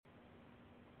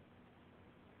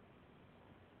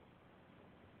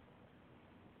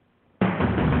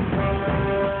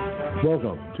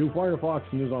Welcome to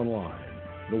Firefoxnews Online,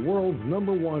 the world's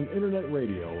 #1 internet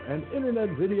radio and internet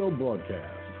video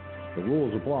broadcast. The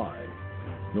rules apply.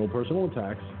 No personal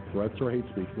attacks, threats, or hate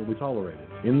speech will be tolerated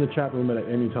in the chat room at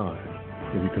any time.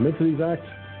 If you commit to these acts,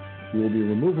 you will be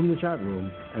removed from the chat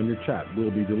room and your chat will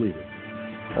be deleted.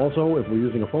 Also, if we're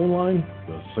using a phone line,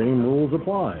 the same rules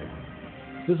apply.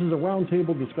 This is a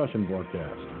roundtable discussion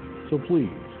broadcast, so please,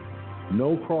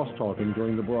 no cross-talking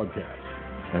during the broadcast.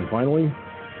 And finally,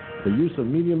 the use of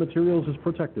media materials is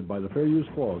protected by the Fair Use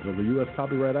Clause of the U.S.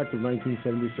 Copyright Act of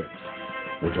 1976,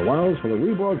 which allows for the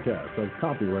rebroadcast of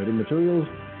copyrighted materials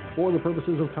for the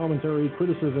purposes of commentary,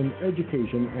 criticism,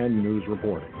 education, and news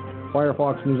reporting.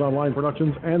 Firefox News Online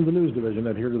Productions and the News Division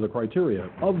adhere to the criteria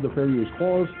of the Fair Use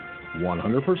Clause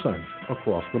 100%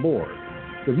 across the board.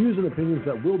 The views and opinions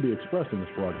that will be expressed in this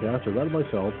broadcast are that of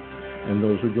myself and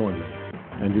those who join me,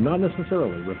 and do not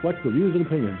necessarily reflect the views and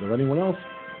opinions of anyone else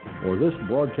or this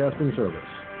broadcasting service.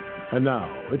 And now,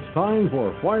 it's time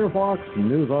for Firefox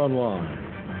News Online.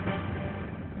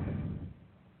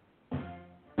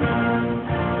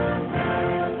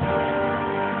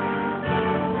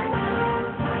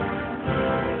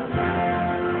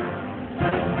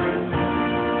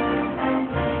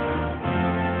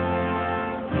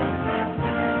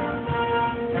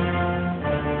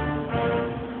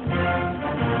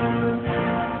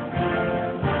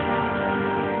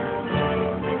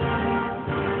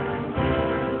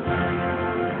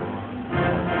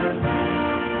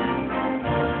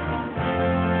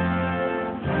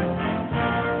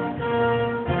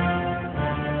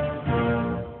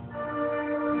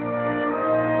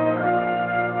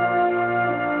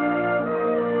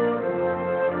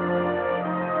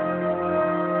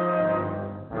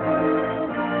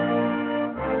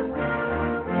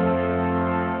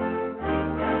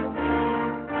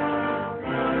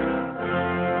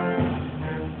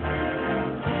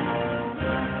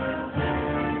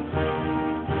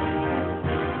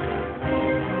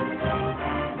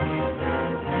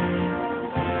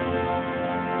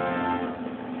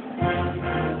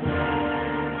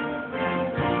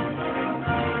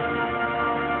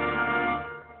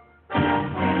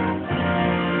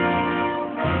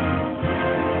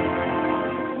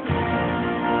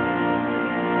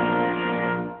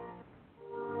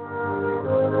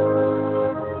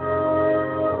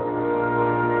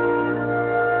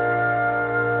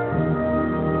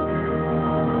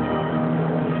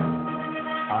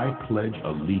 Pledge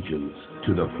allegiance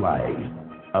to the flag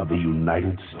of the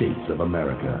United States of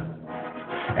America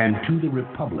and to the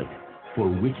republic for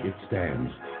which it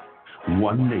stands,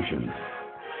 one nation,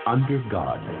 under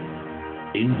God,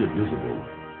 indivisible,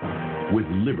 with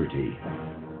liberty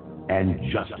and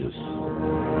justice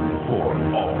for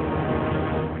all.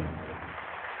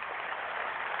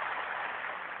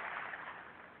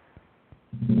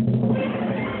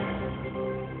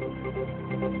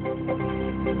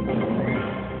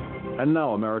 And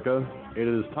now, America, it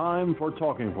is time for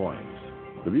Talking Points.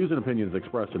 The views and opinions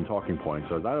expressed in Talking Points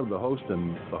are that of the host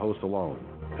and the host alone,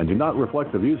 and do not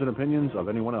reflect the views and opinions of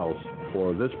anyone else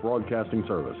or this broadcasting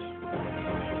service.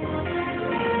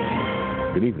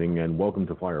 Good evening and welcome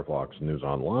to Firefox News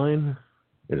Online.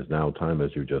 It is now time,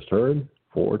 as you just heard,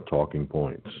 for Talking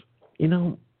Points. You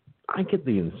know, I get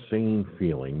the insane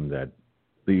feeling that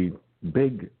the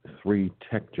big three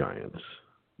tech giants,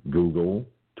 Google,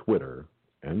 Twitter,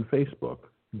 and Facebook,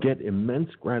 get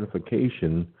immense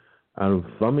gratification out of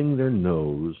thumbing their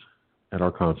nose at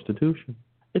our Constitution.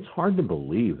 It's hard to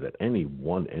believe that any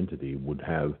one entity would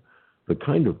have the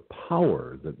kind of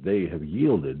power that they have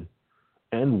yielded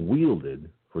and wielded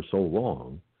for so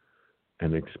long,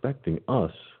 and expecting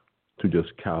us to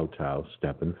just kowtow,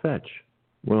 step, and fetch.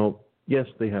 Well, yes,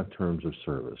 they have terms of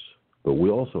service, but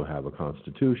we also have a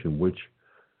Constitution which,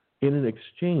 in an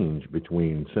exchange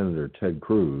between Senator Ted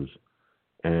Cruz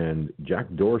and Jack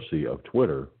Dorsey of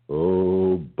Twitter,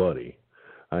 oh, buddy,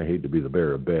 I hate to be the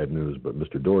bearer of bad news, but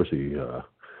Mr. Dorsey,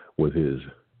 with his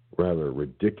rather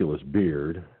ridiculous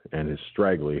beard and his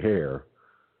straggly hair,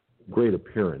 great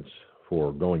appearance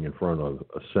for going in front of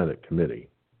a Senate committee,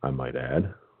 I might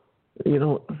add. You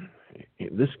know,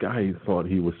 this guy thought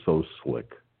he was so slick.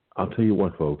 I'll tell you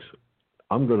what, folks,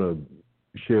 I'm going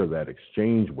to share that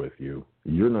exchange with you.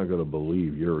 You're not going to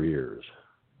believe your ears.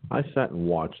 I sat and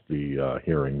watched the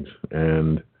hearings,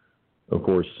 and, of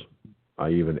course,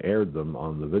 I even aired them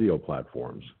on the video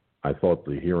platforms. I thought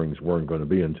the hearings weren't going to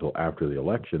be until after the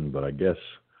election, but I guess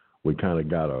we kind of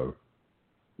got a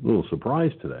little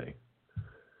surprise today.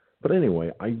 But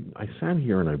anyway, I sat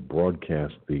here and I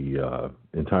broadcast the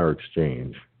entire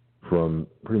exchange from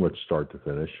pretty much start to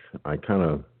finish. I kind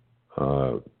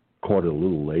of caught it a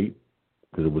little late,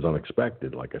 because it was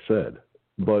unexpected, like I said.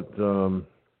 But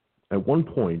at one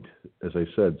point, as I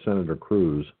said, Senator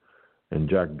Cruz and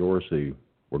Jack Dorsey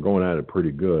were going at it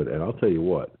pretty good. And I'll tell you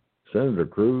what, Senator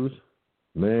Cruz,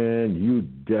 man, you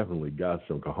definitely got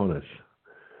some cojones.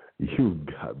 You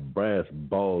got brass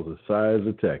balls the size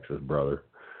of Texas, brother.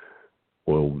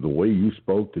 Well, the way you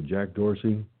spoke to Jack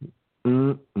Dorsey,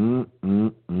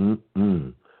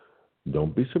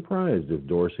 Don't be surprised if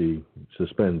Dorsey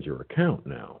suspends your account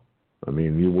now. I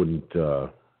mean, you wouldn't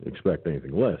expect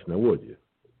anything less, now would you?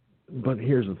 But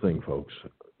here's the thing, folks.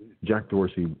 Jack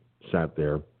Dorsey sat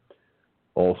there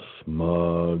all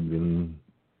smug and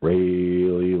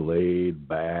really laid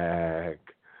back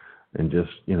and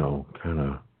just, kind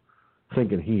of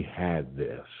thinking he had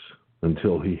this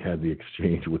until he had the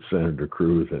exchange with Senator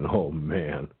Cruz. And, oh,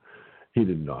 man, he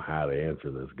didn't know how to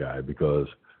answer this guy because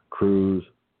Cruz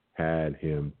had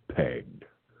him pegged.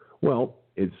 Well,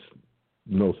 it's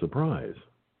no surprise,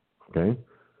 okay?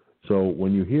 So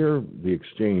when you hear the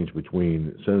exchange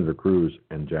between Senator Cruz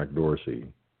and Jack Dorsey,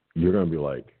 you're going to be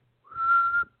like,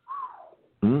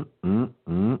 The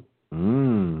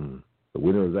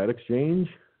winner of that exchange?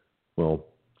 Well,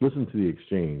 listen to the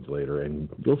exchange later, and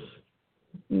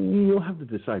you'll have to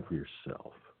decide for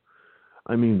yourself.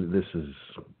 I mean, this is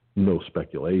no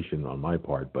speculation on my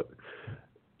part, but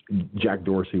Jack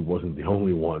Dorsey wasn't the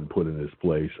only one put in his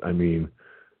place. I mean,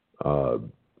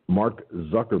 Mark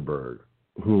Zuckerberg,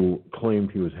 who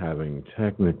claimed he was having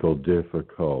technical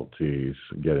difficulties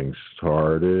getting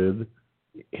started,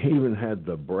 he even had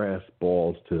the brass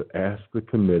balls to ask the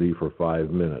committee for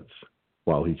 5 minutes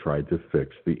while he tried to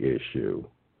fix the issue.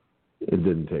 It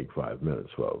didn't take 5 minutes,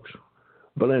 folks.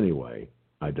 But anyway,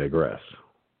 I digress.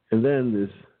 And then this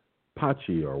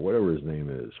Pachi, or whatever his name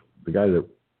is, the guy that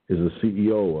is the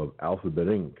CEO of Alphabet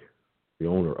Inc., the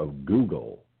owner of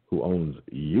Google, who owns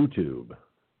YouTube.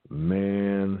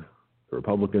 Man, the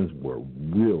Republicans were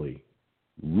really,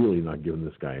 really not giving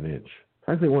this guy an inch. In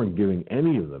fact, they weren't giving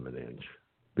any of them an inch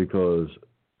because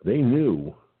they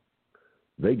knew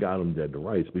they got him dead to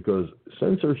rights, because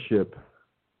censorship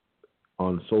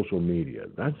on social media,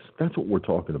 that's what we're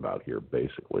talking about here,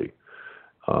 basically.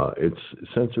 It's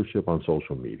censorship on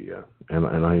social media.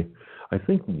 And I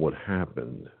think what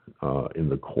happened in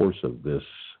the course of this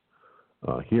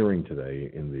hearing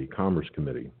today in the Commerce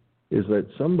Committee is that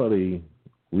somebody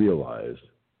realized,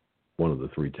 one of the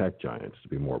three tech giants to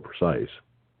be more precise,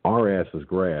 our ass is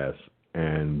grass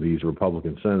and these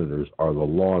Republican senators are the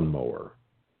lawnmower.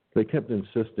 They kept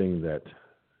insisting that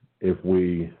if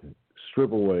we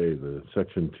strip away the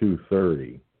Section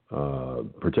 230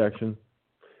 protection,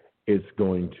 it's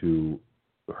going to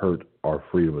hurt our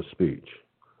freedom of speech.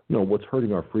 No, what's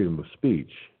hurting our freedom of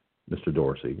speech, Mr.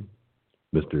 Dorsey,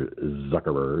 Mr.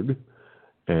 Zuckerberg,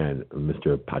 and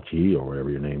Mr. Pachi, or whatever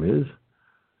your name is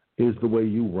the way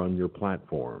you run your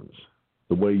platforms,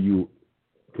 the way you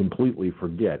completely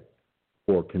forget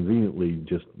or conveniently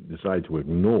just decide to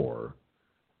ignore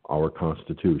our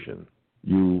Constitution.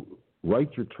 You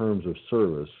write your terms of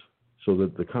service so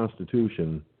that the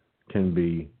Constitution can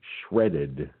be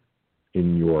shredded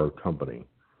in your company.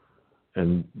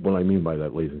 And what I mean by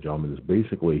that, ladies and gentlemen, is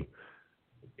basically,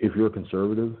 if you're a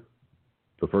conservative,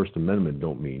 the First Amendment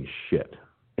don't mean shit.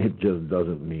 It just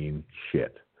doesn't mean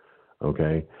shit,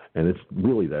 okay? And it's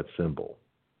really that simple.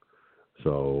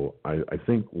 So I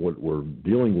think what we're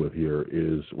dealing with here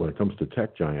is, when it comes to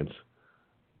tech giants,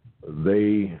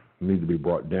 they need to be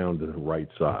brought down to the right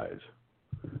size.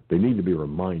 They need to be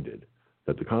reminded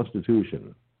that the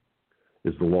Constitution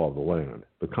is the law of the land.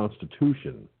 The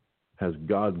Constitution has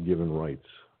God-given rights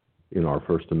in our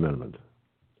First Amendment.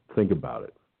 Think about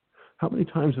it. How many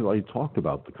times have I talked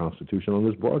about the Constitution on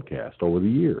this broadcast over the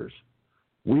years?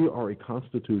 We are a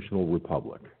constitutional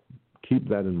republic. Keep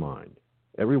that in mind.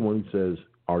 Everyone says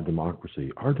our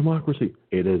democracy,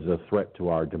 it is a threat to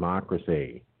our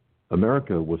democracy.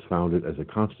 America was founded as a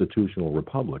constitutional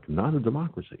republic, not a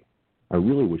democracy. I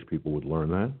really wish people would learn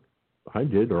that. I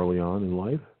did early on in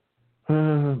life.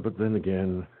 But then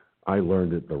again, I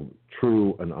learned it the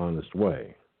true and honest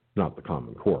way, not the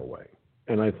Common Core way.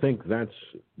 And I think that's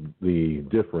the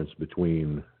difference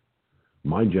between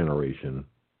my generation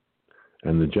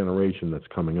and the generation that's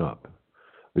coming up.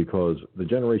 Because the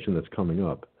generation that's coming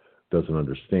up doesn't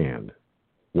understand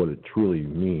what it truly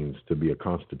means to be a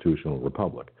constitutional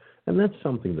republic. And that's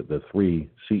something that the three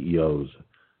CEOs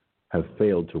have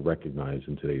failed to recognize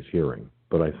in today's hearing.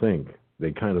 But I think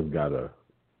they kind of got a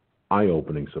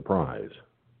eye-opening surprise.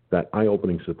 That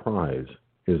eye-opening surprise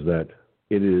is that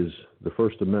it is the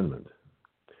First Amendment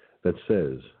that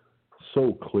says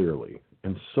so clearly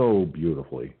and so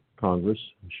beautifully, Congress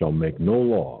shall make no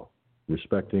law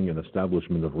respecting an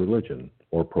establishment of religion,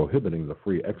 or prohibiting the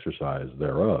free exercise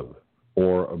thereof,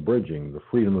 or abridging the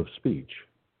freedom of speech,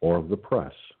 or of the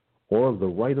press, or of the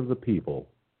right of the people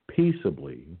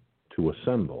peaceably to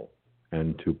assemble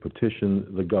and to petition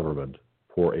the government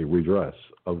for a redress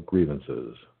of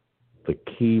grievances. The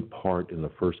key part in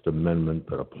the First Amendment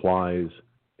that applies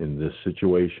in this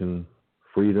situation,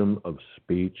 freedom of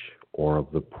speech or of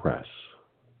the press.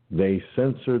 They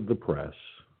censored the press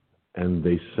and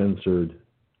they censored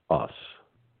us,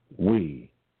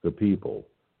 we, the people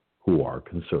who are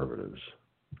conservatives.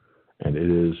 And it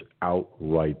is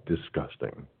outright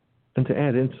disgusting. And to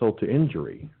add insult to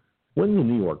injury, when the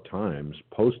New York Times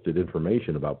posted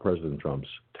information about President Trump's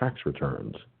tax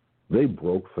returns, they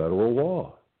broke federal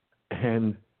law.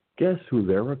 And guess who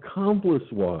their accomplice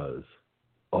was?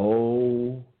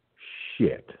 Oh,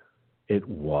 shit. It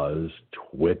was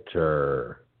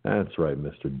Twitter. That's right,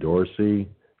 Mr. Dorsey.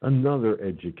 Another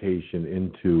education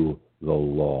into the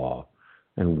law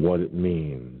and what it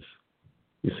means.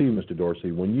 You see, Mr.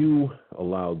 Dorsey, when you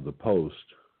allowed the post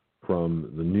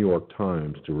from the New York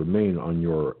Times to remain on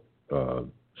your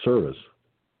service,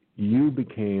 you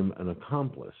became an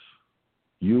accomplice.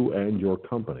 You and your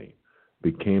company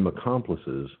became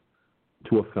accomplices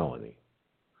to a felony.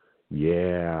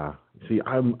 Yeah. See,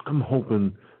 I'm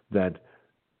hoping that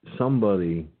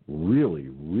somebody really,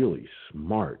 really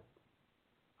smart,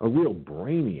 a real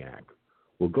brainiac,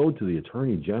 will go to the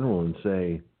Attorney General and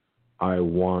say, I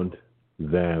want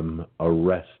them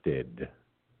arrested.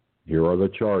 Here are the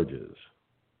charges.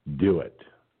 Do it.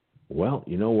 Well,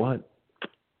 you know what?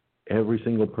 Every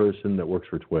single person that works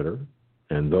for Twitter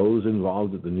and those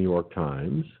involved at the New York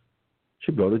Times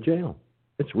should go to jail.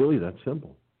 It's really that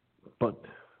simple. But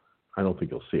I don't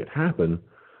think you'll see it happen,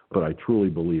 but I truly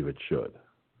believe it should.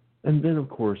 And then, of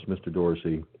course, Mr.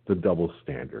 Dorsey, the double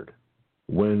standard.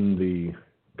 When the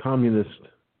Communist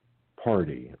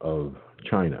Party of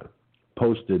China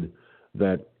posted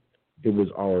that it was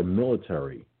our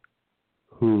military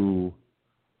who,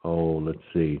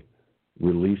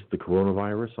 released the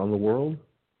coronavirus on the world,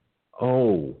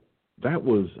 that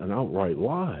was an outright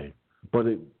lie. But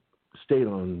it stayed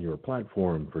on your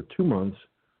platform for 2 months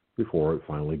before it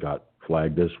finally got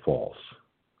flagged as false.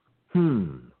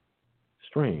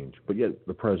 Strange. But yet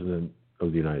the President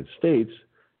of the United States,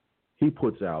 he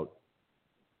puts out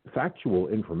factual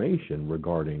information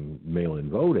regarding mail-in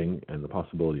voting and the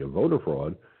possibility of voter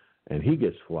fraud, and he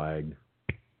gets flagged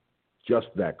just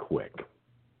that quick.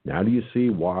 Now do you see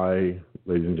why,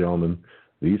 ladies and gentlemen,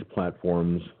 these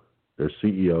platforms, their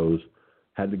CEOs,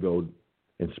 had to go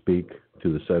and speak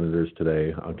to the senators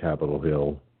today on Capitol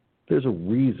Hill? There's a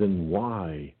reason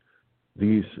why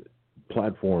these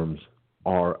platforms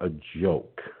are a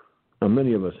joke. Now,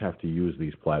 many of us have to use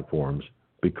these platforms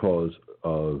because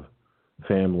of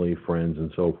family, friends,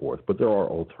 and so forth. But there are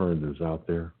alternatives out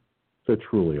there. There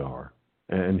truly are.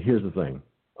 And here's the thing.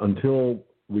 Until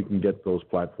we can get those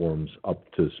platforms up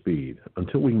to speed,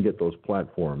 until we can get those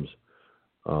platforms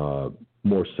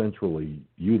more centrally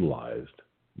utilized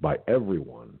by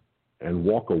everyone and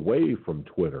walk away from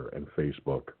Twitter and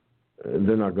Facebook,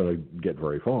 they're not going to get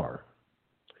very far.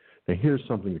 Now, here's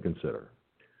something to consider.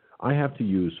 I have to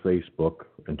use Facebook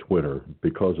and Twitter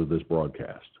because of this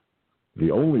broadcast. The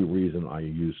only reason I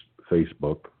use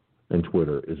Facebook and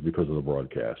Twitter is because of the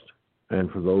broadcast.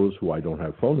 And for those who I don't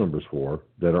have phone numbers for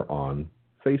that are on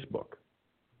Facebook.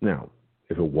 Now,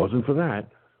 if it wasn't for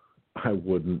that, I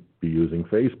wouldn't be using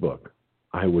Facebook.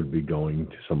 I would be going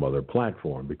to some other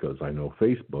platform because I know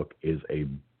Facebook is a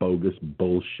bogus,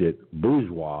 bullshit,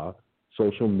 bourgeois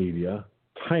social media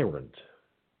tyrant.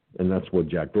 And that's what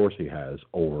Jack Dorsey has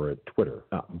over at Twitter.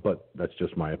 But that's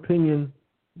just my opinion.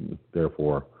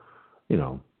 Therefore,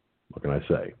 what can I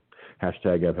say?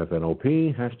 Hashtag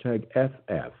FFNOP, hashtag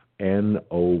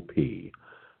FFNOP.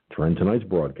 Trend tonight's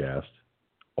broadcast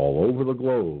all over the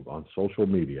globe on social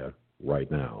media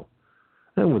right now.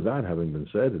 And with that having been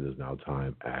said, it is now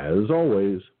time, as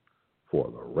always, for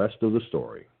the rest of the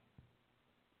story.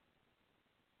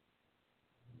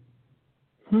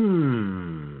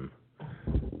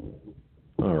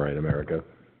 All right, America.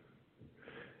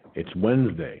 It's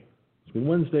Wednesday. It's been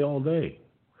Wednesday all day.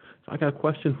 So I got a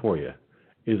question for you.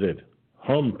 Is it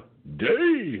hump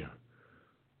day?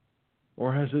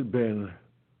 Or has it been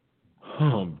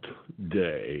humped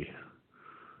day?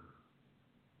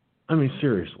 I mean,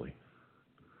 seriously.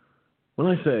 When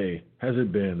I say, has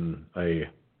it been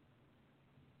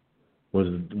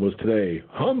was today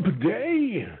hump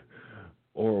day?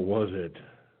 Or was it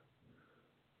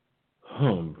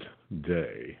humped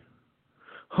day?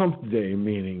 Hump day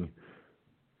meaning,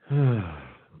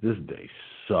 this day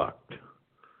sucked.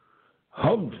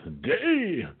 Hump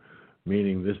day,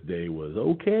 meaning this day was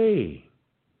okay.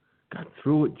 Got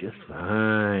through it just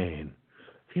fine.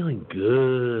 Feeling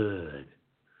good.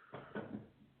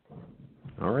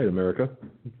 All right, America.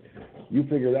 You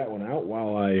figure that one out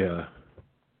while I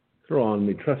throw on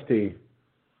the trusty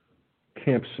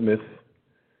Camp Smith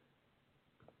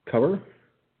cover.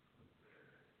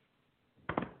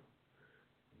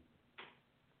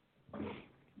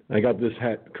 I got this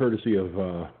hat courtesy of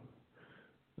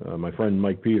my friend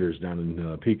Mike Peters down in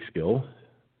Peekskill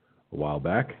a while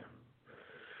back.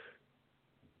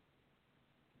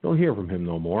 Don't hear from him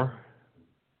no more.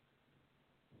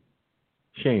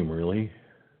 Shame, really.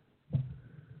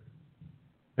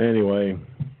 Anyway,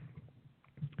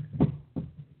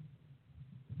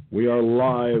 we are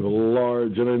live,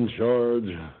 large, and in charge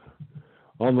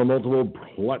on the multiple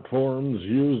platforms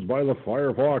used by the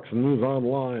Firefoxnews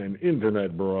Online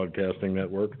Internet Broadcasting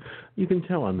Network. You can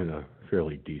tell I'm in a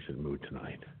fairly decent mood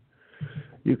tonight.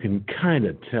 You can kind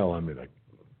of tell I'm in a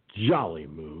jolly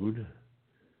mood.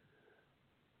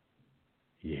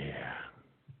 Yeah.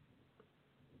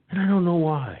 And I don't know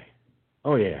why.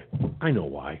 Oh, yeah, I know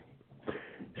why.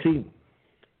 See,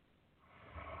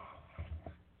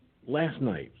 last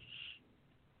night,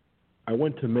 I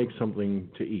went to make something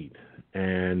to eat,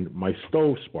 and my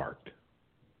stove sparked.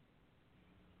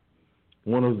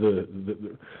 One of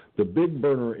the big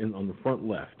burner on the front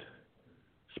left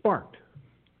sparked.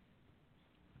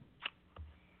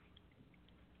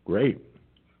 Great.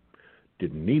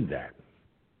 Didn't need that.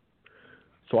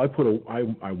 So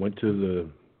I went to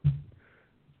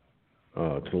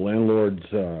the landlord's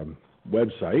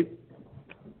website,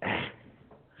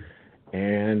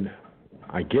 and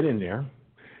I get in there,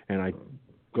 and I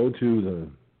go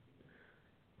to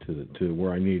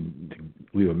where I need to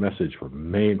leave a message for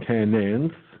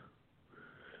maintenance,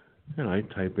 and I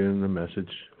type in the message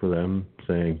for them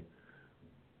saying,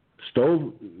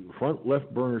 stove front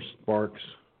left burner sparks.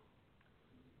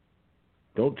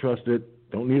 Don't trust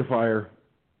it. Don't need a fire.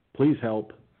 Please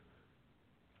help.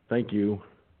 Thank you.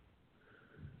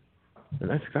 And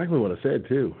that's exactly what I said,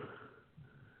 too.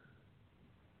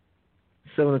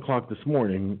 7 o'clock this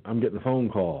morning, I'm getting a phone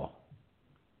call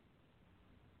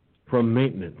from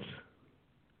maintenance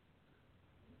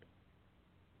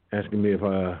asking me if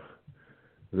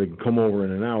they can come over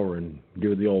in an hour and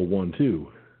give it the old 1-2.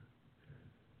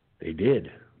 They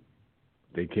did.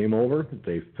 They came over.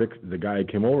 The guy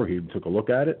came over. He took a look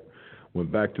at it,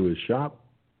 went back to his shop,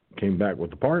 came back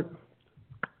with the part.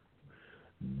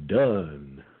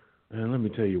 Done. And let me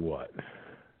tell you what.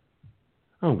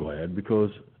 I'm glad,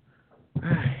 because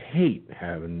I hate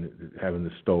having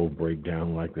the stove break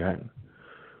down like that.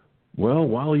 Well,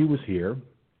 while he was here,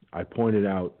 I pointed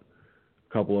out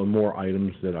a couple of more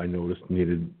items that I noticed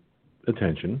needed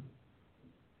attention.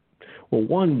 Well,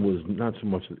 one was not so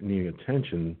much needing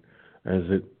attention as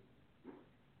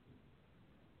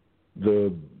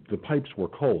the pipes were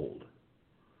cold.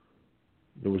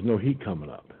 There was no heat coming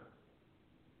up.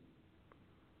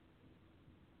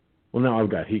 Well, now I've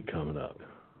got heat coming up.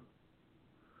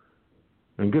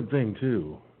 And good thing,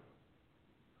 too,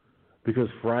 because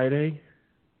Friday,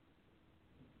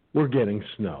 we're getting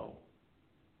snow.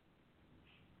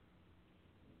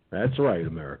 That's right,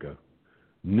 America.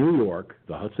 New York,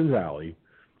 the Hudson Valley,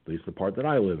 at least the part that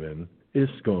I live in, is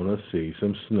going to see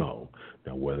some snow.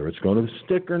 Now, whether it's going to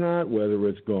stick or not, whether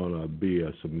it's going to be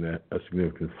a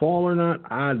significant fall or not,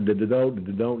 I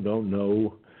don't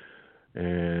know.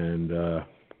 And,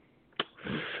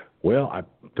 well, I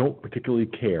don't particularly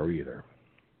care either.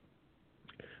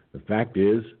 The fact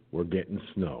is, we're getting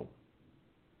snow.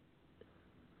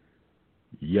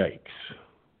 Yikes.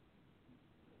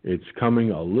 It's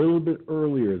coming a little bit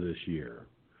earlier this year.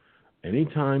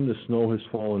 Anytime the snow has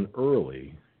fallen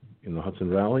early in the Hudson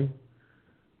Valley,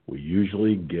 we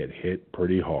usually get hit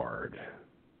pretty hard.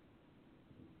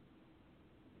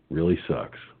 Really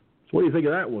sucks. So what do you think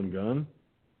of that one, Gun?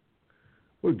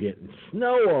 We're getting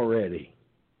snow already.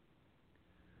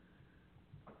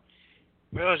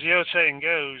 Well, as the old saying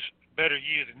goes, better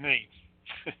you than me.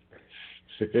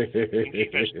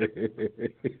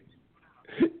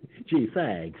 Gee,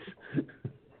 thanks.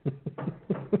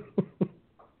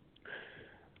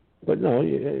 But no,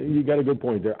 you got a good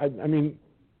point there. I mean,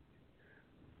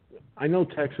 I know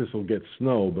Texas will get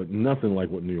snow, but nothing like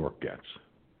what New York gets.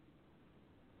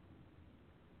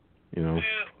 You know,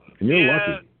 and you're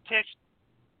lucky.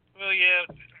 Well, yeah,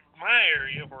 my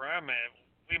area where I'm at,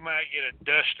 we might get a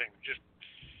dusting, just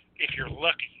if you're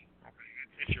lucky.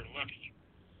 If you're lucky.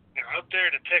 Now, up there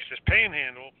in the Texas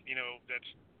Panhandle, you know, that's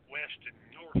west and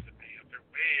north of me, up there,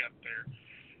 way up there,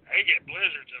 they get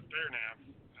blizzards up there now.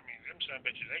 I mean, them some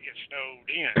bitches, they get snowed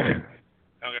in.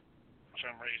 Okay, for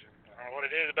some reason. I don't know what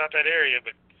it is about that area,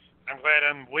 but I'm glad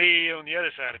I'm way on the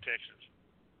other side of Texas.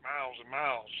 Miles and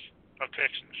miles of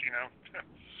Texas, you know.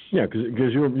 Yeah,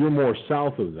 because you're more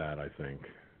south of that, I think,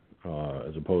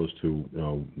 as opposed to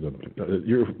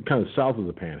you're kind of south of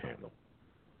the Panhandle.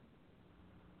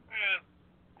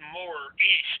 More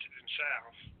east than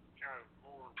south, kind of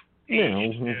more east.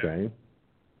 Yeah, okay,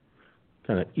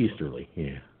 kind of easterly,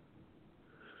 yeah.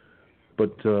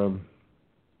 But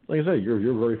like I said,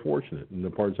 you're very fortunate in the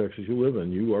part of Texas you live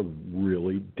in. You are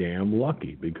really damn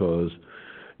lucky because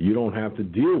you don't have to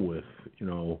deal with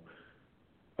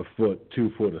a foot, 2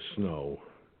 foot of snow.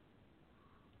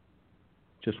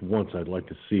 Just once, I'd like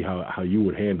to see how you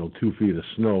would handle 2 feet of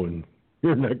snow in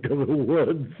your neck of the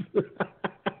woods.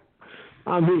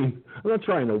 I mean, I'm not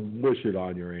trying to wish it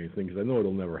on you or anything because I know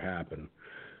it'll never happen.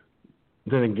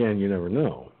 Then again, you never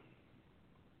know.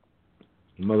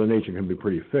 Mother Nature can be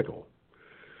pretty fickle.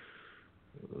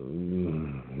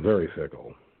 Very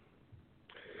fickle.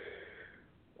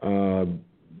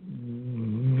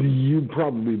 You'd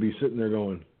probably be sitting there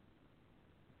going,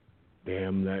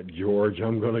 damn that George,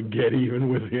 I'm going to get even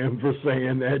with him for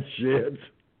saying that shit.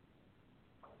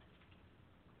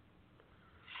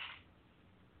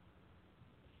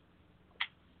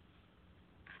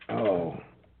 Oh.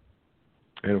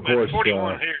 And of course,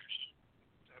 41 here.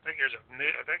 I think there's a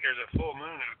full moon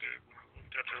out there.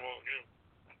 That's a while ago.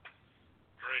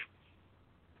 Great.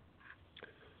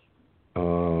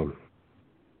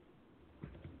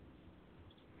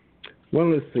 Well,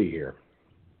 let's see here.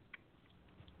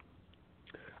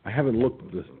 I haven't looked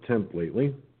at this temp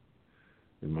lately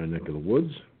in my neck of the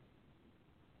woods.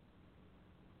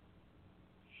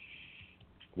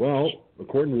 Well,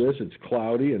 according to this, it's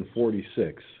cloudy and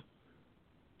 46.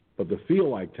 But the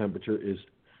feel-like temperature is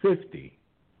 50.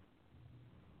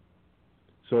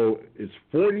 So it's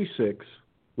 46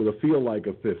 with a feel-like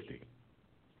of 50.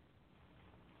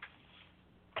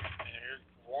 You're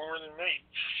warmer than me.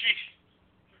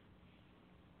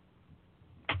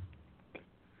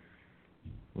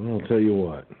 Well, I'll tell you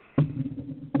what.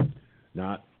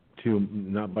 Not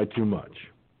by too much.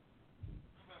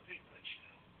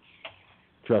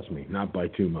 Trust me, not by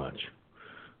too much.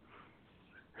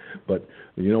 But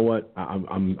you know what?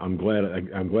 I'm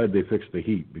glad they fixed the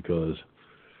heat because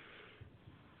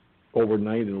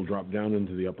overnight it'll drop down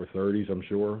into the upper 30s, I'm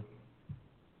sure.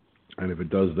 And if it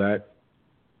does that,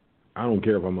 I don't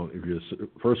care if you're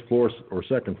first floor or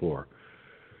second floor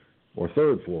or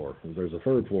third floor. If there's a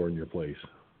third floor in your place,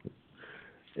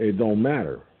 it don't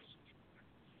matter.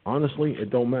 Honestly, it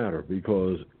don't matter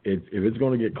because if it's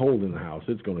going to get cold in the house,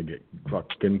 it's going to get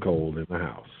fucking cold in the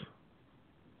house.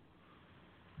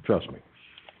 Trust me.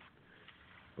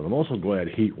 But I'm also glad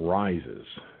heat rises.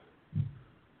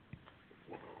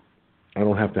 I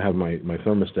don't have to have my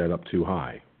thermostat up too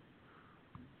high.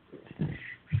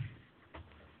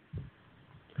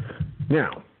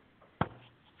 Now,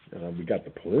 we got the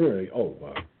preliminary.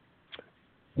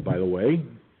 By the way,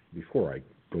 before I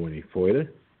go any further,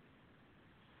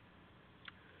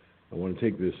 I want to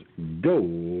take this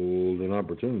golden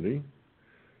opportunity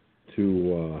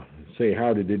to say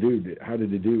how did they do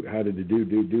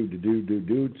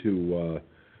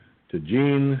to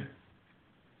Gene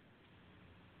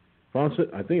Francis.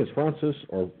 I think it's Francis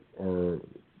or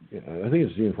I think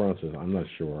it's Gene Francis. I'm not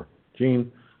sure.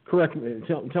 Gene, correct me.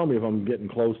 Tell me if I'm getting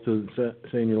close to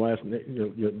saying your last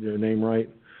your name right.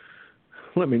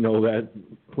 Let me know that,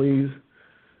 please.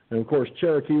 And of course,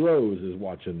 Cherokee Rose is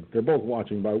watching. They're both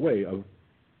watching by way of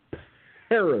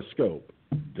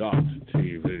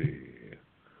Periscope.tv.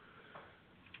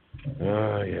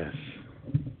 Ah, yes.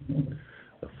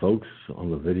 The folks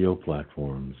on the video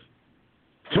platforms.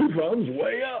 2 thumbs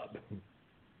way up.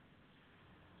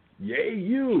 Yay,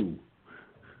 you.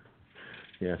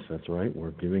 Yes, that's right.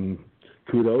 We're giving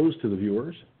kudos to the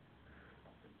viewers.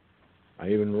 I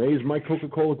even raised my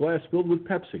Coca-Cola glass filled with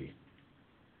Pepsi.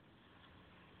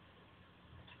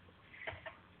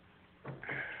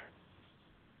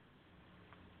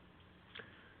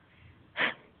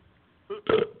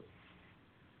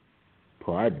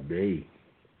 Pardon me.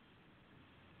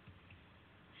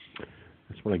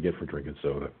 That's what I get for drinking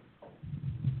soda.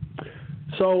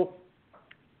 So,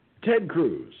 Ted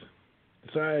Cruz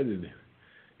decided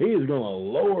he is going to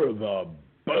lower the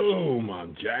boom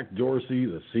on Jack Dorsey,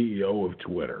 the CEO of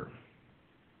Twitter.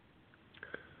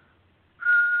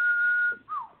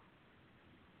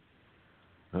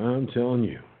 I'm telling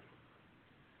you,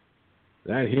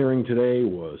 that hearing today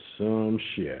was some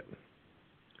shit.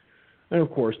 And of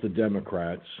course, the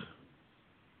Democrats,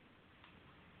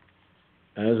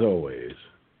 as always,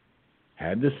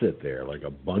 had to sit there like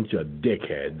a bunch of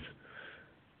dickheads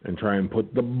and try and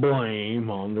put the blame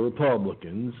on the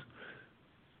Republicans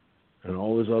and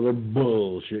all this other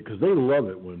bullshit, because they love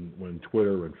it when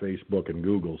Twitter and Facebook and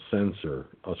Google censor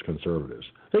us conservatives.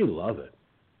 They love it.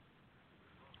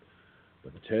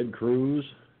 But Ted Cruz,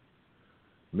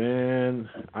 man,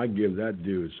 I give that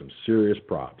dude some serious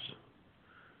props.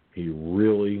 He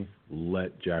really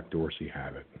let Jack Dorsey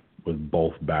have it with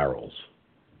both barrels.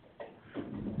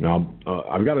 Now,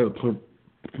 I've got to...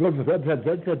 Let me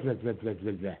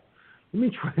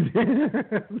try.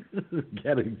 This is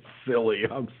getting silly.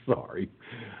 I'm sorry.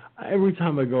 Every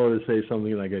time I go to say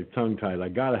something and I get tongue-tied, I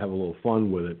got to have a little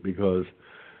fun with it, because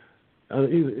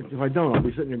if I don't, I'll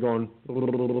be sitting there going...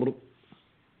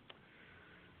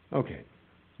 Okay,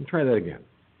 let me try that again.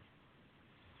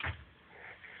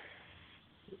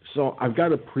 So I've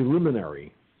got a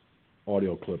preliminary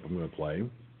audio clip I'm going to play,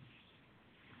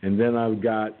 and then I've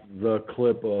got the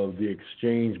clip of the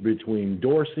exchange between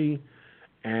Dorsey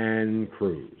and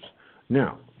Cruz.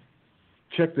 Now,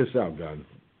 check this out, Gunn.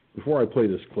 Before I play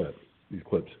these clips,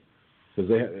 because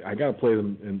I got to play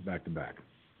them in back to back.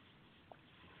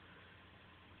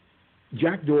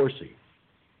 Jack Dorsey,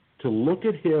 to look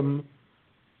at him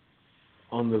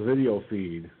on the video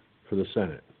feed for the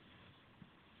Senate,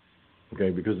 okay,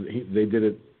 because they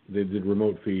did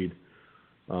remote feed.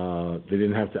 They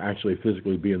didn't have to actually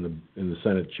physically be in the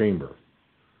Senate chamber.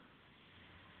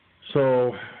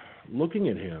 So, looking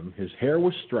at him, his hair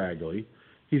was straggly.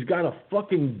 He's got a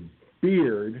fucking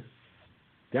beard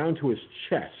down to his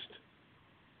chest.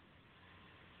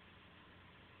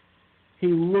 He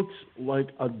looks like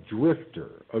a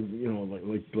drifter,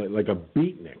 like a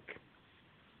beatnik.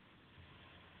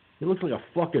 He looks like a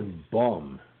fucking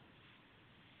bum.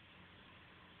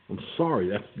 I'm sorry.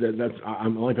 That's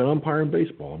I'm like an umpire in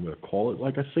baseball. I'm going to call it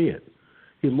like I see it.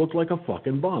 He looked like a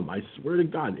fucking bum. I swear to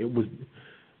God, it was.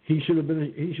 He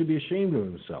should be ashamed of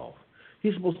himself.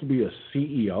 He's supposed to be a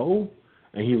CEO,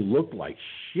 and he looked like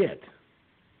shit.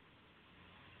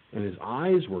 And his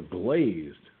eyes were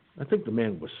glazed. I think the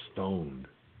man was stoned.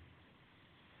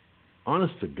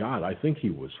 Honest to God, I think he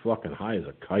was fucking high as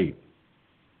a kite.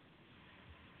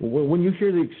 When you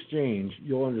hear the exchange,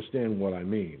 you'll understand what I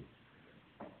mean.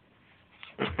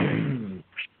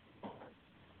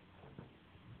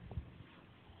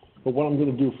 But what I'm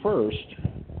going to do first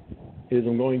is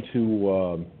I'm going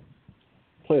to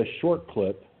play a short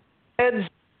clip.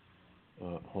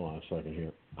 Hold on a second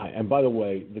here. And by the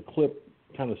way, the clip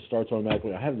kind of starts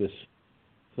automatically. I have this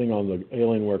thing on the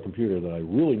Alienware computer that I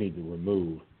really need to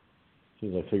remove as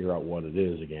soon as I figure out what it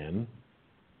is again.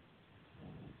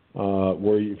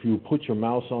 Where if you put your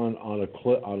mouse on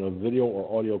a video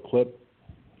or audio clip,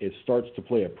 it starts to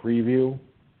play a preview.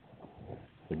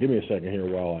 So give me a second here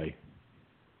while I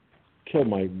kill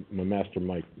my master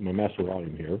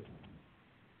volume here.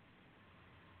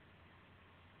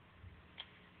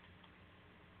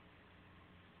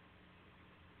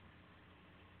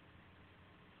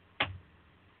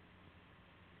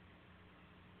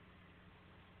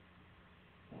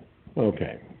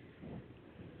 Okay.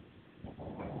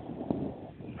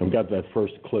 I've got that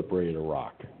first clip ready to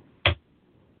rock.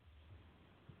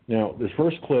 Now, this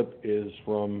first clip is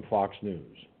from Fox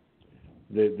News.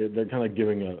 They're kind of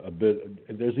giving a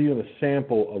bit. There's even a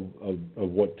sample of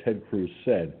what Ted Cruz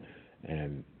said,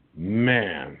 and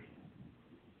man,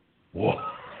 whoa,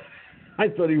 I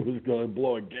thought he was going to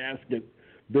blow a gasket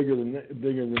bigger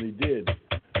than he did.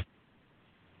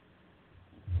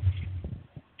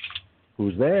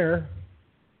 Who's there?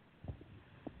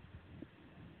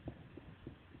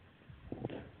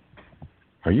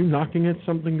 Are you knocking at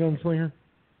something, Gunslinger?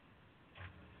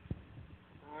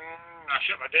 I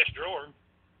shut my desk drawer.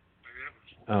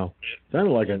 Oh,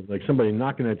 sounded like somebody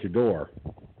knocking at your door.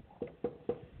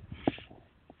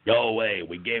 Go away.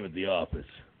 We gave it the office.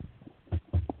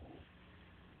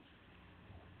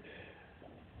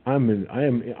 I am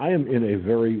in a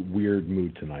very weird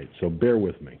mood tonight, so bear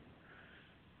with me.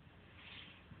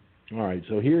 All right,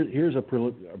 so here's a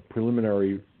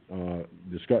preliminary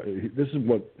discussion. This is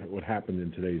what happened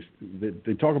in today's.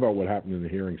 They talk about what happened in the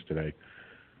hearings today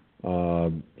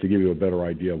to give you a better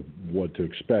idea of what to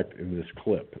expect in this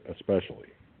clip, especially.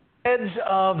 Heads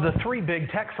of the three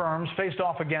big tech firms faced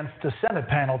off against the Senate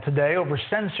panel today over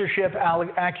censorship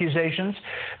accusations.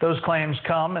 Those claims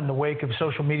come in the wake of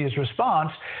social media's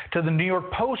response to the New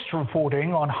York Post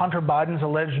reporting on Hunter Biden's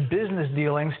alleged business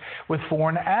dealings with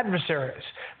foreign adversaries.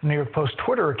 The New York Post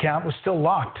Twitter account was still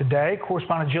locked today.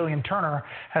 Correspondent Jillian Turner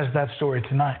has that story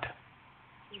tonight.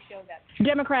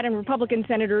 Democrat and Republican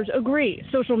senators agree.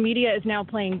 Social media is now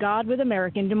playing God with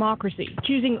American democracy,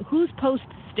 choosing whose posts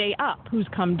stay up, whose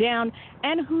come down,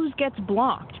 and whose gets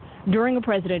blocked during a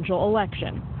presidential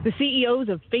election. The CEOs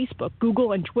of Facebook,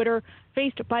 Google, and Twitter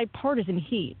faced bipartisan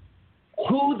heat.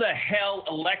 Who the hell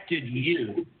elected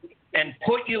you and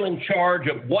put you in charge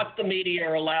of what the media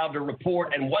are allowed to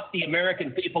report and what the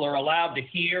American people are allowed to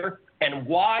hear? And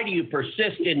why do you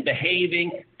persist in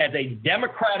behaving as a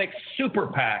Democratic super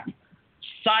PAC,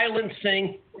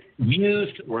 silencing views?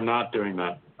 We're not doing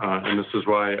that. And this is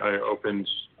why I opened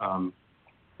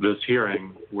this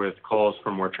hearing with calls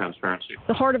for more transparency.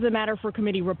 The heart of the matter for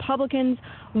committee Republicans,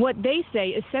 what they say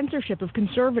is censorship of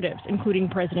conservatives, including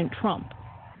President Trump.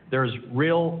 There's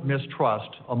real mistrust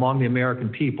among the American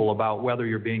people about whether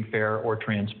you're being fair or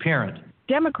transparent.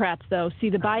 Democrats, though, see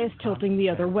the bias tilting the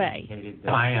other way.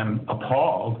 I am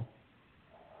appalled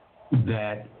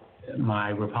that my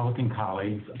Republican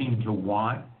colleagues seem to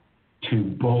want to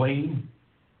bully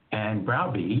and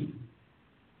browbeat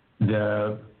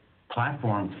the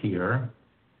platforms here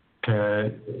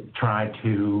to try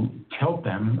to tilt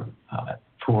them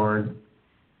toward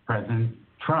President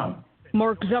Trump.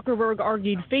 Mark Zuckerberg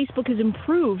argued Facebook has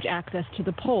improved access to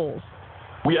the polls.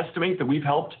 We estimate that we've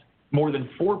helped more than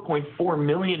 4.4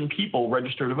 million people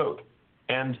register to vote,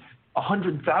 and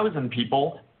 100,000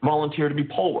 people volunteer to be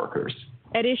poll workers.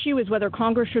 At issue is whether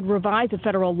Congress should revise a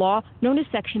federal law known as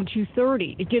Section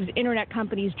 230. It gives internet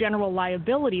companies general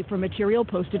liability for material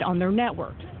posted on their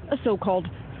networks, a so-called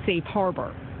safe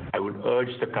harbor. I would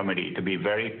urge the committee to be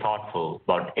very thoughtful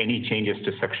about any changes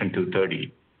to Section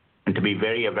 230 and to be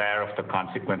very aware of the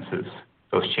consequences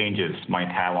those changes might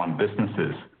have on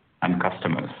businesses and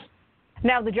customers.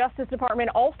 Now, the Justice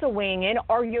Department also weighing in,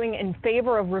 arguing in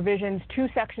favor of revisions to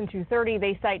Section 230.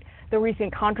 They cite the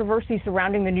recent controversy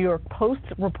surrounding the New York Post's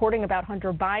reporting about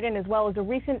Hunter Biden, as well as a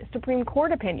recent Supreme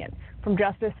Court opinion from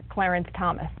Justice Clarence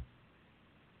Thomas.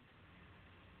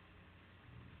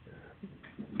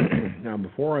 Now,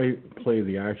 before I play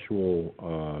the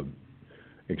actual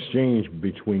exchange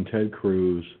between Ted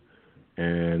Cruz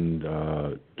and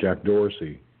Jack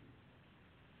Dorsey,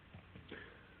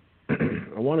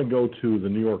 I want to go to the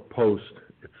New York Post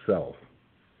itself.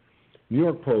 New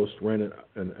York Post ran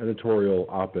an editorial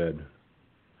op-ed.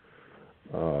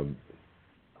 I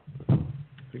think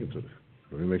it's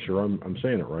let me make sure I'm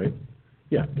saying it right.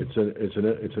 Yeah,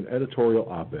 it's an editorial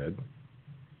op-ed.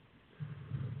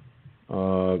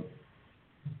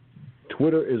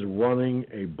 Twitter is running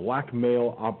a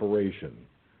blackmail operation.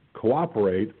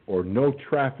 Cooperate or no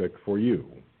traffic for you.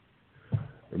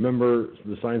 Remember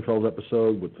the Seinfeld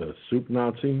episode with the soup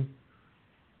Nazi?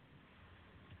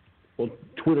 Well,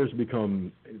 Twitter,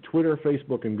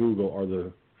 Facebook, and Google are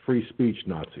the free speech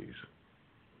Nazis.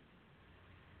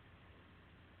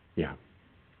 Yeah.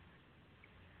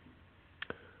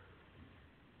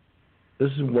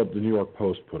 This is what the New York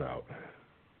Post put out.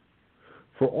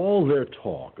 For all their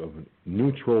talk of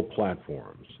neutral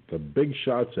platforms, the big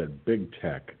shots at big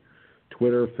tech,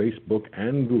 Twitter, Facebook,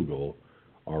 and Google,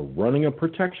 are running a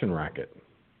protection racket.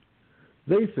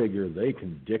 They figure they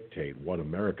can dictate what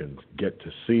Americans get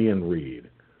to see and read,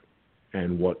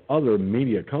 and what other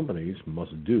media companies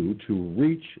must do to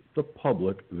reach the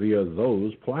public via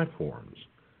those platforms.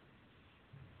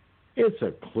 It's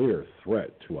a clear threat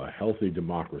to a healthy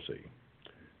democracy.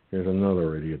 Here's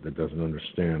another idiot that doesn't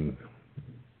understand.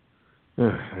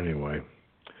 Anyway,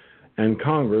 and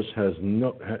Congress has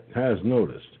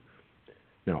noticed.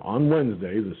 Now, on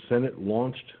Wednesday, the Senate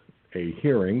launched a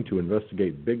hearing to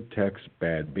investigate big tech's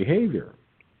bad behavior.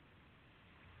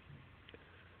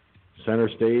 Center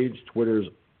stage, Twitter's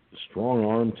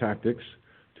strong-arm tactics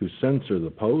to censor the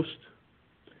Post.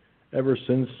 Ever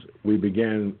since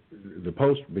the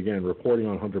Post began reporting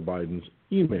on Hunter Biden's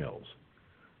emails.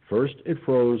 First, it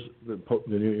froze the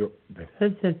New York...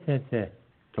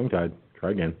 Tongue-tied.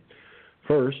 Try again.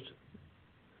 First,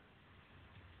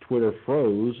 Twitter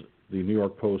froze the New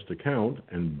York Post account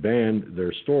and banned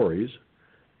their stories.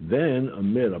 Then,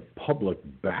 amid a public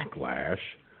backlash,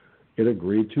 it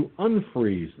agreed to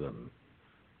unfreeze them,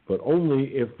 but only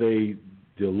if they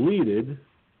deleted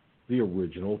the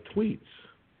original tweets.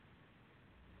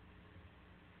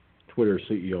 Twitter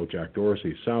CEO Jack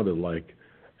Dorsey sounded like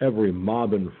every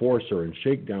mob enforcer and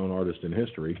shakedown artist in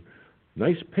history.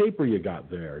 Nice paper you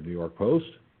got there, New York Post.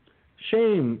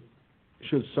 Shame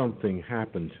should something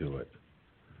happen to it.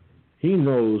 He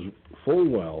knows full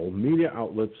well media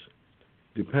outlets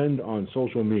depend on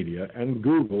social media and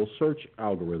Google search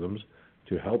algorithms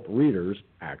to help readers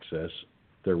access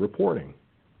their reporting.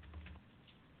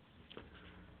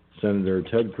 Senator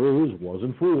Ted Cruz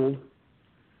wasn't fooled.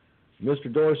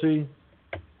 Mr. Dorsey,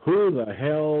 Who the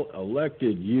hell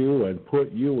elected you and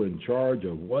put you in charge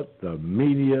of what the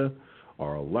media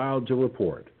are allowed to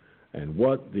report and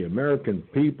what the American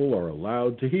people are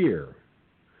allowed to hear?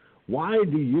 Why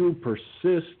do you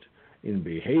persist in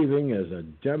behaving as a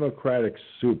Democratic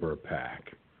super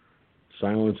PAC,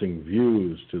 silencing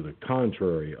views to the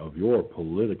contrary of your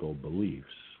political beliefs?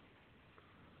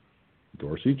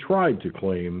 Dorsey tried to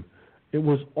claim it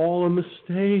was all a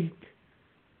mistake,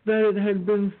 that it had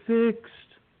been fixed.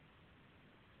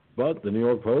 But the New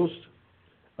York Post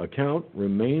account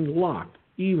remained locked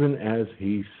even as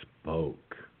he spoke.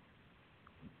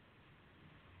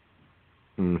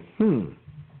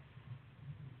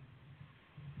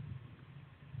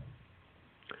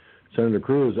 Senator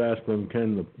Cruz asked them,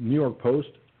 can the New York Post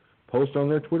post on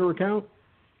their Twitter account?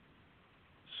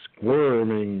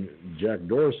 Squirming Jack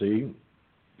Dorsey,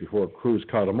 before Cruz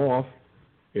cut him off,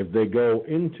 if they go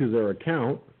into their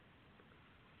account.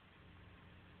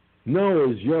 No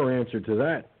is your answer to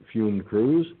that, fumed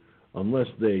Cruz, unless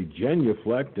they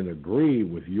genuflect and agree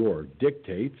with your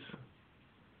dictates.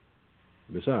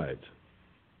 Besides,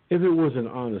 if it was an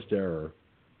honest error,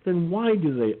 then why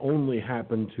do they only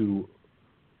happen to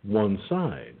one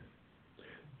side?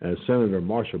 As Senator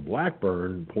Marsha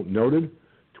Blackburn noted,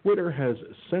 Twitter has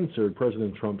censored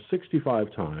President Trump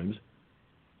 65 times,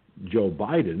 Joe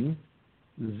Biden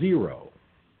 0.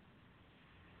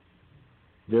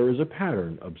 There is a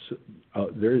pattern of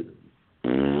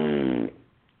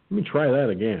let me try that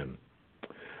again.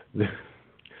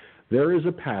 There is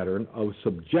a pattern of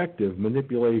subjective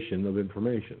manipulation of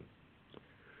information.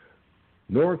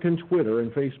 Nor can Twitter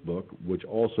and Facebook, which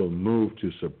also move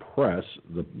to suppress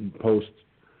the Post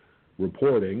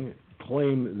reporting,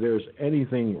 claim there's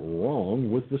anything wrong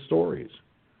with the stories.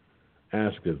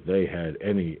 Asked if they had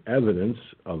any evidence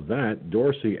of that,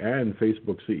 Dorsey and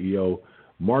Facebook CEO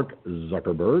Mark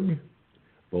Zuckerberg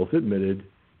both admitted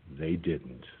they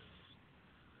didn't.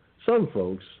 Some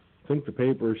folks think the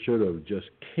paper should have just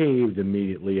caved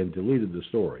immediately and deleted the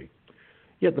story.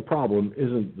 Yet the problem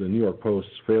isn't the New York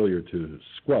Post's failure to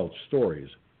squelch stories.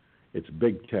 It's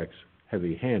big tech's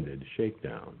heavy-handed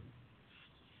shakedown.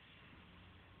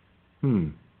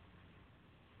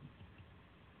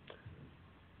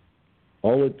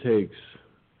 All it takes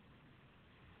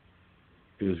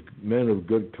is men of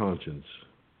good conscience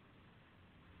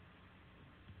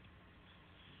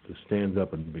to stand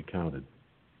up and be counted.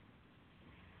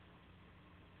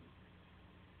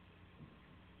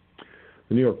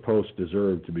 The New York Post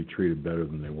deserved to be treated better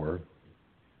than they were.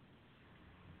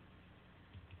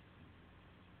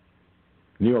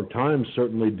 The New York Times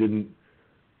certainly didn't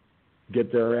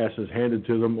get their asses handed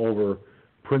to them over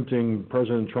printing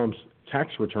President Trump's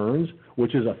tax returns,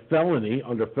 which is a felony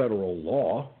under federal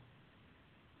law.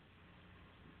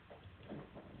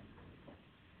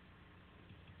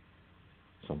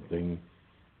 Something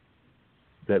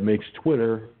that makes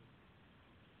Twitter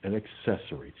an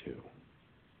accessory to.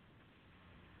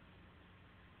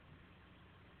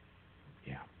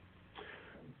 Yeah.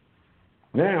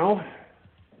 Now,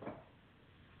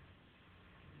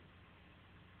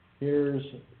 here's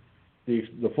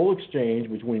the full exchange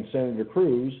between Senator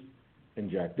Cruz and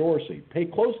Jack Dorsey. Pay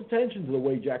close attention to the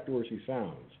way Jack Dorsey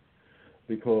sounds,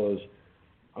 because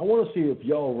I want to see if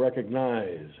y'all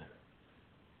recognize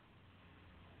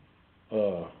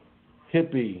a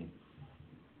hippie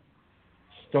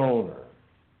stoner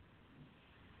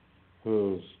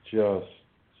who's just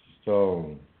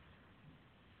stoned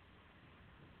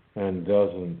and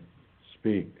doesn't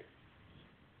speak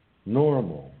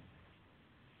normal.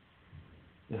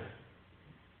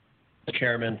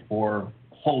 Chairman, for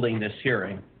holding this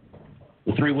hearing.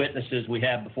 The three witnesses we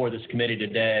have before this committee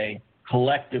today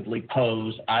collectively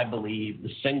pose, I believe, the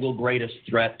single greatest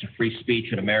threat to free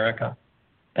speech in America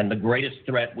and the greatest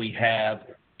threat we have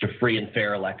to free and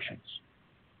fair elections.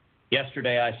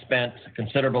 Yesterday, I spent a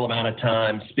considerable amount of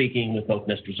time speaking with both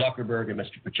Mr. Zuckerberg and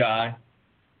Mr. Pichai.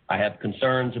 I have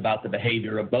concerns about the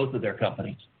behavior of both of their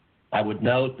companies. I would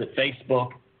note that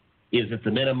Facebook is at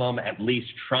the minimum at least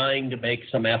trying to make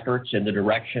some efforts in the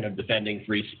direction of defending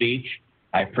free speech.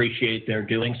 I appreciate their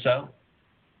doing so.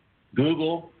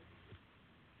 Google,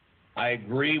 I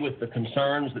agree with the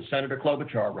concerns that Senator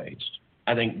Klobuchar raised.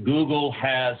 I think Google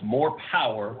has more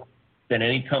power than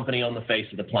any company on the face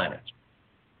of the planet.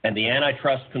 And the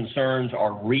antitrust concerns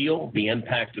are real. The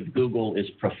impact of Google is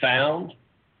profound.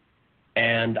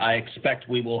 And I expect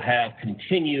we will have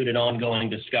continued and ongoing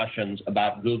discussions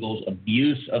about Google's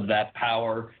abuse of that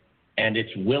power and its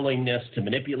willingness to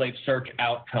manipulate search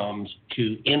outcomes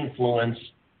to influence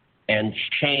and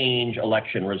change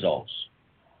election results.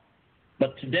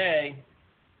 But today,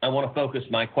 I want to focus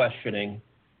my questioning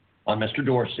on Mr.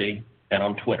 Dorsey and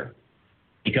on Twitter.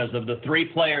 Because of the three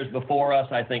players before us,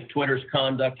 I think Twitter's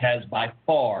conduct has by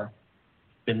far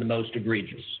been the most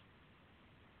egregious.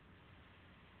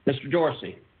 Mr.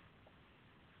 Dorsey,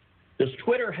 does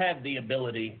Twitter have the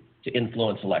ability to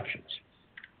influence elections?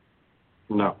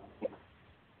 No.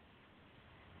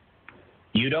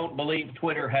 You don't believe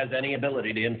Twitter has any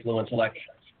ability to influence elections?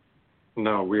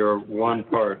 No, we are one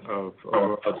part of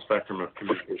a spectrum of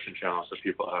communication channels that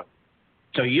people have.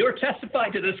 So you're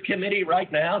testifying to this committee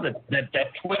right now that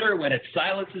Twitter, when it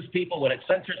silences people, when it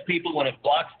censors people, when it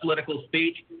blocks political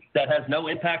speech, that has no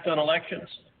impact on elections?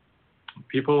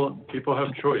 People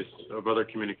have choice of other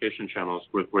communication channels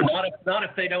with which... Not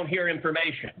if they don't hear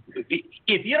information.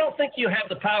 If you don't think you have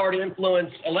the power to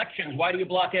influence elections, why do you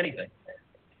block anything?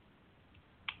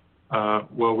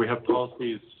 Well, we have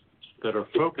policies that are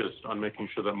focused on making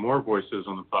sure that more voices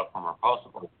on the platform are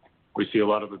possible. We see a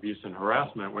lot of abuse and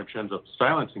harassment, which ends up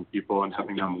silencing people and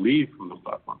having them leave from the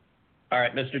platform. All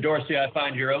right, Mr. Dorsey, I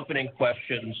find your opening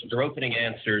questions, your opening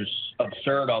answers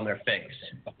absurd on their face.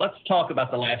 Let's talk about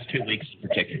the last 2 weeks in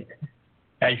particular.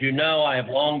 As you know, I have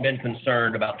long been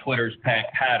concerned about Twitter's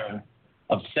pattern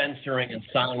of censoring and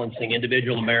silencing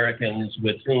individual Americans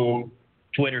with whom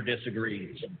Twitter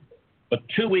disagrees. But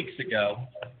 2 weeks ago,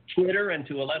 Twitter, and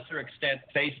to a lesser extent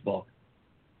Facebook,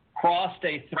 crossed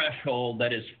a threshold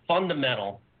that is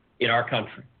fundamental in our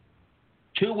country.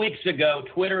 2 weeks ago,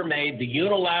 Twitter made the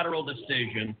unilateral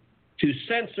decision to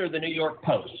censor the New York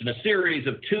Post in a series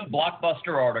of 2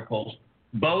 blockbuster articles,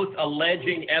 both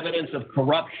alleging evidence of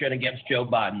corruption against Joe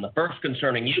Biden, the first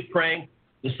concerning Ukraine,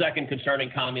 the second concerning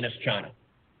communist China.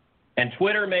 And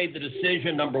Twitter made the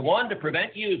decision, number one, to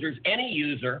prevent users, any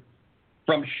user,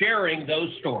 from sharing those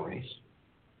stories.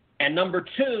 And number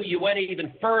two, you went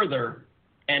even further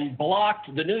and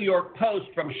blocked the New York Post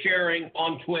from sharing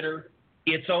on Twitter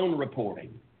its own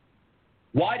reporting.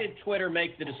 Why did Twitter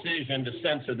make the decision to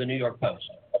censor the New York Post?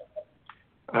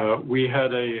 We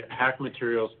had a hack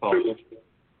materials policy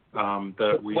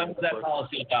that we... When was that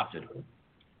policy adopted?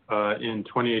 In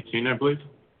 2018, I believe.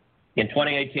 In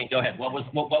 2018, go ahead. What was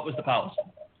the policy?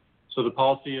 So the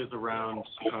policy is around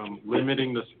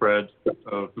limiting the spread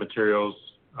of materials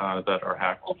that are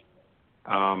hacked.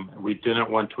 We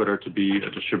didn't want Twitter to be a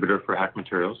distributor for hacked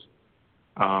materials.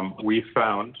 We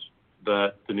found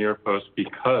that the New York Post,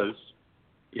 because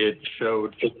it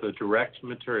showed the direct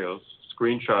materials,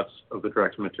 screenshots of the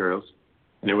direct materials,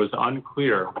 and it was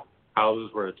unclear how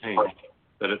those were attained,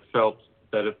 that it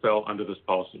fell under this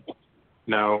policy.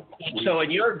 Now, so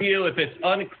in your view, if it's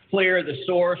unclear the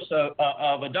source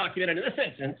of a document, and in this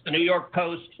instance, the New York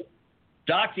Post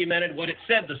documented what it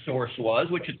said the source was,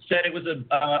 which it said it was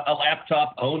a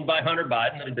laptop owned by Hunter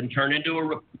Biden that had been turned into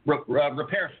a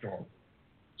repair store.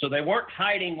 So they weren't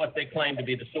hiding what they claimed to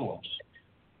be the source.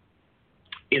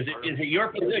 Is it your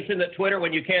position that Twitter,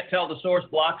 when you can't tell the source,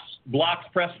 blocks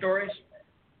press stories?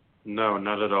 No,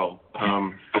 not at all.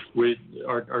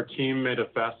 Our team made a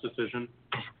fast decision.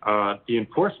 The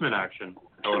enforcement action,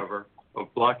 however,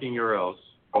 of blocking URLs,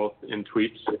 both in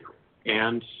tweets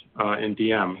and in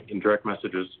DM, in direct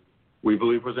messages, we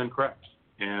believe was incorrect.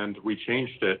 And we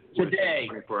changed it. Today,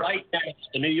 right now,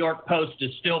 the New York Post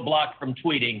is still blocked from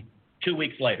tweeting 2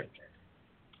 weeks later.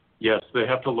 Yes, they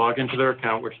have to log into their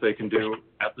account, which they can do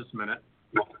at this minute,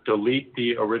 delete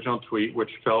the original tweet, which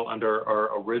fell under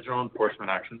our original enforcement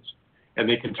actions, and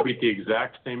they can tweet the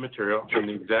exact same material in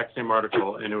the exact same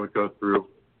article, and it would go through.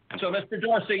 So, Mr.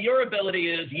 Dorsey, your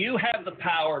ability is you have the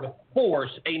power to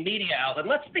force a media outlet.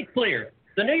 Let's be clear.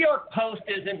 The New York Post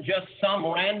isn't just some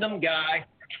random guy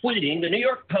tweeting. The New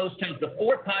York Post has the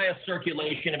fourth highest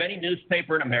circulation of any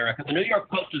newspaper in America. The New York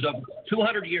Post is over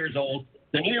 200 years old.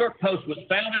 The New York Post was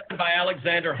founded by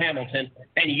Alexander Hamilton,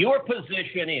 and your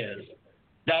position is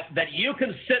that you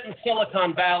can sit in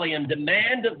Silicon Valley and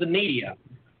demand of the media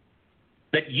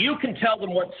that you can tell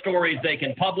them what stories they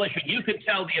can publish, and you can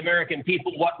tell the American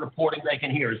people what reporting they can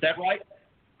hear. Is that right?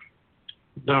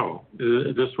 No,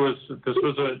 this was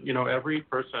every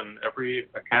person, every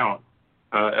account,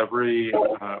 every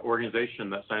organization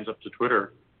that signs up to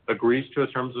Twitter agrees to a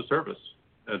terms of service.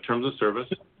 Terms of service.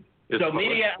 So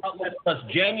media outlets must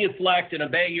genuflect and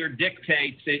obey your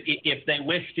dictates if they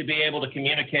wish to be able to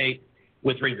communicate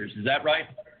with readers. Is that right?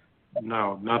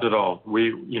 No, not at all.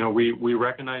 We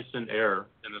recognized an error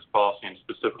in this policy, and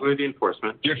specifically the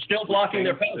enforcement. You're still blocking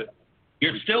their posts.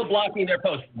 You're still blocking their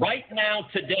posts. Right now,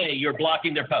 today, you're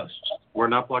blocking their posts. We're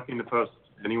not blocking the posts.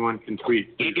 Anyone can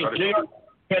tweet.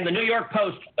 Can the New York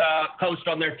Post post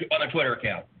on their Twitter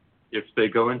account? If they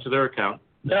go into their account.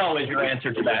 No is your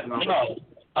answer to that. No.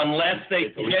 Unless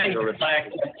they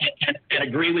genuflect and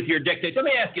agree with your dictates. Let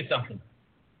me ask you something.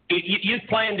 You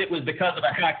claimed it was because of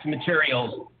a hacked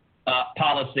materials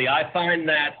policy. I find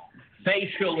that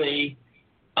facially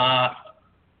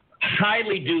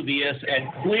highly dubious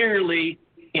and clearly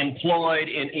employed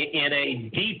in a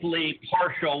deeply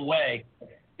partial way.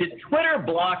 Did Twitter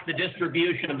block the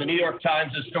distribution of the New York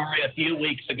Times story a few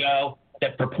weeks ago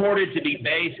that purported to be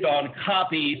based on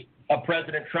copies of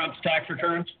President Trump's tax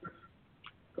returns?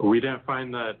 We didn't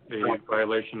find that a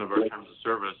violation of our terms of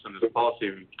service and this policy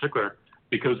in particular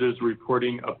because it was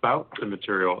reporting about the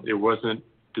material. It wasn't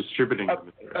distributing the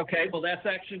material. Okay, well, that's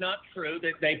actually not true.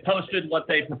 They posted what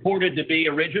they purported to be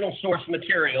original source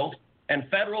materials, and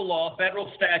federal law,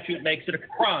 federal statute makes it a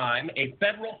crime, a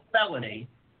federal felony,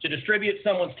 to distribute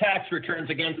someone's tax returns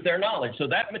against their knowledge. So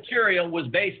that material was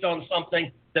based on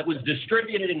something that was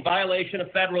distributed in violation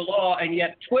of federal law, and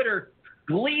yet Twitter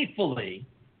gleefully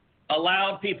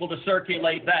allowed people to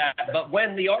circulate that. But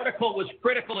when the article was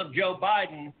critical of Joe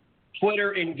Biden,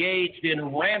 Twitter engaged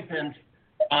in rampant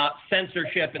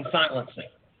censorship and silencing.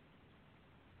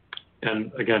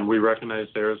 And again, we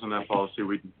recognized errors in that policy.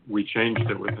 We changed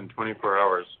it within 24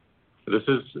 hours. This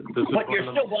is but you're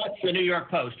still watching the New York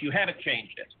Post. You haven't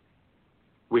changed it.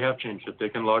 We have changed it. They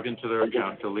can log into their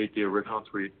account, delete the original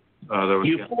tweet.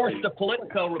 You forced the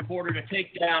Politico reporter to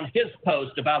take down his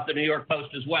post about the New York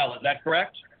Post as well. Is that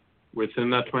correct? Within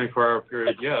that 24-hour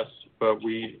period, yes. But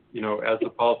we, as the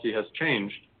policy has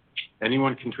changed,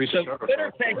 anyone can tweet. So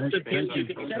Twitter takes the view you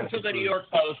can censor the New York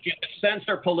Post, you can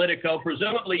censor Politico,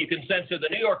 presumably you can censor the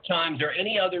New York Times or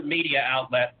any other media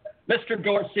outlet. Mr.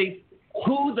 Dorsey,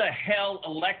 who the hell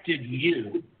elected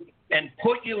you and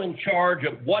put you in charge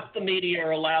of what the media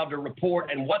are allowed to report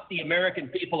and what the American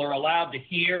people are allowed to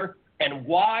hear? And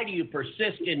why do you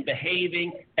persist in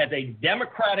behaving as a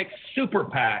Democratic super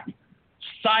PAC,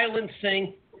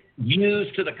 silencing views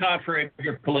to the contrary of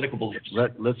your political beliefs?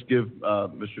 Let's give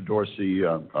Mr. Dorsey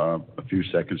a few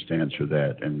seconds to answer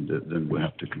that, and then we'll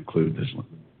have to conclude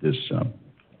this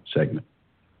segment.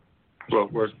 Well,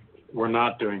 we're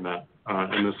not doing that,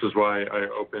 and this is why I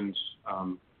opened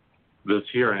this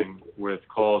hearing with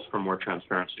calls for more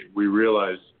transparency. We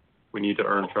realize we need to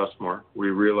earn trust more. We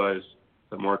realize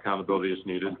that more accountability is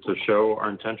needed to show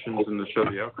our intentions and to show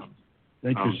the outcomes.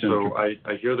 Thank you, Senator. So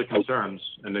I hear the concerns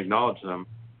and acknowledge them,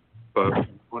 but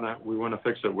we want to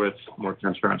fix it with more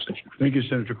transparency. Thank you,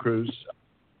 Senator Cruz.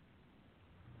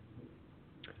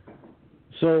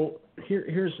 So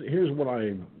here's what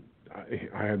I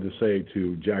had to say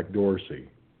to Jack Dorsey.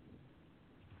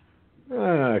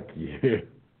 Yeah,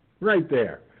 right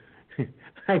there.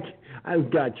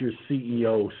 I've got your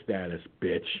CEO status,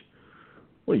 bitch.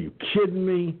 What, are you kidding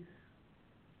me?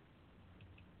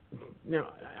 Now,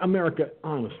 America,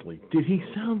 honestly, did he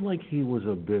sound like he was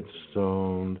a bit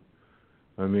stoned?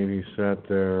 I mean, he sat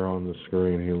there on the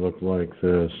screen. He looked like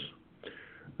this.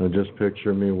 Now, just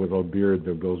picture me with a beard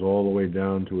that goes all the way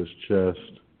down to his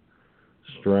chest,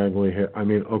 straggly hair. I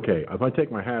mean, okay, if I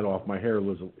take my hat off, my hair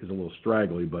is a little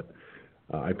straggly, but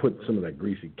I put some of that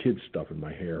greasy kid stuff in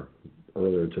my hair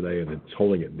earlier today, and it's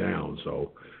holding it down,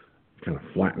 so it's kind of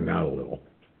flattened out a little.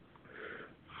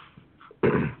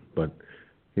 But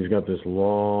he's got this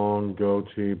long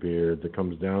goatee beard that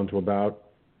comes down to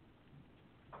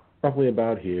roughly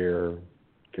about here,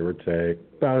 give or take,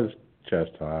 about his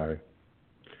chest high.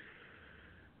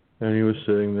 And he was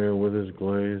sitting there with his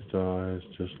glazed eyes,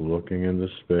 just looking into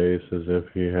space as if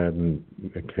he hadn't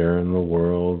a care in the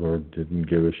world or didn't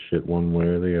give a shit one way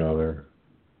or the other.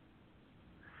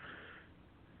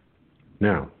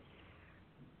 Now,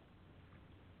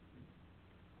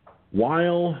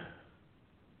 while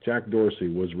Jack Dorsey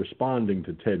was responding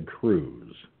to Ted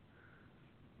Cruz,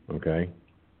 okay,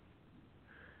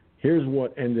 here's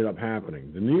what ended up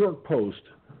happening. The New York Post,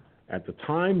 at the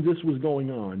time this was going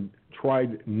on,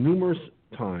 tried numerous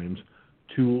times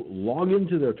to log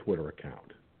into their Twitter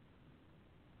account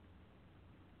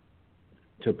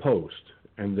to post,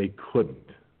 and they couldn't.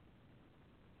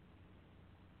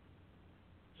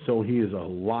 So he is a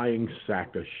lying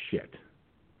sack of shit.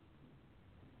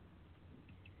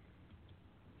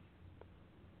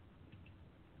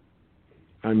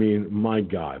 I mean, my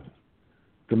God,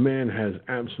 the man has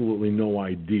absolutely no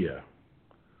idea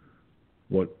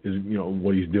what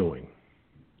he's doing.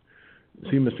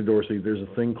 See, Mr. Dorsey, there's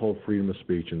a thing called freedom of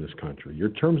speech in this country. Your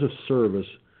terms of service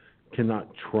cannot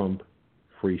trump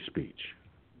free speech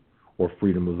or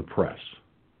freedom of the press.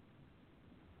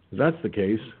 If that's the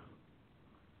case,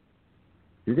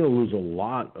 you're going to lose a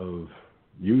lot of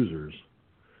users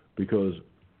because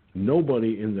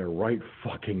nobody in their right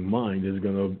fucking mind is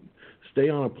going to stay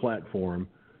on a platform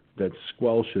that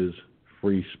squelches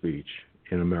free speech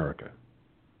in America.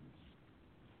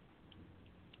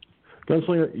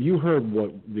 Gunslinger, you heard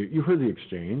the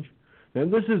exchange.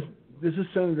 And this is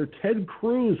Senator Ted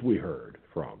Cruz we heard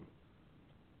from,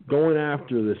 going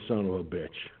after this son of a bitch.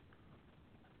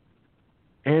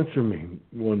 Answer me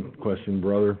one question,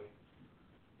 brother.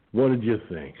 What did you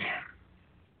think?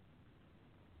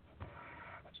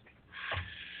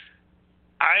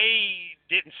 I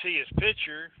didn't see his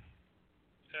picture,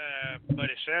 but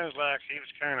it sounds like he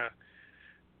was kind of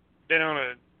been on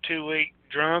a 2-week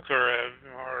drunk or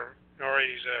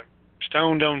he's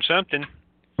stoned on something,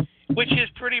 which is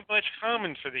pretty much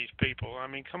common for these people. I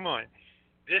mean, come on.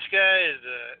 This guy is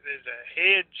the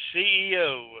head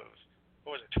CEO of,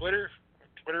 what was it, Twitter,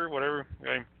 whatever.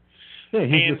 Okay. Yeah,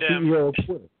 he's the CEO of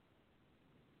Twitter.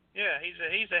 Yeah,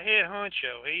 he's a head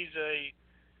honcho. He's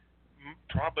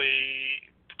probably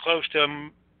close to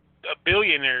a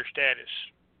billionaire status,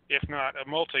 if not a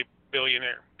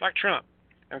multi-billionaire, like Trump.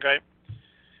 Okay.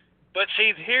 But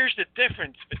see, here's the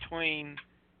difference between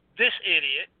this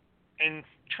idiot and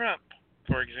Trump,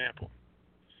 for example.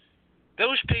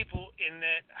 Those people in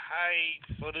that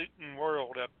highfalutin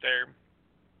world up there,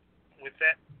 with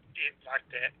that, like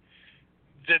that,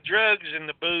 the drugs and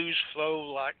the booze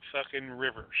flow like fucking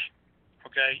rivers.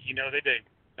 Okay? You know they do.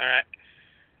 All right?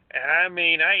 And I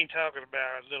mean, I ain't talking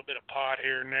about a little bit of pot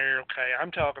here and there. Okay?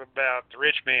 I'm talking about the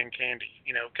rich man candy.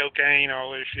 You know, cocaine,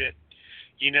 all this shit.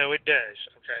 You know it does.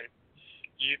 Okay?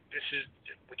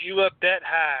 When you up that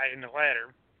high in the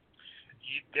ladder,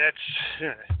 that's,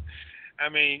 I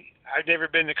mean, I've never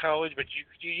been to college, but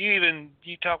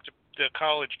you talk to the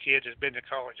college kids that's been to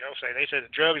college. They say the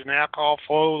drugs and alcohol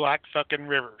flow like fucking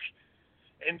rivers.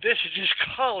 And this is just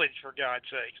college, for God's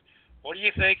sakes. What do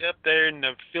you think up there in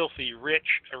the filthy rich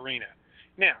arena?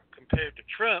 Now, compared to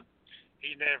Trump,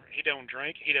 he don't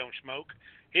drink, he don't smoke,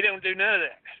 he don't do none of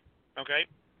that. Okay?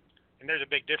 And there's a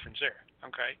big difference there.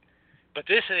 Okay? But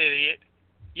this idiot,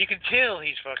 you can tell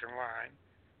he's fucking lying.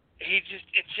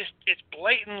 It's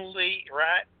blatantly,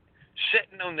 right,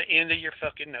 sitting on the end of your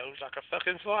fucking nose like a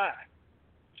fucking fly.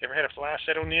 You ever had a fly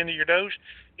sit on the end of your nose?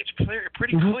 It's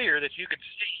pretty clear that you could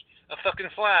see a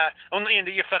fucking fly on the end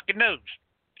of your fucking nose.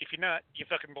 If you're not, you're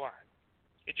fucking blind.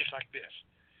 It's just like this.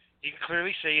 You can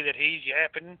clearly see that he's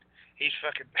yapping. He's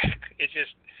fucking, it's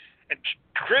just, and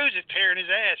Cruz is tearing his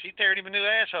ass. He's tearing him a new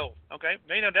asshole. Okay?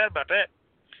 There ain't no doubt about that.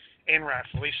 And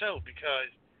rightfully so,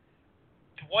 because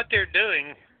what they're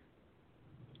doing,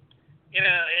 you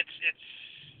know,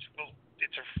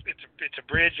 it's a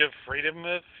bridge of freedom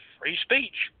of free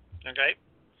speech, okay?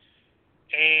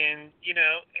 And you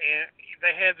know, and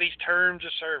they have these terms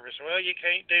of service. Well, you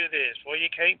can't do this. Well, you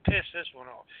can't piss this one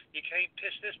off. You can't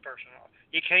piss this person off.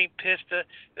 You can't piss the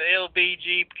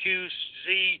LBGQZ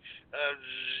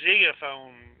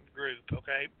Zeophone group,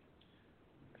 okay?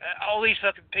 All these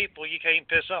fucking people you can't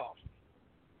piss off.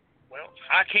 Well,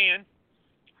 I can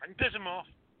piss them off.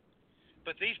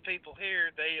 But these people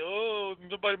here,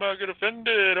 somebody might get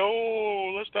offended.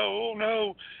 Let's go. Oh,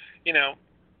 no. You know,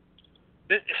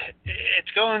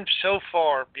 it's going so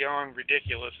far beyond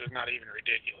ridiculous. It's not even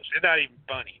ridiculous. It's not even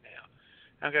funny now.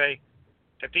 Okay?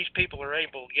 That these people are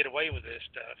able to get away with this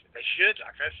stuff. They should,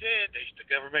 like I said, the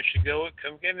government should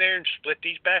come in there and split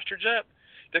these bastards up.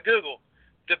 The Google,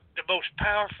 the most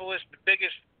powerfulest, the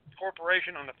biggest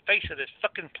corporation on the face of this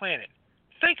fucking planet.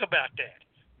 Think about that.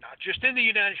 Not just in the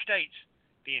United States,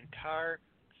 the entire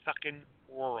fucking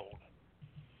world.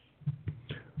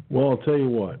 Well, I'll tell you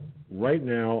what. Right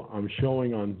now, I'm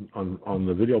showing on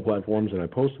the video platforms, and I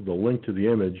posted the link to the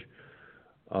image.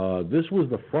 This was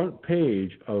the front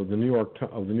page of the New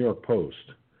York Post,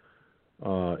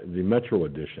 the Metro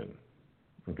edition.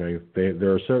 Okay,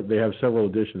 they have several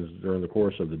editions during the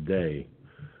course of the day,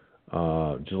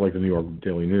 just like the New York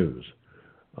Daily News.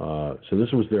 So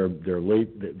this was their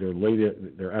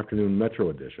afternoon Metro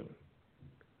edition.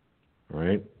 All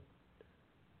right,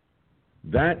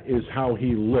 that is how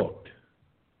he looked,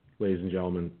 ladies and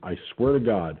gentlemen. I swear to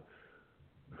God,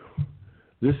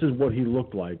 this is what he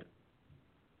looked like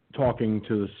talking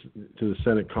to the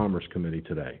Senate Commerce Committee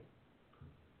today.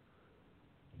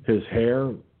 His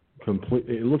hair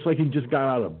it looks like he just got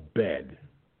out of bed.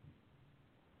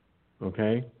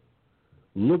 Okay?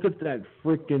 Look at that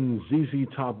freaking ZZ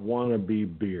Top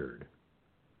wannabe beard.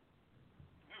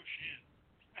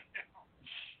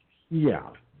 Yeah,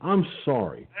 I'm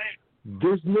sorry.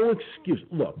 There's no excuse.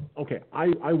 Look, okay,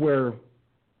 I wear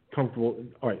comfortable.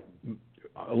 All right,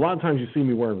 a lot of times you see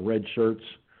me wearing red shirts.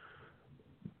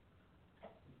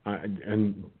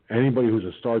 And anybody who's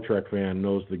a Star Trek fan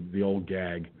knows the old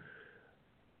gag.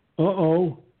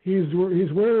 He's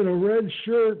wearing a red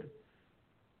shirt.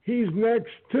 He's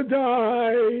next to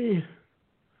die.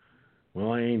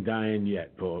 Well, I ain't dying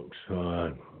yet, folks.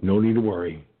 No need to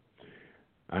worry.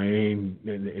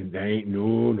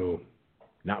 No,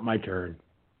 not my turn.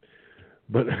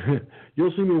 But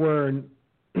you'll see me wearing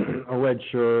a red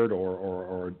shirt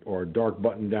or a dark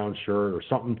button-down shirt or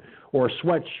something, or a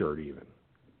sweatshirt even.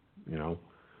 You know,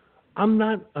 I'm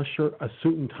not a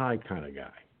suit and tie kind of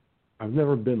guy. I've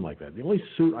never been like that. The only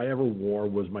suit I ever wore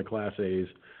was my Class A's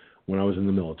when I was in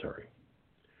the military,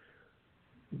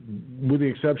 with the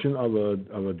exception of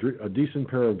a decent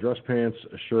pair of dress pants,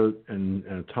 a shirt, and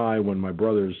a tie when my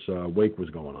brother's wake was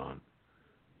going on.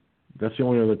 That's the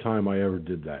only other time I ever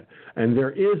did that. And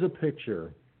there is a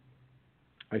picture,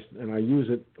 and I use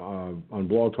it on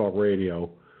Blog Talk Radio,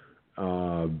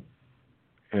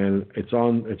 and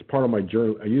it's part of my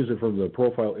journal. I use it for the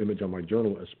profile image on my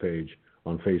journalist page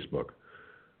on Facebook,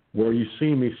 where you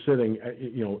see me sitting,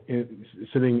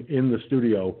 sitting in the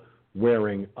studio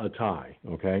wearing a tie.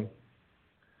 Okay.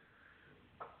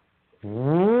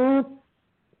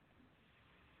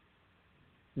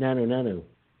 Nanu.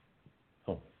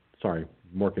 Oh, sorry,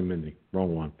 Mork and Mindy,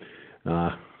 wrong one.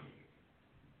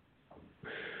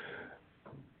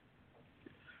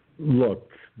 Look,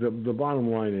 the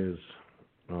bottom line is,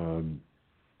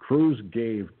 Cruz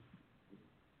gave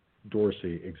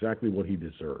Dorsey exactly what he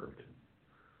deserved.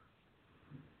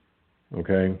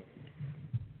 Okay?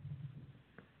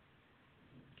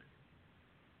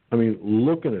 I mean,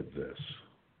 looking at this,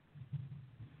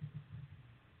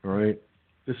 all right,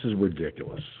 this is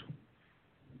ridiculous.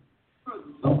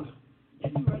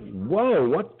 Whoa,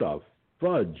 what the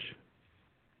fudge?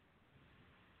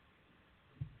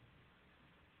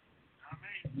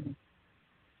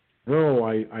 No,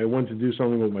 I went to do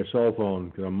something with my cell phone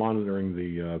because I'm monitoring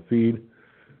the feed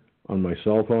on my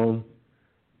cell phone,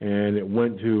 and it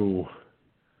went to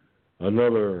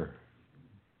another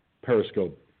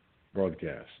Periscope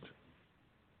broadcast.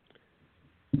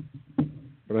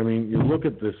 But I mean, you look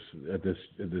at this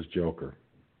joker,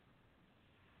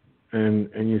 and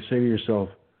you say to yourself,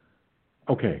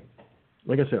 okay,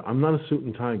 like I said, I'm not a suit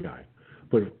and tie guy,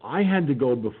 but if I had to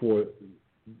go before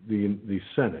the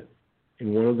Senate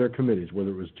in one of their committees,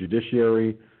 whether it was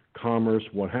Judiciary, Commerce,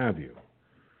 what have you,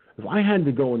 if I had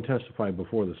to go and testify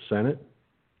before the Senate,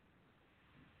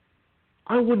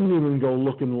 I wouldn't even go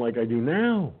looking like I do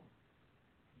now.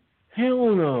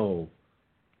 Hell no.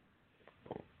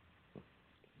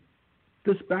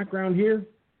 This background here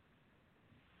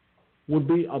would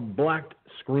be a black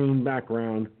screen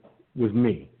background with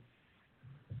me.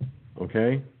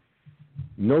 Okay?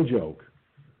 No joke.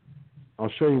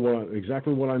 I'll show you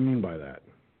exactly what I mean by that.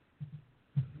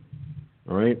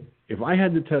 All right? If I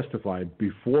had to testify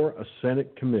before a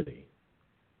Senate committee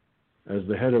as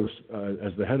the head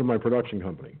of my production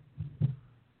company,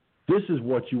 this is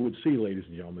what you would see, ladies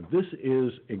and gentlemen. This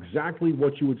is exactly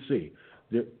what you would see.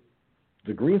 The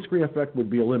green screen effect would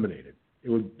be eliminated. It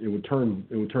would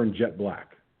turn jet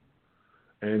black,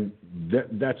 and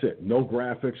that's it. No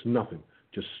graphics, nothing.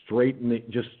 Just straight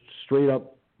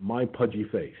up my pudgy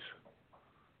face.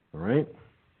 All right?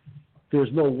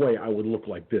 There's no way I would look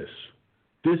like this.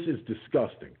 This is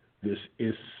disgusting. This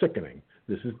is sickening.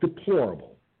 This is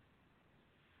deplorable.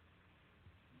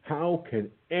 How can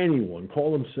anyone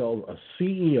call themselves a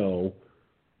CEO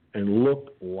and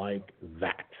look like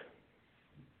that?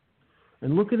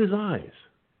 And look at his eyes.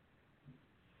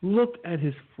 Look at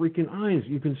his freaking eyes.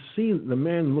 You can see the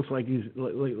man looks like he's on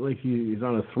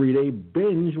a 3-day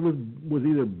binge with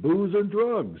either booze or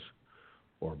drugs,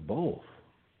 or both.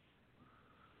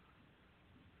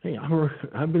 Hey,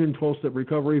 I've been in 12-step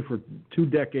recovery for 2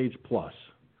 decades plus.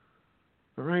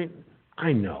 All right?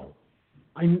 I know.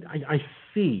 I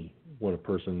see what a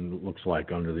person looks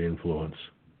like under the influence.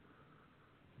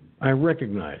 I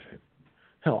recognize it.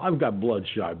 Hell, I've got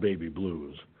bloodshot baby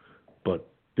blues. But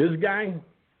this guy,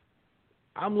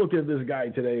 I'm looking at this guy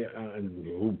today, and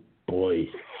oh boy.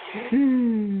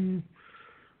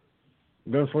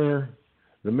 Gunslinger,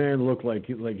 the man looked like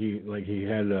he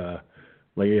had a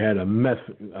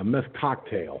meth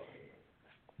cocktail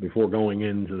before going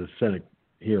into the Senate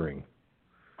hearing.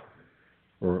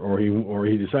 Or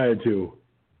he decided to.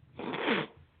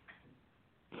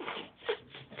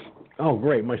 Oh,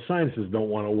 great! My sinuses don't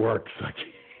want to work. So I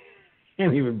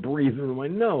can't even breathe through my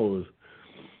nose.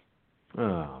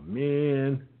 Oh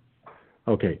man.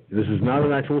 Okay, this is not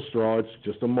an actual straw. It's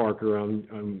just a marker.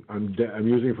 I'm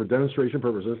using it for demonstration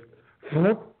purposes.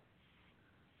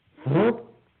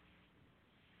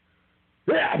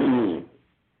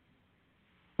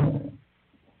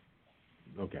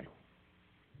 Okay.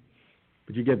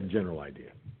 But you get the general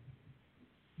idea.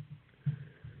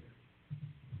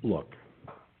 Looking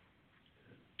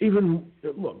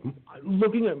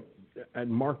at at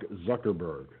Mark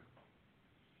Zuckerberg.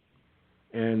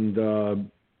 And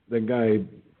the guy,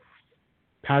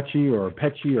 Patchy or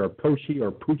Petchy or Pochi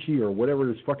or Poochie or whatever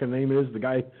his fucking name is, the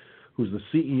guy who's the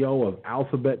CEO of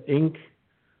Alphabet Inc.,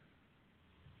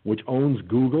 which owns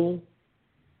Google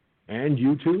and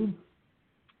YouTube.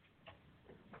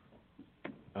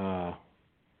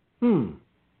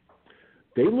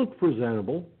 They look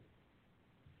presentable.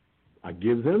 I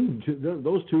give them,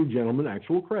 those two gentlemen,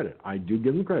 actual credit. I do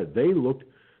give them credit. They looked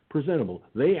presentable.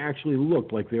 They actually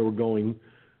looked like they were going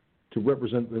to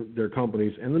represent their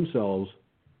companies and themselves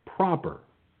proper.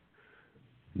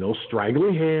 No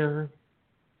straggly hair,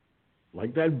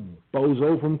 like that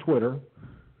bozo from Twitter.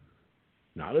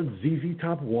 Not a ZZ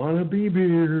Top wannabe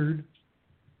beard.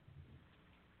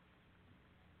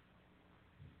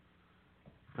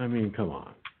 I mean, come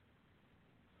on.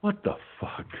 What the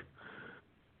fuck?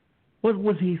 What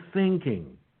was he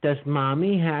thinking? Does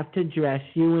Mommy have to dress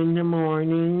you in the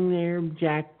morning there,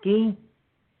 Jackie?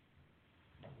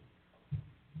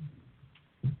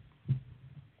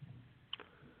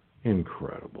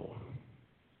 Incredible.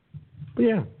 But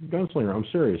yeah, Gunslinger, I'm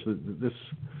serious.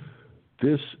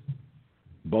 This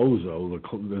bozo,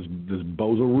 this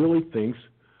bozo really thinks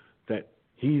that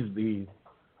he's the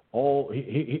all.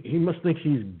 He must think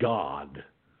he's God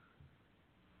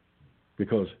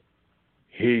because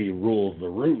he rules the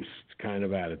roost kind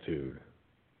of attitude.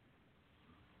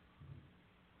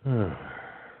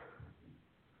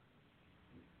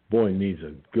 Boy needs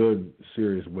a good,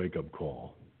 serious wake-up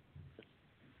call.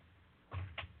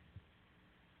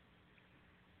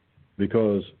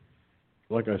 Because,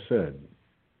 like I said,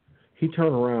 he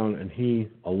turned around and he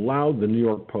allowed the New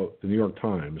York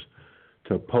Times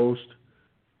to post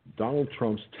Donald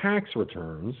Trump's tax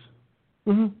returns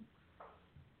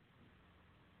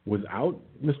without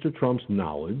Mr. Trump's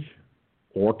knowledge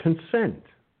or consent.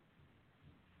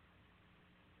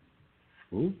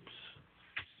 Oops.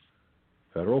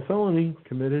 Federal felony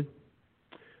committed.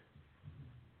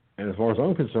 And as far as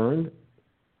I'm concerned,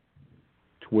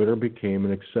 Twitter became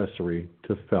an accessory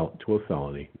to a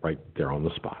felony right there on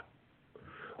the spot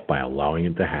by allowing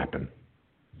it to happen.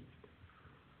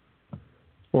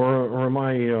 Or am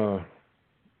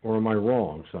I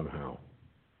wrong somehow?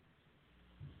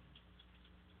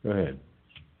 Go ahead.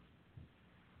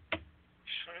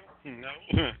 No,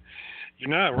 you're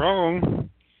not wrong.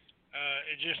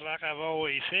 It's just like I've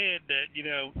always said that,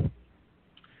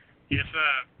 if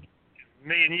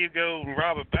me and you go and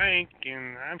rob a bank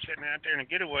and I'm sitting out there in a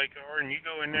getaway car and you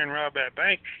go in there and rob that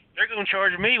bank, they're going to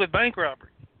charge me with bank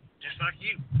robbery, just like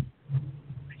you,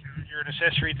 because you're an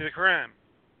accessory to the crime,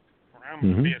 or I'm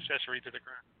going to be accessory to the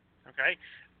crime. Okay,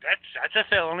 that's a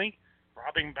felony.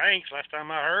 Robbing banks, last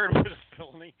time I heard, was a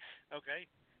felony. Okay,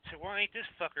 so why ain't this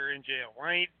fucker in jail?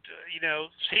 Why ain't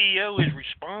CEO is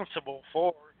responsible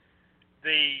for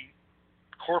the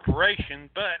corporation,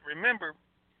 but remember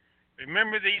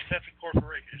these fucking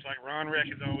corporations, like Ron Reck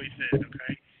has always said,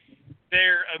 okay,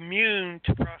 they're immune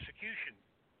to prosecution.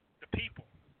 The people,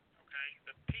 okay,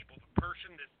 the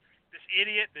person, this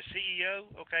idiot, the CEO,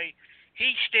 okay,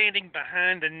 he's standing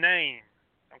behind the name,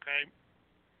 okay,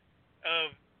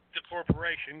 of the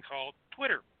corporation called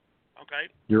Twitter, okay?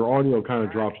 Your audio kind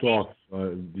of dropped off.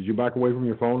 Did you back away from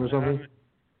your phone or something?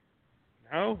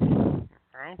 No,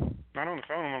 not on the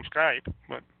phone, I'm on Skype,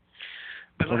 but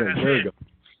like okay, I there you said, go.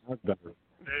 That's better.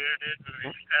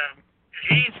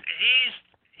 He's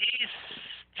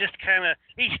just kind of,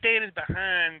 he's standing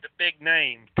behind the big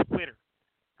name, Twitter,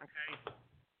 okay?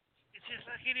 It's just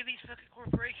like any of these fucking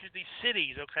corporations, these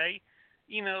cities, okay?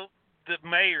 The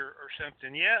mayor or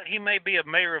something. Yeah, he may be a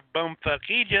mayor of bumfuck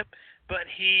Egypt, but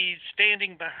he's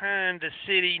standing behind the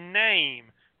city name,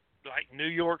 like New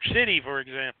York City, for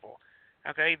example.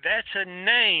 Okay, that's a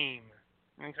name.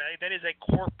 Okay, that is a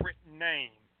corporate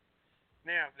name.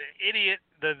 Now, the idiot,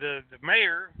 the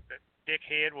mayor, the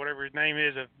dickhead, whatever his name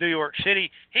is, of New York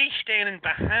City, he's standing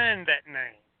behind that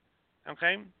name.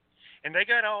 Okay? And they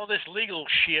got all this legal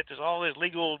shit, there's all this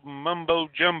legal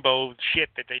mumbo-jumbo shit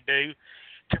that they do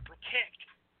to protect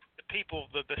the people,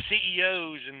 the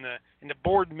CEOs and the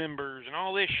board members and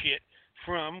all this shit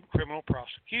from criminal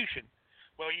prosecution.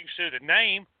 Well, you sue the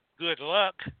name, good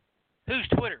luck. Who's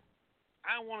Twitter?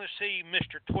 I want to see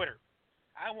Mr. Twitter.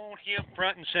 I want him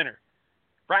front and center.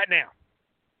 Right now.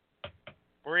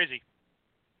 Where is he?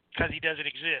 Because he doesn't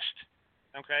exist.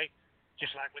 Okay?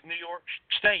 Just like with New York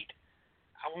State.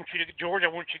 George,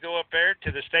 I want you to go up there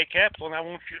to the state capitol, and I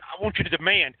want you to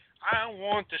demand, I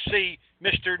want to see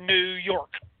Mr. New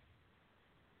York.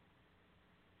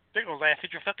 They're going to laugh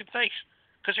at your fucking face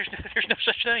because there's no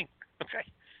such thing. Okay?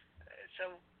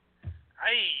 So,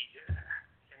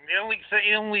 and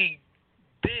The only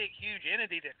big, huge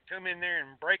entity that could come in there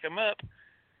and break them up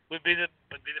would be the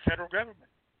federal government.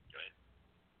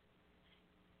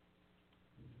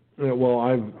 Yeah, well,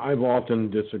 I've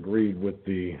often disagreed with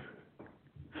the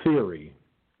theory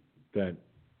that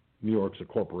New York's a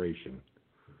corporation,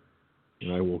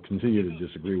 and I will continue to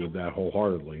disagree with that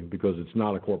wholeheartedly because it's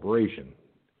not a corporation.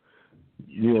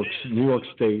 New York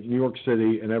State, New York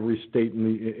City, and every state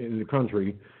in the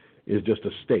country is just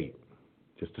a state,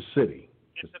 just a city,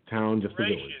 just a town, just a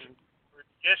village.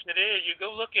 Yes, it is. You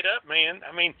go look it up, man.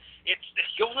 I mean,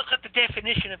 go look up the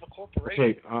definition of a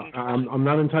corporation. Okay, I'm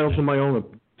not entitled to my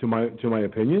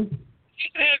opinion. You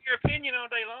can have your opinion all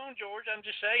day long, George. I'm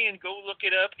just saying, go look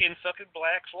it up in fucking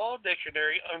Black's Law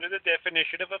Dictionary under the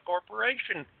definition of a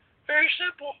corporation. Very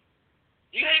simple.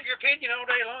 You can have your opinion all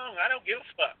day long. I don't give a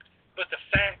fuck. But the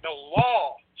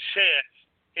law says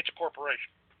it's a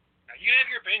corporation. Now, you have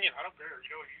your opinion. I don't care.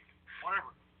 Whatever.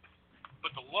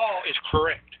 But the law is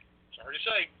correct. Sorry to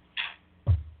say.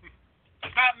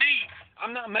 It's not me.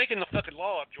 I'm not making the fucking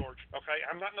law up, George. Okay?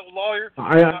 I'm not no lawyer.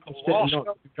 I'm not no law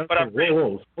scholar. But I'm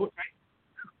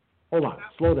Hold on.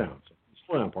 Slow down.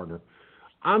 Slow down, partner.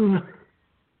 I'm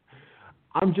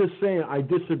just saying I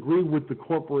disagree with the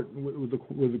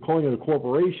with the calling it a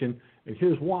corporation, and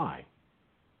here's why.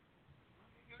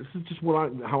 This is just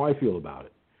how I feel about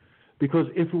it. Because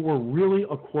if it were really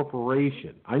a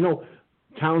corporation, I know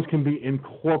towns can be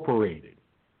incorporated.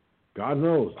 God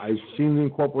knows, I've seen the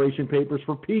incorporation papers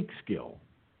for Peekskill.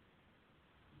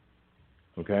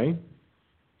 Okay?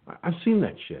 I've seen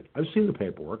that shit. I've seen the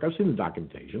paperwork. I've seen the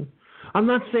documentation. I'm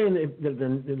not saying that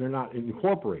they're not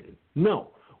incorporated.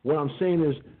 No. What I'm saying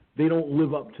is they don't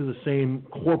live up to the same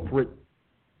corporate,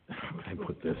 how can I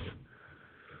put this?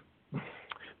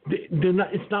 They're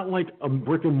not, it's not like a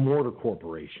brick and mortar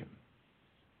corporation.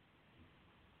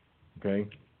 Okay?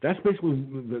 That's basically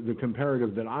the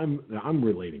comparative that I'm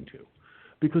relating to.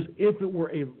 Because if it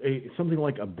were something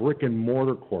like a brick and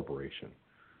mortar corporation,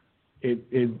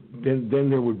 then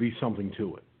there would be something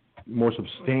to it, more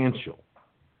substantial.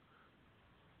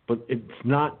 But it's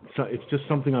not. It's just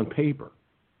something on paper.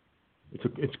 It's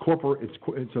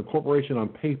a corporation on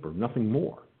paper, nothing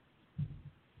more.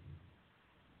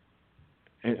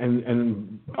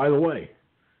 And by the way,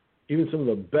 even some of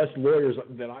the best lawyers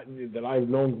that I've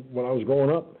known when I was growing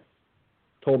up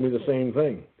told me the same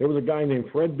thing. There was a guy named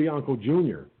Fred Bianco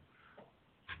Jr.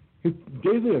 He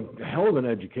gave me a hell of an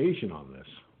education on this.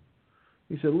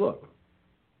 He said, look,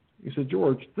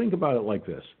 George, think about it like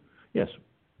this. Yes,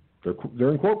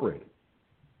 they're incorporated.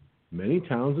 Many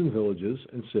towns and villages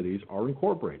and cities are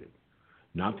incorporated.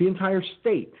 Not the entire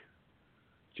state,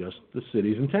 just the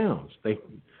cities and towns.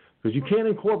 Because you can't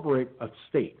incorporate a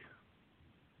state,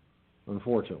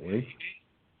 unfortunately.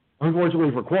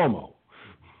 Unfortunately for Cuomo.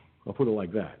 I'll put it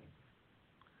like that.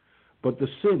 But the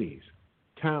cities,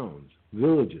 towns,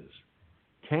 villages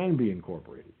can be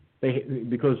incorporated.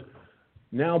 Because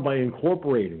now by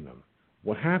incorporating them,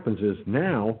 what happens is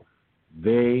now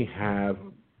they have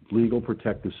legal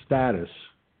protective status.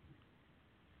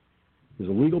 There's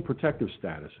a legal protective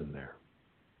status in there.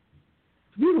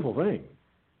 It's a beautiful thing.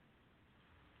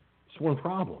 It's one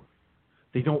problem.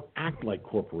 They don't act like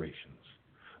corporations.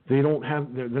 They're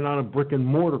not a brick and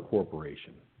mortar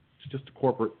corporation. It's just a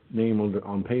corporate name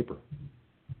on paper.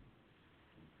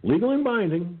 Legal and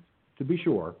binding, to be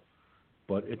sure,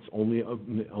 but it's only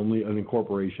an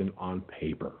incorporation on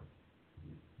paper.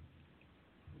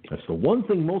 That's the one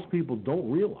thing most people don't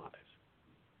realize.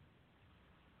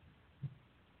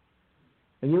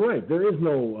 And you're right, there is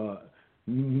no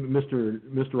Mr.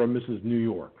 or Mrs. New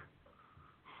York.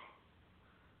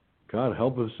 God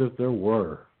help us if there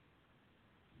were.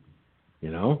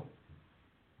 You know?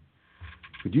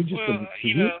 Could you just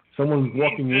someone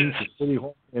walking into City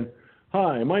Hall and,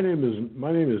 hi, my name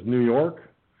is New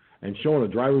York, and showing a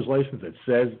driver's license that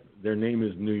says their name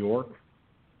is New York?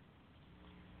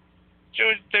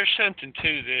 Joe, there's something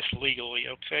to this legally,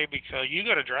 okay? Because you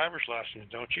got a driver's license,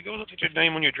 don't you? Go look at your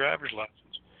name on your driver's license.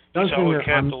 It's all in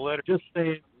capital letters. Just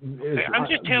saying. I'm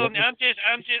just telling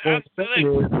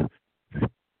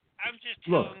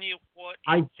you what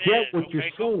I it get says, what you're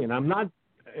saying.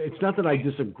 It's not that I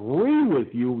disagree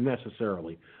with you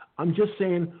necessarily. I'm just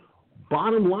saying,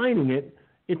 bottom lining it,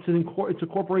 it's a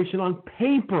corporation on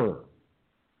paper.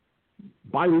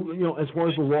 As far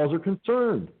as the laws are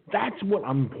concerned, that's what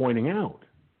I'm pointing out.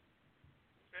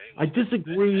 I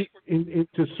disagree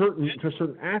to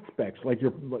certain aspects, like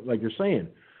you're saying.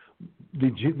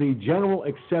 The general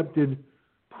accepted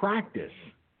practice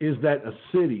is that a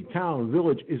city, town,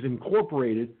 village is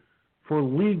incorporated for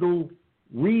legal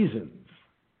reasons.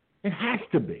 It has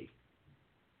to be.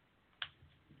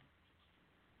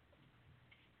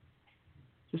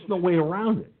 There's no way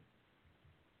around it.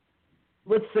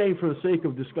 Let's say, for the sake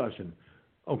of discussion,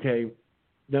 okay,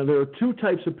 now there are two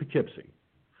types of Poughkeepsie.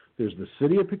 There's the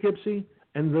city of Poughkeepsie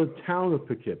and the town of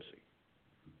Poughkeepsie.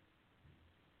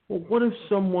 Well, what if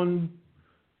someone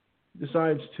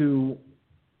decides to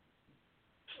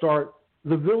start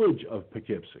the village of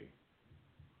Poughkeepsie?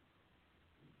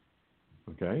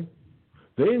 Okay?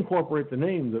 They incorporate the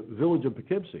name, the village of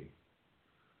Poughkeepsie.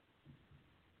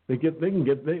 They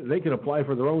can apply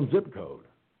for their own zip code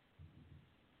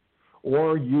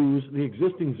or use the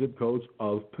existing zip codes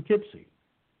of Poughkeepsie,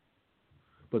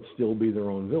 but still be their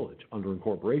own village under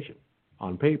incorporation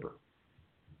on paper.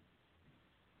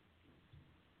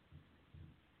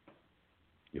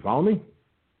 You follow me?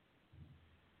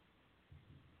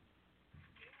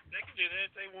 They can do that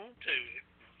if they want to,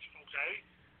 okay?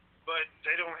 But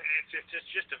they don't.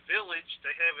 It's just a village.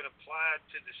 They haven't applied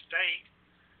to the state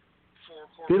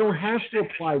for corporation. They don't have to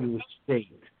apply to the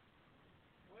state.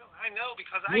 Well, I know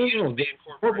because I used to be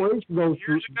incorporated. Corporation goes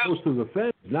through the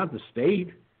feds, not the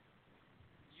state.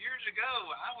 Years ago,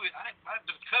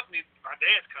 the company, my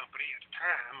dad's company at the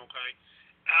time, okay,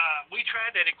 we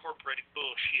tried that incorporated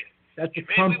bullshit. That's a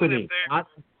company,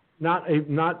 not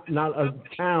a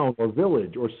town or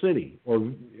village or city or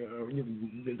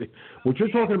what you're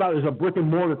talking about is a brick and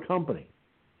mortar company.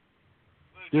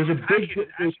 There's a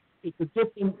it's a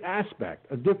different aspect,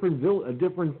 a different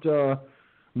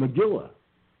Megillah.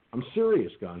 I'm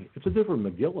serious, Gun. It's a different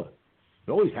Megillah.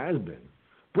 It always has been.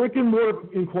 Brick and mortar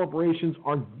incorporations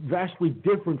are vastly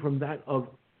different from that of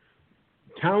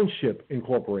township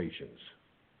incorporations.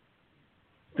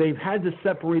 They've had to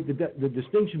separate the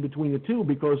distinction between the two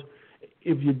because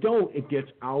if you don't, it gets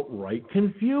outright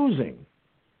confusing.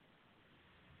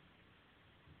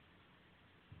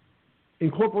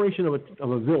 Incorporation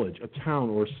of a village, a town,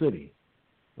 or a city,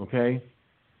 okay,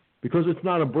 because it's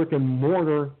not a brick and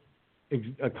mortar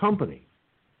a company,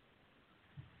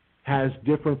 has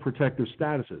different protective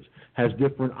statuses, has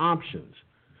different options.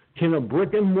 Can a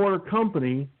brick and mortar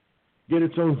company get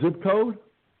its own zip code?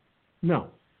 No.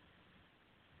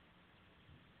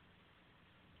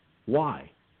 Why?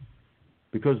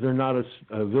 Because they're not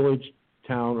a village,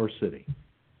 town, or city.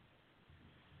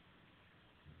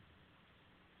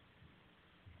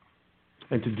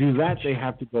 And to do that, they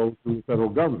have to go through the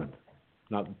federal government,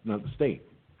 not the state.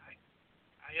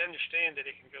 I understand that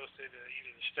it can go through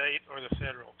either the state or the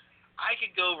federal. I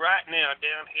could go right now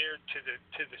down here to the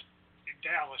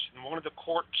Dallas in one of the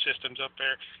court systems up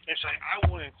there and say I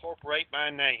want to incorporate my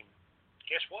name.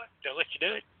 Guess what? They'll let you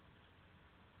do it.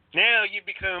 Now you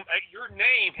become your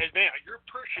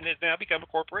person has now become a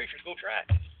corporation. Go try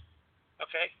it.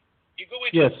 Okay, you go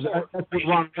into yes, court. That's what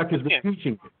Ron Beck has been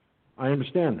teaching. I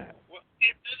understand that. Well,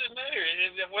 it doesn't matter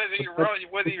whether you're wrong,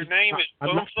 whether your name is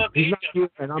Bumfuck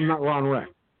Egypt. And I'm not Ron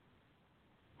Reck.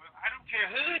 Well, I don't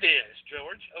care who it is,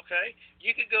 George. Okay,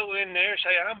 you could go in there and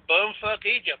say I'm Bumfuck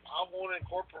Egypt. I want to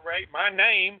incorporate my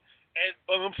name as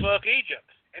Bumfuck Egypt,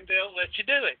 and they'll let you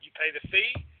do it. You pay the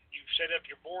fee. You set up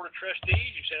your board of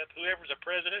trustees. You set up whoever's the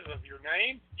president of your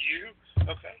name.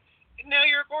 Okay, and now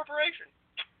you're a corporation.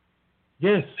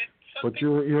 Yes, but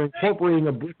you're incorporating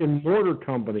a brick and mortar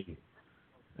company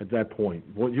at that point.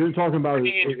 What you're talking about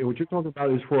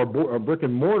is for a brick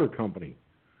and mortar company.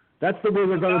 That's the way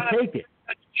they're going to take it.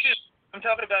 I'm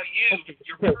talking about you.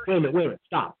 Okay, wait a minute.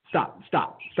 Stop.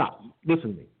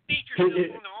 Listen to me.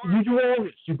 You do all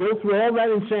this. You go through all that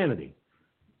insanity.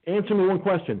 Answer me one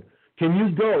question. Can you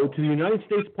go to the United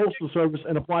States Postal Service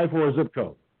and apply for a zip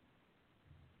code?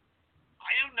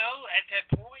 I don't know. At that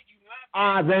point, you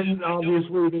might. Then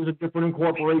obviously there's a different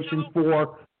incorporation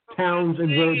for towns and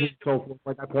villages and so forth,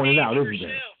 like I pointed out, isn't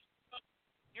there?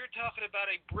 You're talking about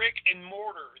a brick and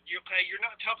mortar. Okay, you're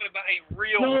not talking about a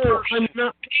real I'm person.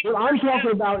 not. What I'm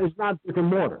talking about is not brick and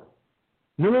mortar.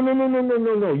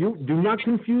 No. You do not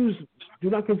confuse. Do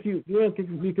not be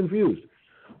confused.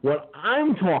 What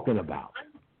I'm talking about.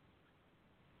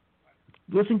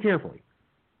 Listen carefully.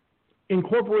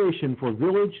 Incorporation for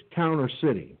village, town, or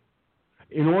city,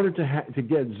 in order to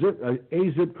get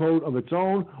a zip code of its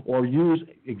own or use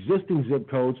existing zip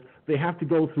codes, they have to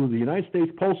go through the United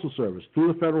States Postal Service, through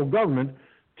the federal government,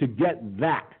 to get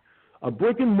that. A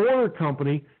brick and mortar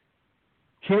company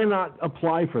cannot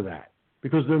apply for that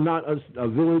because they're not a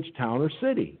village, town, or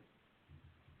city.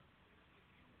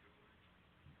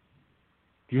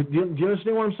 Do you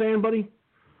understand what I'm saying, buddy?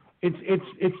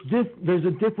 There's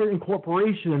a different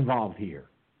incorporation involved here.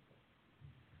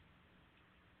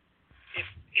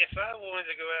 If I wanted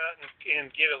to go out and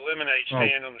get a lemonade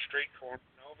stand on the street corner,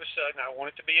 and all of a sudden I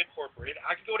want it to be incorporated,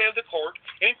 I could go down to the court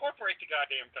and incorporate the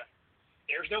goddamn thing.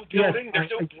 There's no building, there's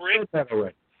no brick.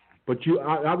 But you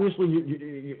obviously,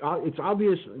 it's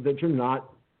obvious that you're not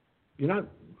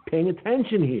paying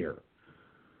attention here.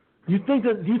 Do you think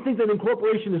that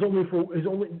incorporation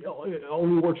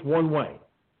only works one way?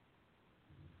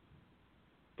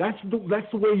 That's the way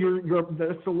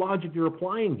that's the logic you're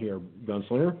applying here,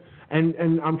 Gunslinger.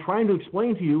 And I'm trying to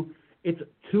explain to you, it's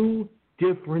two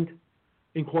different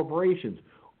incorporations.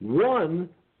 One,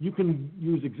 you can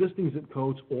use existing zip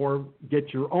codes or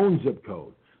get your own zip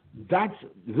code. That's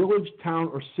village, town,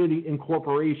 or city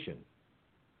incorporation.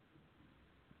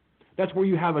 That's where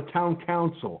you have a town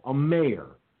council, a mayor,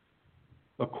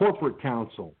 a corporate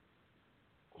council,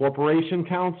 corporation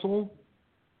council,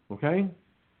 okay?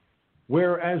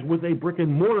 Whereas with a brick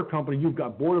and mortar company, you've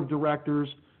got board of directors,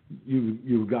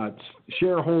 you've got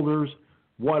shareholders,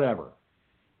 whatever.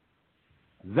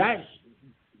 That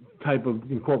type of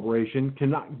incorporation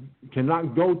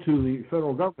cannot go to the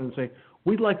federal government and say,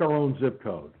 we'd like our own zip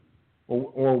code,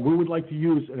 or we would like to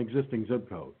use an existing zip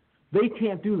code. They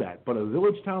can't do that, but a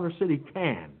village, town, or city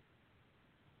can.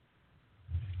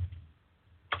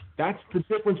 That's the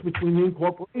difference between the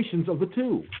incorporations of the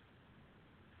two.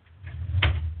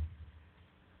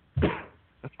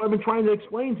 That's what I've been trying to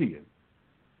explain to you.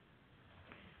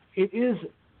 It is,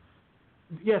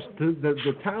 yes,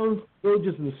 the towns,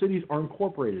 villages, and the cities are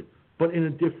incorporated, but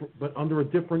under a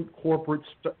different corporate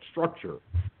structure,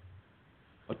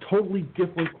 a totally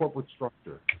different corporate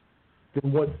structure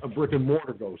than what a brick and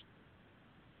mortar goes to.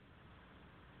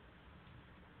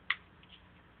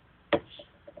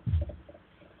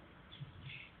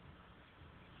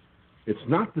 It's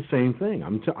not the same thing.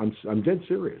 I'm dead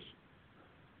serious.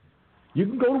 You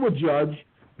can go to a judge,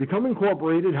 become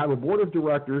incorporated, have a board of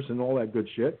directors, and all that good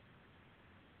shit.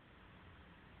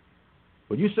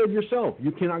 But you said yourself,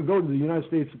 you cannot go to the United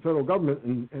States federal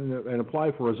government and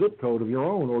apply for a zip code of your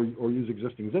own or use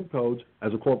existing zip codes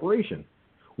as a corporation.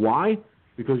 Why?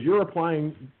 Because you're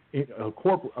applying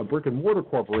a brick and mortar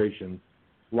corporation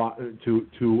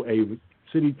to a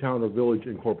city, town, or village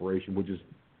incorporation, which is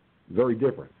very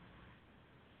different.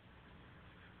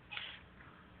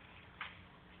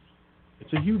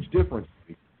 It's a huge difference.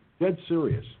 Dead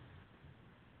serious.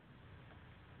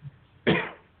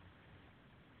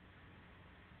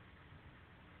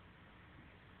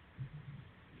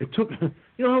 It took, you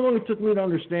know how long it took me to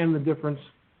understand the difference?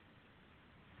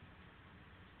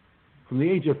 From the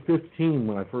age of 15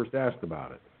 when I first asked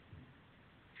about it.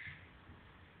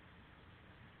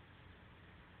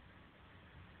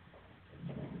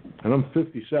 And I'm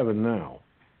 57 now.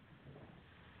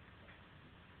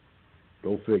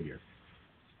 Go figure.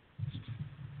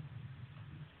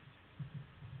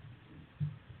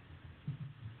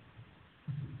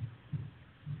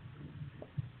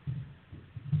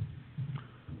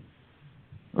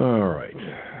 All right.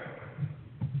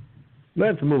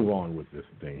 Let's move on with this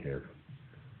thing here.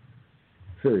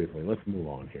 Seriously, let's move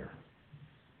on here.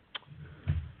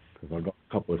 Because I've got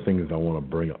a couple of things I want to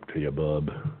bring up to you, bub.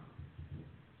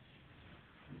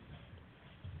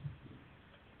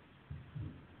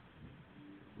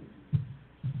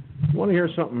 You want to hear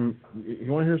something?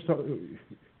 You want to hear something?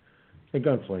 Hey,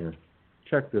 Gunslinger,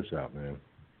 check this out, man.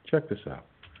 Check this out.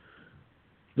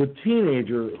 The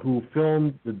teenager who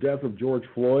filmed the death of George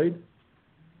Floyd,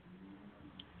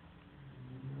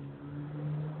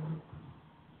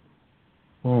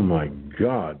 oh my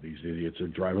God, these idiots are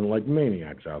driving like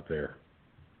maniacs out there.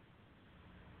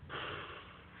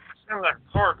 Sounds like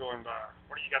a car going by.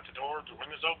 What do you got, the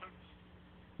windows open?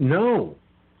 No,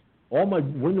 all my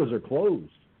windows are closed.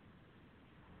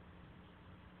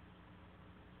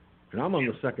 And I'm on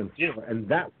the second floor, and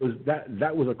that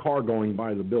was a car going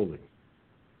by the building.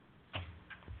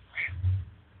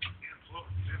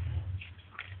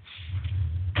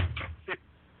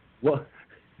 Well,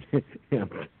 yeah,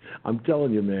 I'm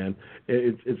telling you, man,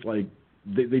 it's like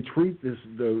they treat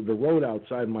the road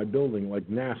outside my building like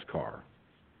NASCAR.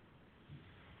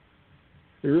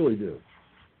 They really do.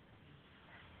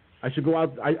 I should go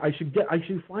out. I should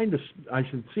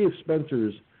see if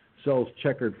Spencer's sells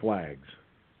checkered flags.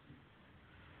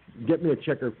 Get me a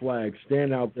checkered flag.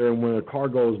 Stand out there, and when a car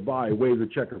goes by, wave the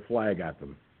checkered flag at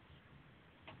them.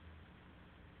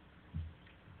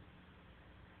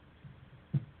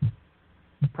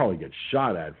 Probably get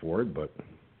shot at for it, but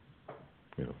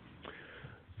you know.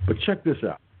 But check this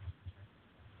out.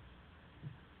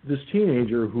 This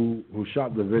teenager who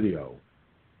shot the video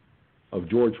of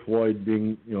George Floyd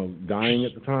being, dying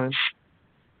at the time,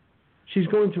 she's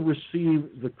going to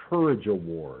receive the Courage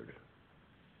Award.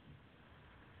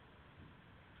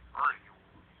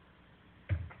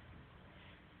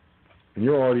 And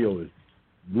your audio is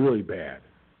really bad.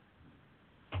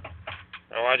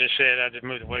 Oh, I just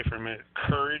moved away for a minute.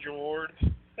 Courage Award?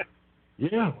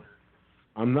 Yeah,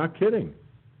 I'm not kidding.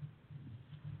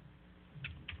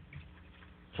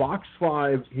 Fox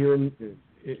 5 here in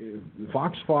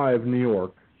Fox 5 New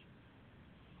York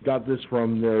got this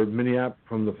from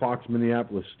the Fox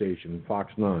Minneapolis station,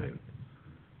 Fox 9.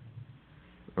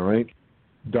 All right,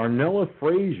 Darnella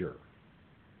Frazier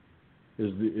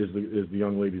is the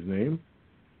young lady's name.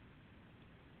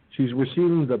 She's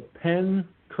receiving the Penn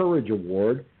Courage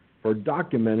Award for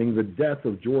documenting the death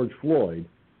of George Floyd.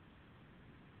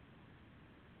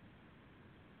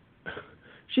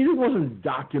 She wasn't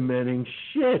documenting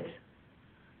shit.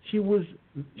 She was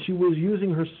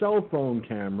using her cell phone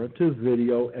camera to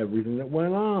video everything that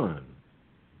went on.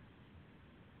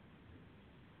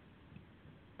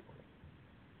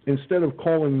 Instead of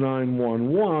calling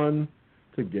 911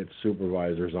 to get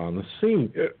supervisors on the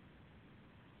scene.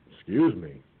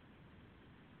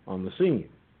 On the scene.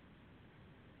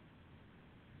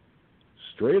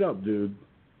 Straight up, dude.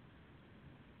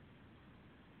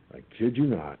 I kid you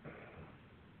not.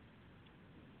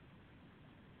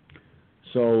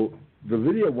 So the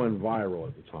video went viral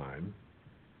at the time.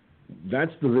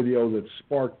 That's the video that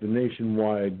sparked the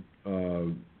nationwide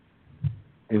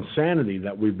insanity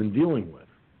that we've been dealing with.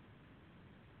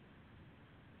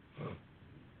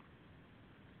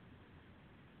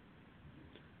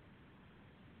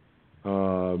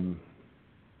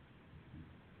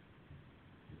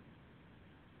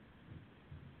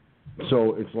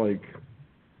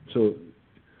 So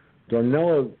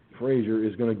Darnella Frazier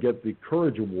is going to get the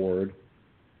Courage Award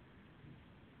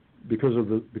because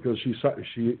she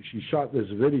shot this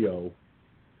video,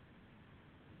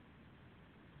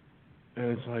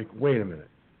 and it's like, wait a minute,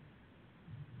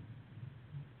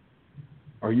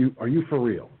 are you for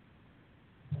real?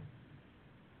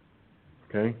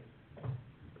 Okay.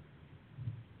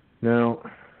 Now,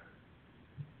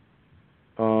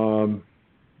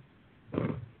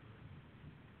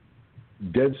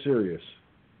 dead serious.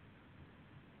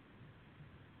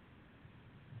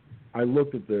 I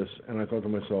looked at this and I thought to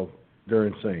myself, they're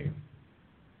insane.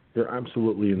 They're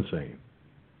absolutely insane.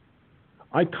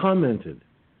 I commented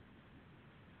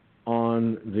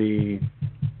on the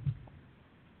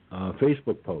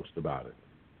Facebook post about it.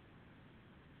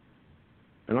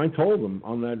 And I told them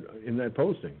in that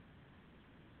posting,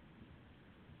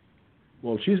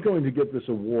 well, if she's going to get this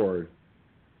award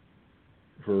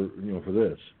for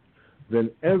this, then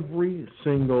every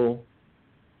single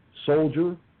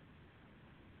soldier,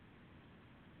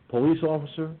 police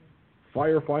officer,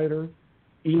 firefighter,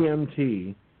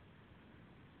 EMT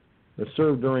that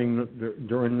served during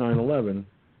 9/11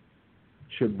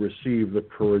 should receive the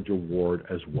Courage Award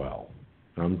as well.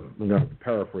 I'm going to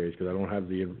paraphrase because I don't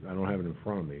have it in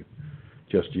front of me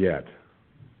just yet.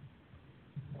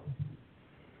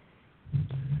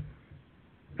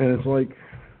 And it's like,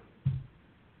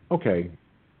 okay,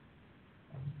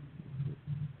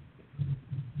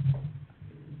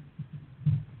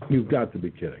 you've got to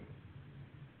be kidding.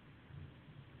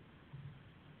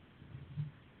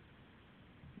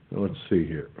 Now, let's see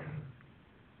here.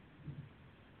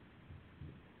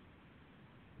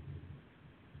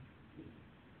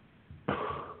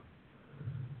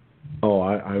 Oh,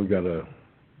 I've got a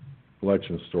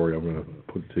election story I'm going to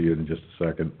put to you in just a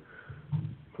second.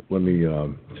 Let me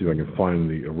see if I can find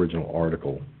the original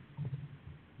article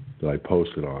that I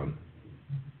posted on.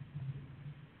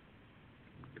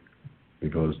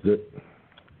 Because this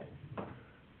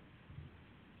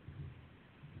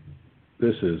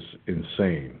is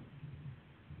insane.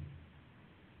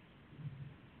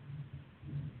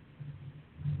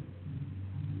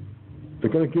 They're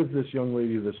going to give this young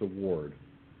lady this award.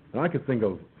 And I could think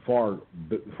of far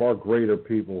greater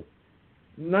people.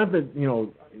 Not that,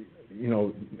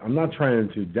 I'm not trying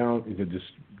to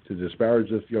disparage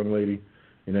this young lady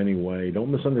in any way. Don't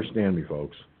misunderstand me,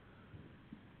 folks.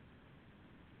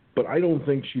 But I don't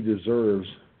think she deserves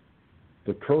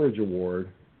the Courage Award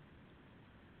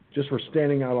just for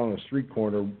standing out on a street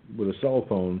corner with a cell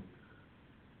phone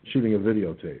shooting a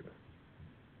videotape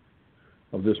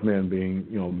of this man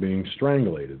being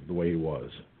strangulated the way he was.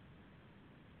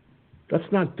 That's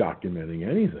not documenting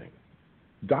anything.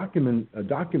 A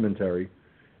documentary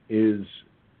is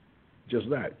just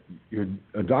that.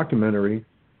 A documentary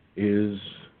is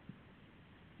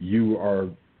we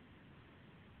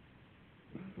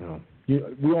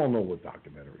all know what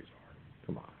documentaries are.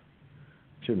 Come on.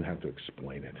 Shouldn't have to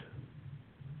explain it.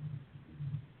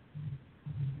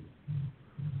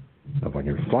 If I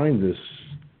can find this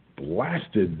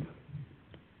blasted...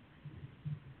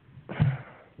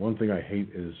 One thing I hate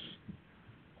is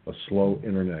a slow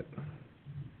internet.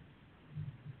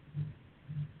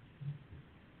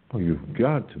 Oh, you've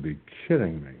got to be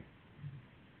kidding me.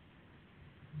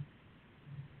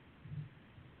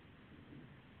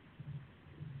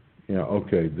 Yeah,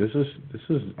 okay, this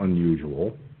is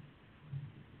unusual.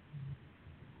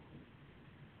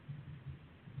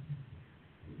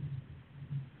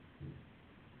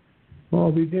 Well,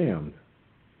 I'll be damned.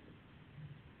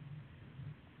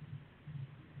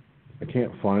 I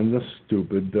can't find this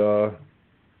stupid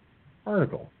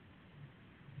article.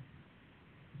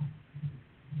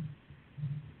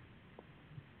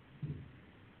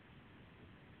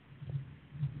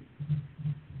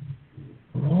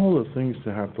 All the things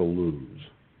to have to lose.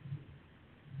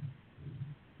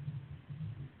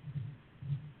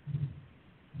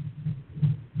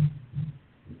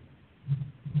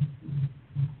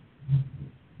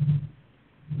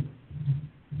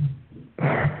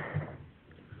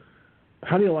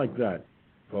 How do you like that,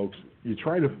 folks? You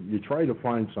try to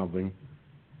find something,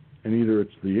 and either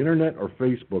it's the internet or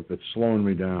Facebook that's slowing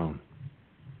me down.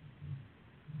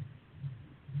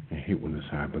 I hate when this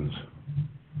happens.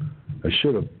 I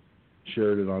should have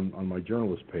shared it on my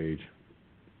journalist page.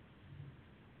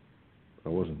 I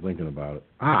wasn't thinking about it.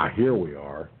 Here we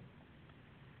are.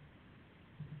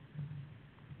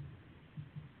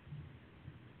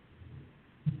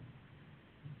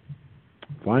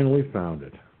 Finally found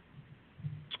it.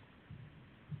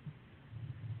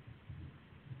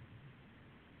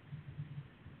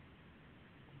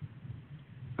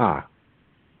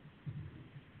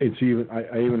 It's even.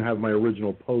 I even have my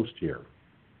original post here.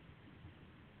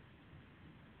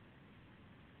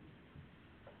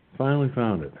 Finally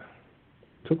found it.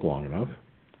 Took long enough.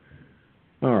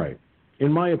 All right.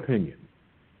 In my opinion,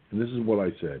 and this is what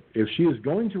I said, if she is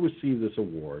going to receive this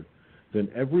award, then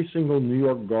every single New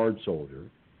York Guard soldier,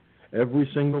 every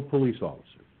single police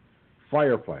officer,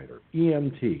 firefighter,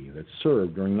 EMT that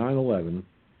served during 9/11,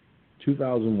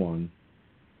 2001,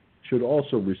 should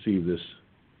also receive this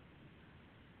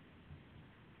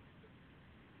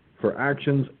for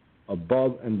actions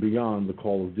above and beyond the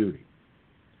call of duty.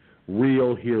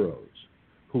 Real heroes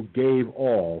who gave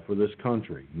all for this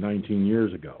country 19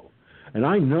 years ago. And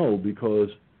I know because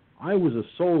I was a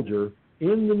soldier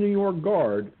in the New York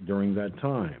Guard during that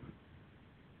time.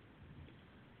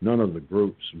 None of the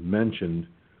groups mentioned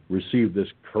received this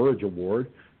Courage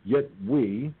Award, yet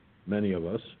we, many of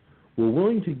us, were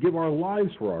willing to give our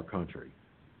lives for our country.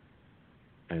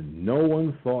 And no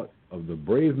one thought of the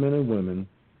brave men and women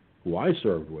who I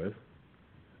served with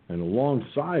and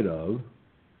alongside of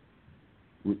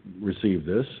received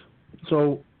this.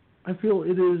 So I feel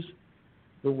it is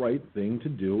the right thing to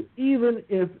do, even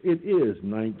if it is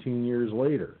 19 years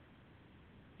later,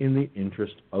 in the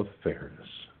interest of fairness.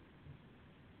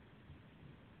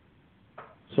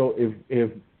 So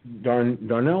if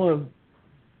Darnella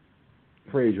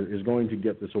Frazier is going to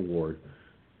get this award,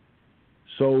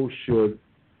 so should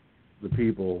the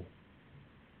people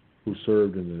who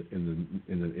served in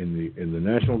the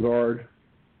National Guard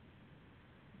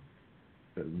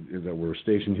that were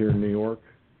stationed here in New York.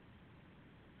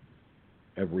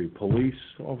 Every police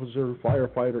officer,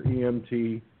 firefighter,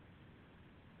 EMT,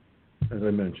 as I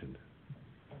mentioned.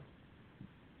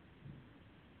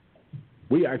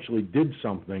 We actually did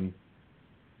something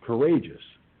courageous.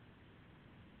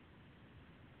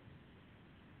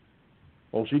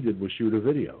 All she did was shoot a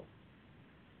video.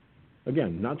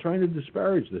 Again, not trying to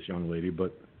disparage this young lady,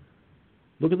 but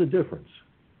look at the difference.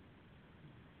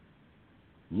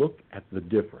 Look at the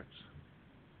difference.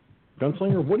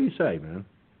 Gunslinger, what do you say, man?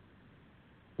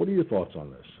 What are your thoughts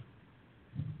on this?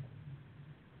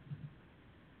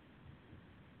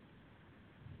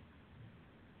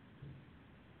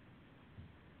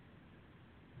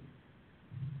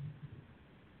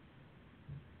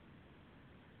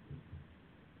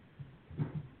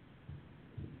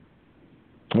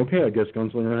 Okay, I guess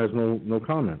Gunslinger has no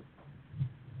comment.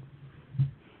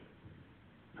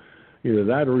 Either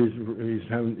that or he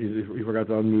forgot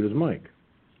to unmute his mic.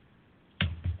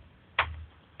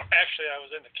 Actually, I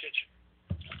was in the kitchen.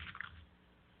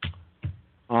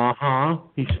 Uh-huh.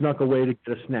 He snuck away to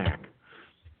get a snack.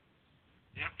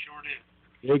 Yep, sure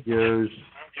did. Figures.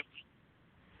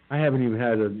 I haven't even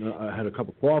had a cup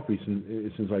of coffee since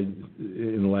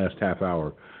in the last half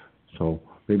hour. So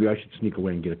maybe I should sneak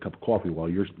away and get a cup of coffee while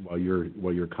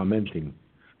you're commenting.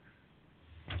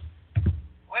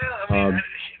 Well, I mean,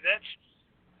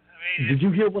 did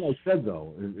you hear what I said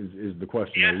though? Is the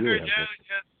question? Yeah, I really I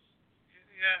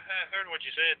heard what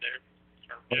you said there.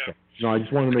 Okay. No, I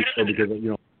just wanted to make sure because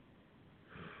Yeah,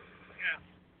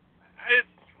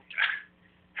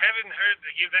 I haven't heard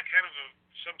they give that kind of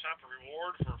some type of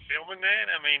reward for filming that.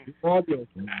 I mean, the audio is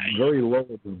very low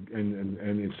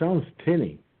and it sounds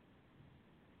tinny.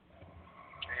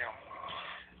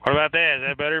 What about that? Is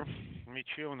that better? Let me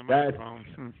chew on the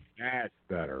microphone. That's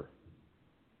better.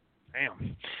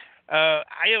 Damn.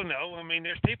 I don't know. I mean,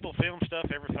 there's people film stuff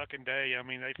every fucking day. I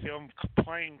mean, they film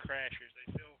plane crashes.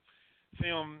 They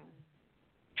film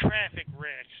traffic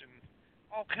wrecks and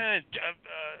all kinds of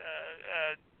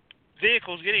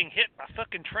vehicles getting hit by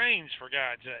fucking trains, for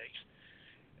God's sakes.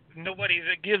 Nobody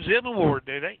that gives them an award,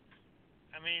 do they?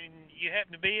 I mean, you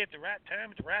happen to be at the right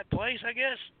time, at the right place, I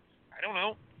guess? I don't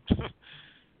know.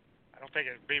 I don't think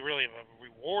it'd be really a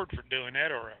reward for doing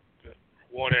that or a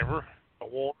whatever.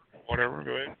 Award, whatever.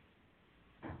 Go ahead.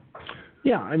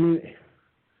 Yeah, I mean,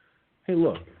 hey,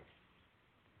 look.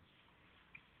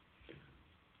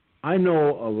 I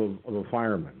know of a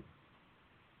fireman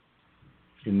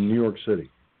in New York City.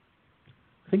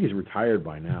 I think he's retired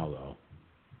by now, though.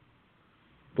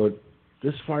 But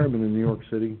this fireman in New York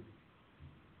City,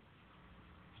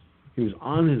 he was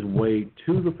on his way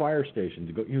to the fire station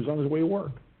to go. He was on his way to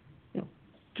work,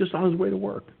 just on his way to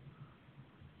work,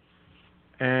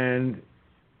 and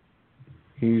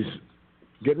he's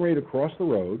getting ready to cross the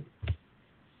road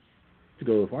to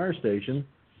go to the fire station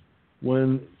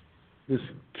when this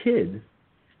kid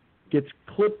gets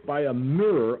clipped by a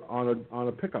mirror on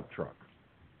a pickup truck.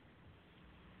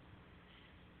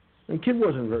 And the kid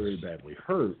wasn't very badly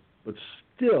hurt, but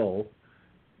still,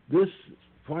 this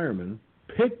fireman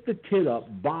picked the kid up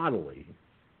bodily,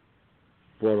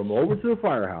 brought him over to the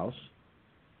firehouse,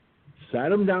 sat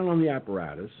him down on the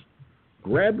apparatus,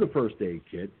 grabbed the first aid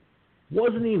kit,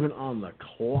 wasn't even on the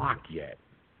clock yet,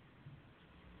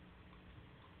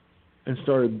 and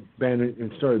started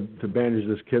to bandage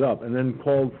this kid up, and then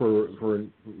called for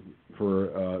an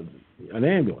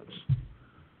ambulance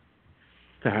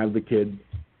to have the kid,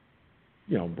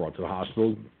 brought to the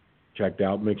hospital, checked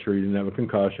out, make sure he didn't have a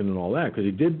concussion and all that, because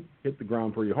he did hit the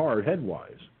ground pretty hard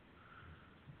head-wise.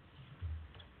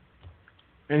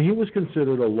 And he was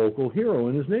considered a local hero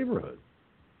in his neighborhood.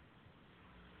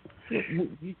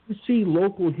 You see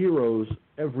local heroes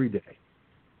every day.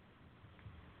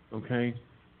 Okay?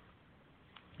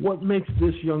 What makes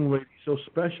this young lady so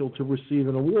special to receive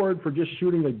an award for just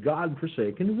shooting a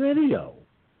godforsaken video?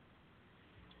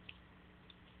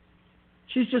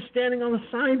 She's just standing on the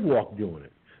sidewalk doing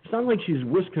it. It's not like she's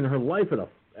risking her life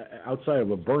outside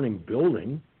of a burning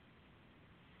building.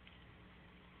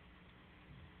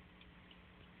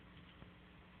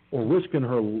 Or risking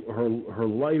her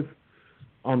life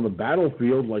on the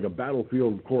battlefield like a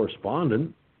battlefield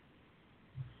correspondent.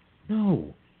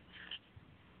 No.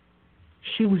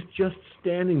 She was just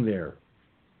standing there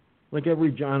like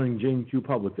every John and Jane Q.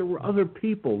 Public. There were other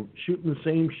people shooting the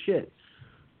same shit.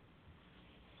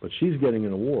 But she's getting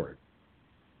an award.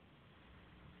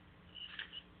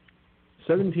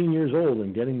 17 years old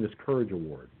and getting this Courage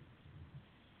Award.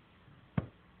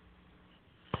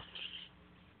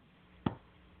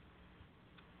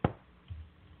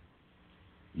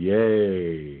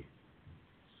 Yay.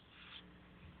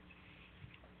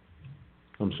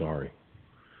 I'm sorry.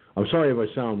 I'm sorry if I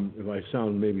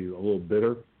sound maybe a little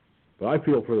bitter, but I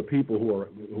feel for the people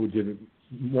who did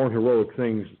more heroic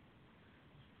things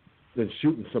than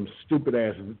shooting some stupid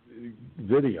ass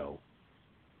video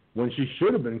when she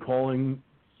should have been calling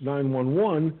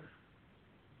 911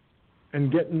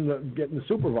 and getting the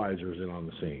supervisors in on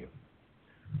the scene.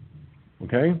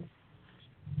 Okay?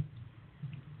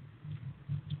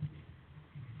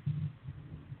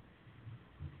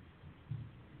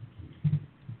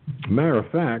 Matter of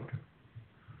fact,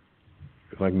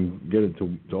 if I can get it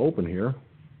to open here,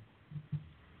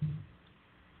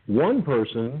 one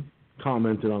person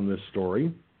commented on this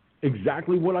story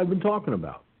exactly what I've been talking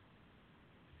about.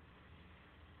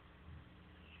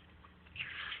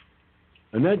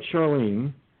 Annette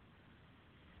Charlene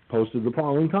posted the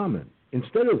following comment.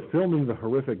 Instead of filming the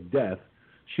horrific death,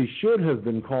 she should have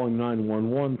been calling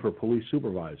 911 for police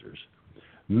supervisors.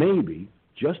 Maybe,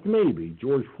 just maybe,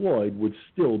 George Floyd would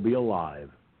still be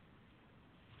alive.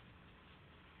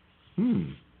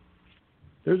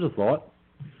 There's a thought.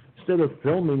 Instead of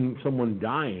filming someone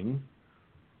dying,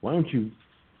 why don't you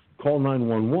call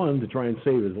 911 to try and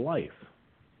save his life?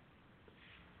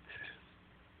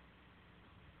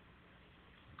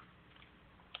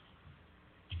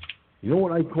 You know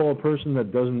what I call a person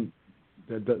that does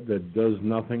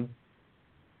nothing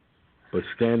but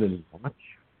stand and watch?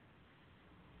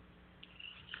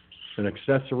 An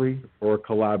accessory or a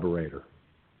collaborator.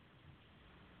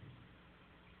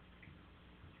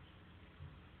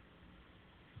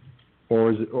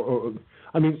 Or is it? Or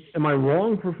I mean, am I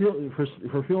wrong for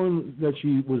feeling that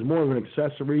she was more of an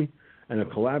accessory and a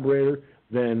collaborator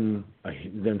than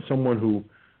someone who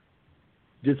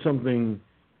did something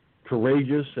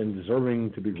courageous and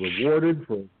deserving to be rewarded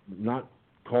for not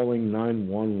calling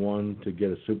 911 to get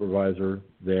a supervisor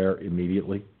there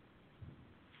immediately?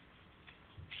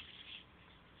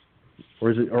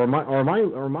 Or is it, or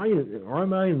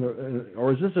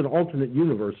is this an alternate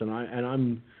universe and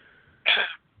I'm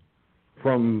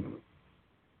from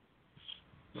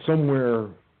somewhere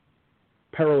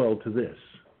parallel to this?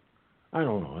 I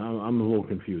don't know. I'm a little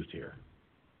confused here.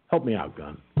 Help me out,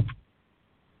 Gunn.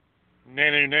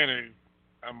 Nanu.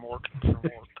 I'm working for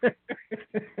work.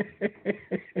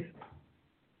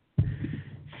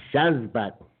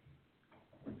 Shazbat.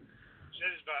 There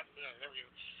we go.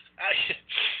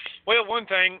 Well, one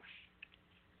thing.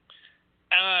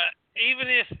 Even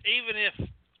if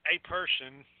a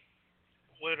person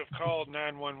would have called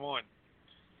 911,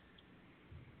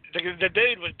 the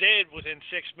dude was dead within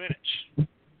 6 minutes.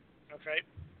 Okay,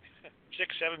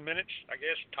 6-7 minutes, I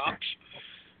guess, tops.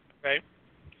 Okay.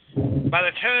 By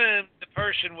the time the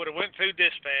person would have went through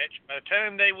dispatch, by the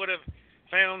time they would have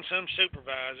found some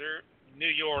supervisor, New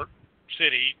York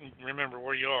City, remember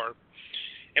where you are,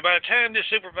 and by the time this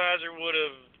supervisor would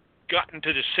have gotten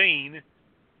to the scene,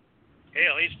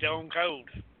 hell, he's stone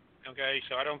cold. Okay,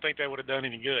 so I don't think that would have done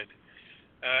any good.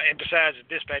 And besides the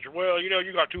dispatcher, well, you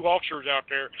got two officers out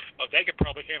there. They could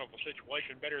probably handle the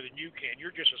situation better than you can.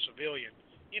 You're just a civilian,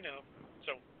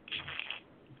 so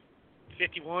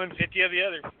 51, 50 of the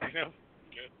other,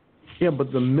 Good. Yeah,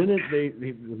 but the minute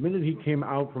he came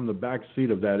out from the back seat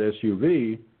of that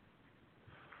SUV,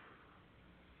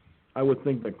 I would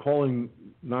think that calling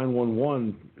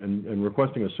 911 and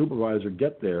requesting a supervisor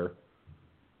get there,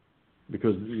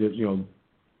 because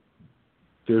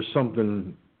there's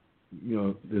something,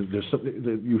 there's something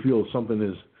that you feel something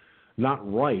is not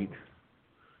right,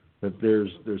 that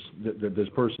that this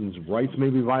person's rights may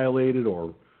be violated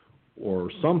or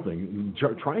something.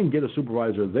 Try and get a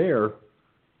supervisor there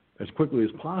as quickly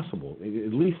as possible,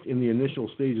 at least in the initial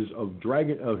stages of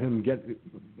him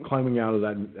climbing out of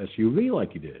that SUV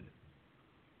like he did.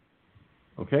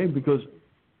 Okay, because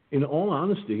in all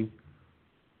honesty,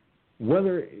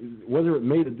 whether it was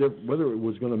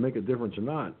going to make a difference or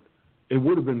not, it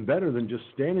would have been better than just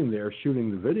standing there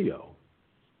shooting the video.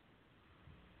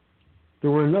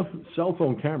 There were enough cell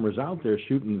phone cameras out there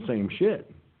shooting the same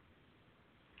shit.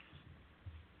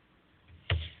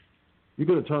 She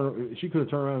could have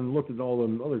turned around and looked at all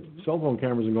the other cell phone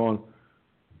cameras and gone,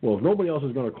 well, if nobody else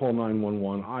is going to call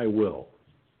 911, I will.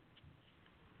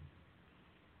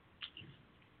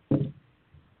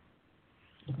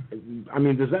 I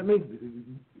mean, doesn't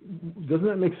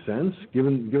that make sense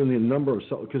given the number of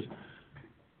because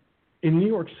in New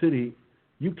York City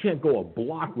you can't go a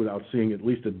block without seeing at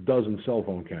least a dozen cell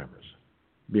phone cameras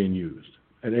being used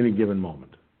at any given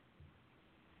moment.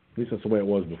 At least that's the way it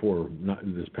was before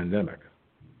this pandemic.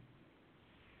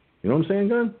 You know what I'm saying,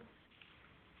 Gunn?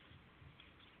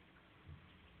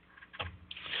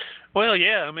 Well,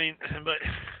 yeah, I mean, but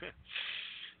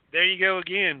there you go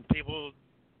again. People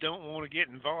don't want to get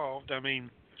involved. I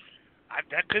mean,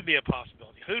 that could be a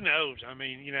possibility. Who knows? I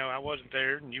mean, I wasn't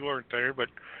there and you weren't there, but,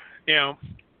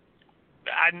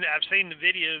 I've seen the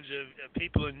videos of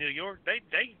people in New York. They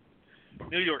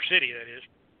New York City, that is.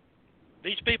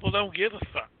 These people don't give a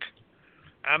fuck.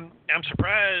 I'm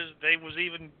surprised they was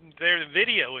even there to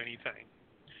video anything.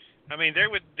 I mean,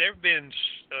 there've been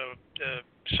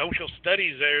social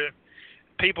studies there,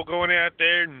 people going out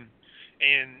there and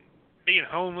being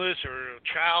homeless or a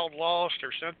child lost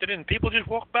or something, and people just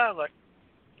walk by like,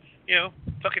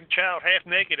 fucking child half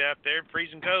naked out there,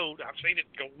 freezing cold. I've seen it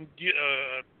go on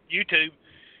YouTube,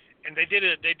 and they did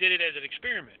it as an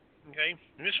experiment. Okay,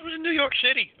 and this was in New York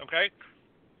City. Okay.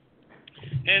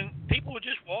 And people would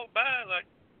just walk by like,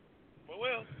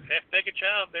 well, half-naked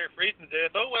child there freezing to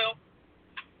death. Oh, well,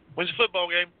 when's the football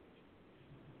game?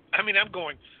 I mean, I'm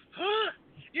going, huh?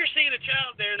 You're seeing a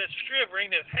child there that's shivering,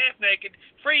 that's half-naked,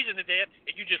 freezing to death,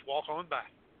 and you just walk on by.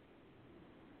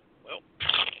 Well,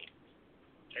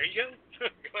 there you go.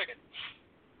 Go ahead.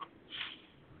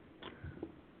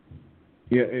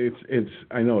 Yeah,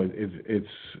 I know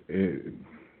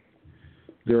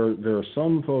there are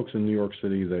some folks in New York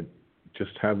City that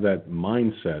just have that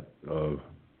mindset of,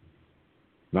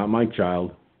 not my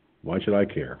child, why should I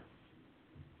care?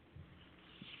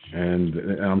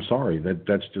 And I'm sorry,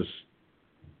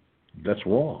 that's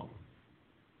wrong.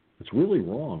 It's really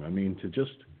wrong. I mean, to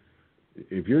just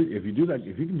if you do that,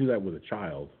 if you can do that with a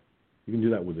child, you can do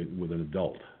that with an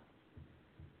adult.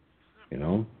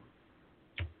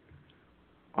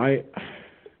 I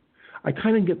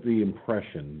kind of get the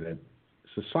impression that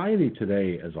society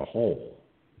today as a whole,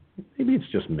 maybe it's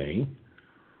just me,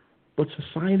 but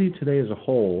society today as a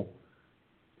whole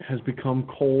has become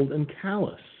cold and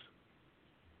callous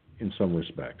in some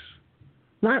respects.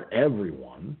 Not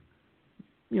everyone,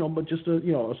 but just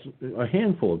a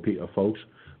handful of folks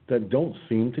that don't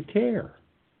seem to care.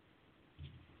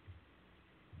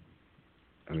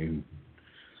 I mean,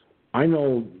 I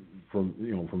know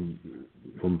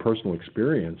from personal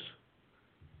experience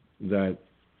that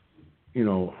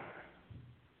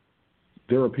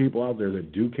there are people out there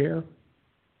that do care,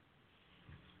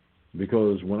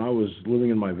 because when I was living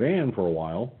in my van for a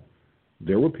while,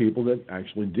 there were people that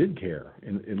actually did care,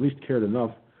 and at least cared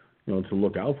enough to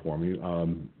look out for me.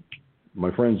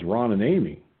 My friends Ron and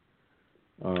Amy,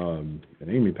 and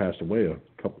Amy passed away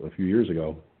a few years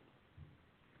ago,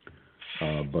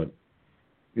 but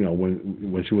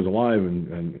when she was alive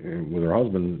and with her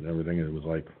husband and everything, it was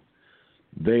like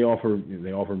they offered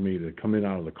me to come in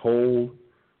out of the cold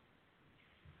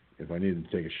if I needed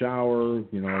to take a shower.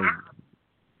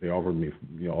 They offered me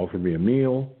a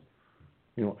meal,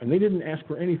 and they didn't ask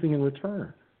for anything in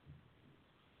return.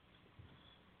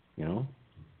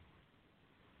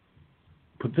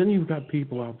 But then you've got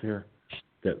people out there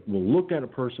that will look at a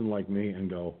person like me and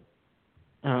go,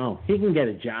 "Oh, he can get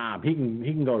a job. He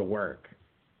can go to work.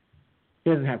 He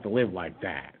doesn't have to live like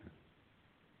that."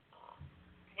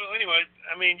 Well, anyway,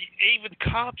 I mean, even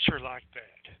cops are like that.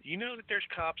 You know that there's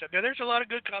cops out there. There's a lot of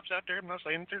good cops out there. I'm not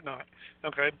saying that there's not.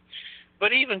 Okay,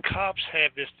 but even cops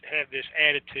have this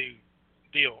attitude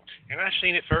deal, and I've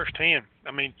seen it firsthand.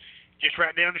 I mean, just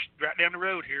right down the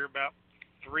road here, about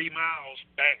 3 miles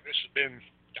back. This has been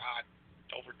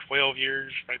over 12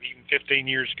 years, maybe even 15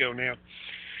 years ago now.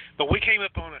 But we came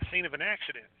up on a scene of an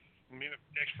accident. Me and an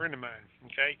ex-friend of mine.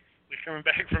 Okay, we were coming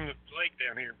back from the lake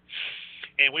down here,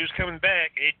 and we was coming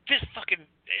back. It just happened.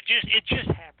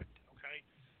 Okay,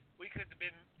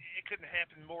 it couldn't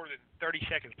happen more than 30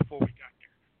 seconds before we got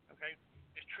there. Okay,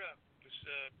 this truck was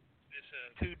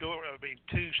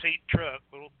two-seat truck,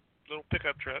 little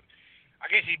pickup truck. I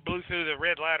guess he blew through the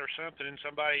red light or something, and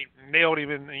somebody nailed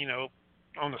him in,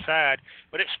 on the side.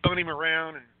 But it spun him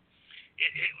around, and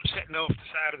it was sitting off the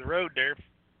side of the road there.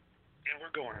 And we're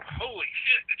going, "Holy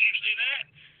shit! Did you see that?"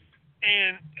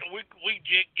 And we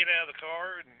get out of the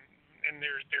car, and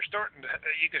they're starting to.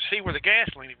 You can see where the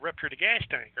gasoline ruptured the gas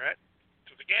tank, right?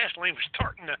 So the gasoline was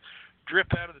starting to drip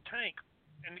out of the tank,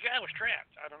 and the guy was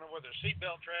trapped. I don't know whether the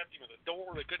seatbelt trapped him or the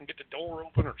door. They couldn't get the door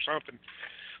open or something.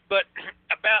 But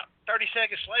about 30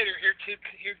 seconds later, here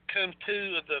come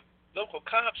two of the local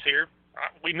cops here.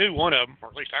 We knew one of them, or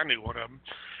at least I knew one of them.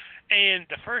 And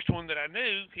the first one that I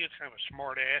knew, he was kind of a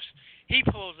smart ass. He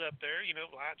pulls up there,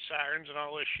 light sirens and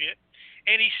all this shit.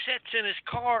 And he sits in his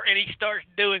car and he starts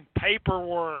doing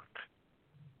paperwork.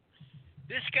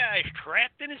 This guy is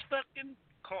trapped in his fucking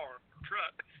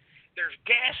truck. There's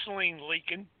gasoline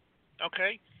leaking,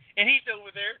 okay? And he's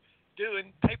over there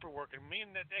doing paperwork. And me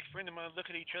and that ex-friend of mine look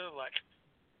at each other like,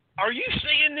 "Are you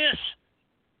seeing this?"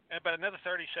 And about another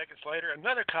 30 seconds later,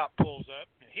 another cop pulls up,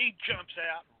 and he jumps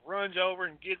out and runs over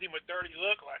and gives him a dirty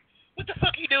look like, "What the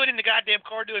fuck are you doing in the goddamn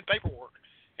car doing paperwork?"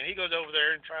 And he goes over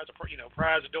there and tries to,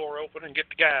 prise the door open and get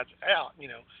the guys out,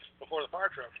 before the fire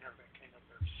trucks and everything came up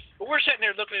there. But we're sitting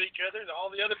there looking at each other, and all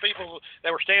the other people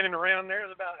that were standing around there,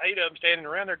 there's about 8 of them standing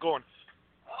around there going,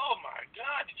 "Oh my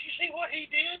God, did you see what he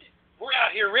did? We're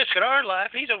out here risking our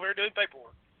life. He's over there doing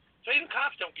paperwork." So even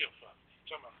cops don't give a fuck.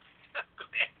 Some of them.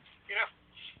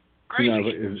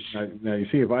 Crazy. Now you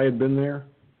see, if I had been there,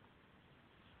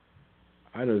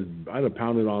 I'd have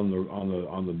pounded on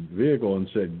the vehicle and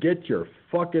said, "Get your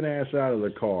fucking ass out of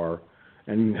the car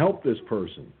and help this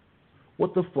person.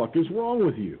 What the fuck is wrong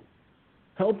with you?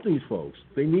 Help these folks.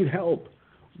 They need help.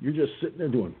 You're just sitting there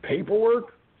doing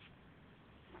paperwork?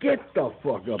 Get the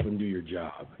fuck up and do your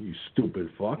job, you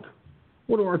stupid fuck.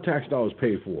 What do our tax dollars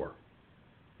pay for?"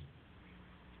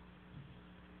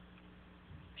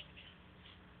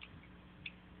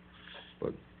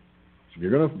 But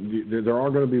there are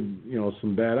gonna be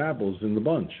some bad apples in the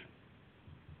bunch.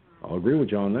 I'll agree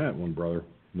with you on that one, brother.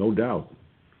 No doubt.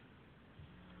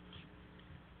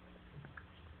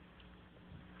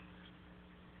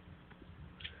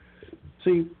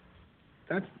 See,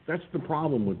 that's the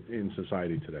problem in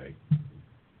society today.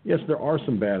 Yes, there are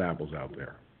some bad apples out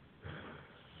there,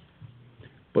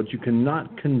 but you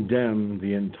cannot condemn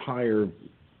the entire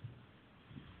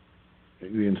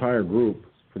group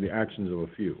for the actions of a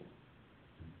few.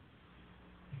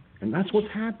 And that's what's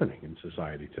happening in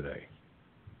society today.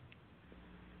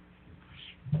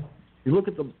 You look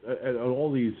at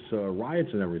all these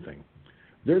riots and everything.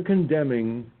 They're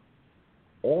condemning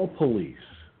all police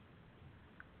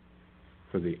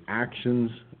for the actions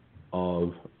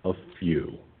of a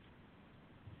few.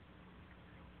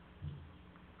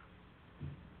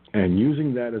 and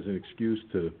using that as an excuse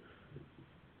to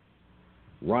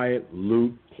riot,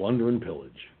 loot, plunder, and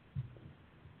pillage.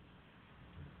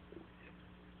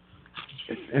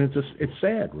 It's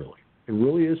sad, really. It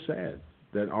really is sad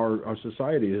that our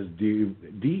society has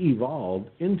de-evolved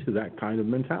into that kind of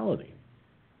mentality.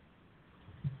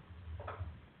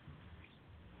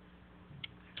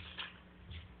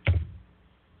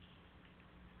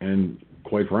 And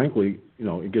quite frankly, you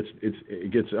know, it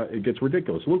gets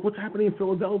ridiculous. Look what's happening in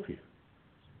Philadelphia.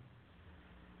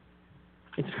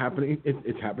 It's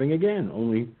happening again.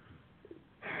 Only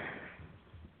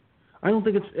I don't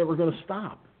think it's ever going to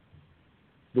stop.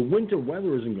 The winter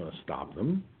weather isn't going to stop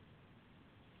them.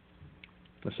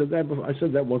 I said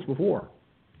that once before.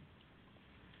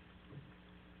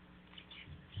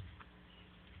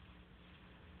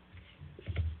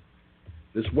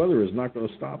 This weather is not going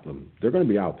to stop them. They're going to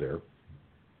be out there.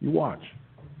 You watch.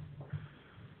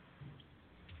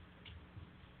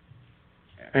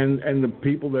 And the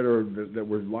people that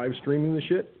were live streaming the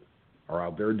shit are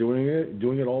out there doing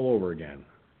it all over again.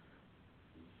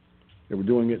 They were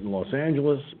doing it in Los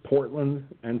Angeles, Portland,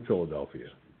 and Philadelphia.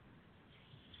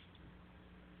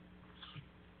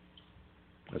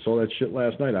 I saw that shit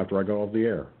last night after I got off the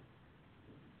air.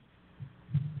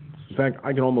 In fact,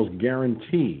 I can almost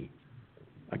guarantee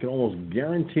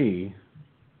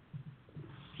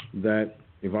that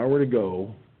if I were to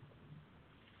go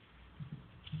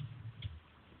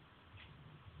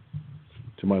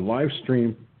to my live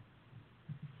stream,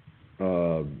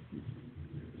 to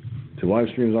live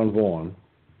streams on Vaughn,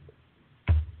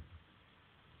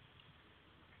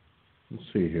 let's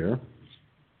see here.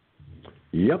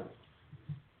 Yep.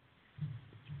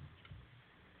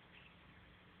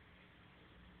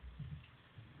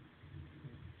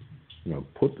 I'm going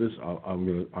to put this.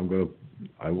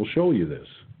 I will show you this,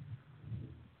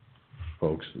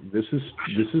 folks. This is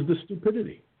the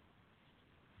stupidity.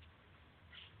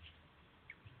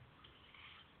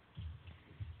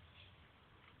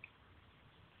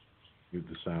 Mute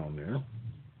the sound there.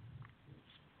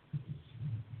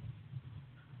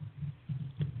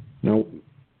 Now,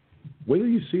 wait till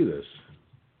you see this.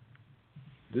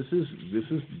 This is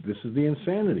the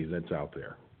insanity that's out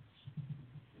there.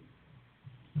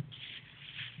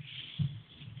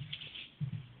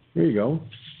 Here you go.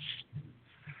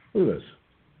 Look at this.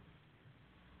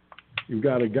 You've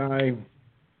got a guy.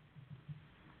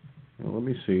 Well, let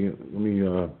me see. I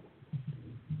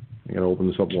got to open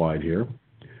this up wide here.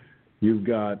 You've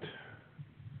got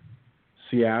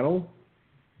Seattle,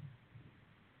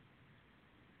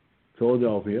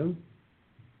 Philadelphia,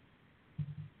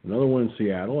 another one in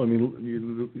Seattle. I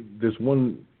mean, this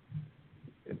one.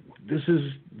 This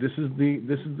is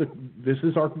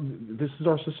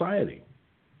our society.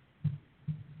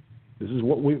 This is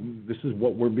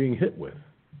what we're being hit with.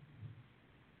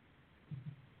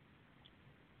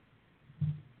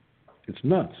 It's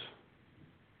nuts.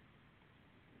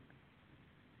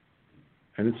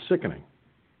 And it's sickening.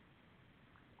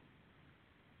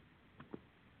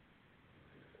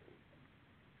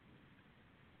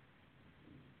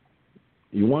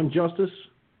 You want justice?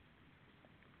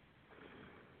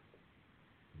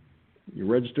 You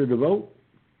registered to vote?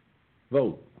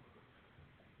 Vote.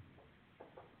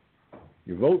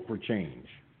 You vote for change.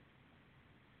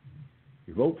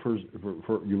 You vote for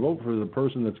the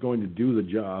person that's going to do the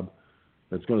job,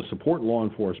 that's going to support law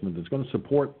enforcement, that's going to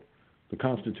support the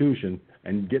Constitution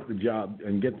and get the job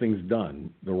and get things done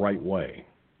the right way.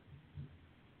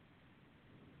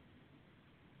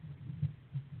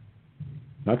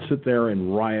 Not sit there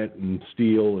and riot and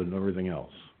steal and everything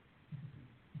else.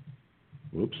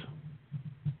 Whoops.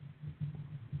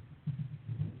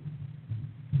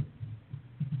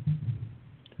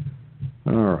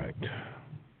 All right.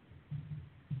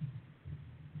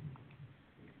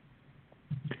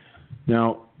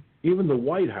 Now, even the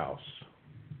White House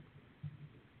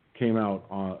came out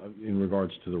in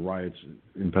regards to the riots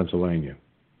in Pennsylvania.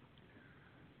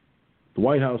 The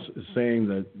White House is saying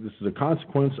that this is a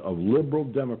consequence of liberal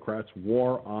Democrats'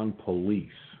 war on police.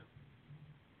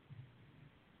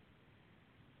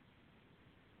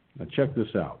 Now check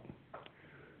this out.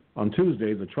 On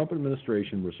Tuesday, the Trump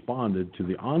administration responded to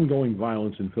the ongoing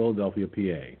violence in Philadelphia,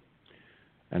 PA,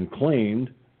 and claimed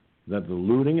that the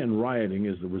looting and rioting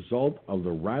is the result of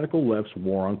the radical left's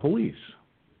war on police.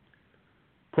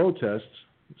 Protests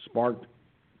sparked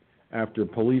after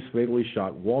police fatally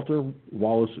shot Walter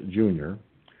Wallace Jr.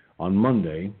 on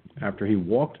Monday after he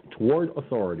walked toward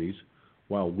authorities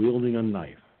while wielding a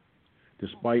knife,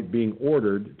 despite being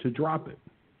ordered to drop it.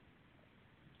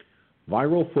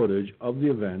 Viral footage of the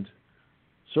event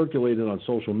circulated on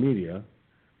social media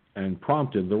and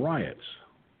prompted the riots.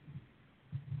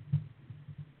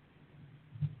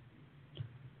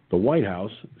 The White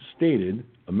House stated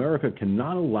America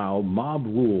cannot allow mob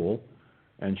rule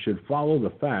and should follow the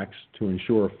facts to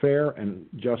ensure fair and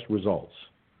just results.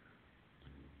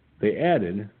 They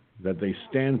added that they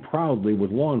stand proudly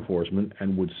with law enforcement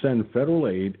and would send federal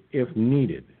aid if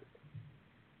needed.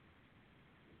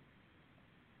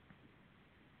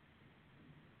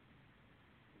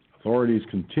 Authorities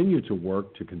continue to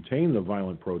work to contain the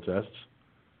violent protests,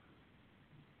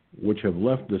 which have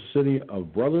left the city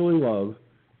of brotherly love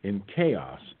in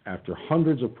chaos after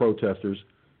hundreds of protesters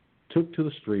took to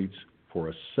the streets for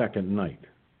a second night.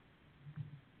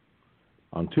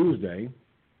 On Tuesday,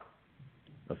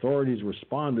 authorities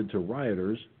responded to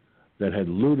rioters that had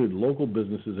looted local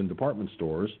businesses and department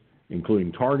stores,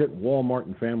 including Target, Walmart,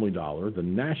 and Family Dollar. The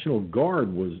National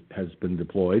Guard has been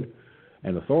deployed,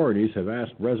 and authorities have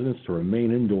asked residents to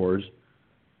remain indoors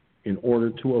in order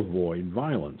to avoid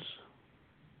violence.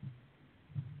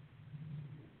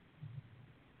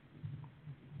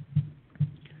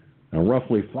 Now,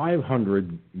 roughly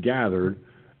 500 gathered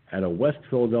at a West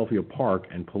Philadelphia park,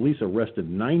 and police arrested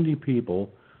 90 people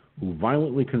who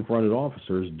violently confronted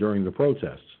officers during the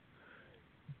protests.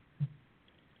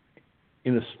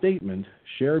 In a statement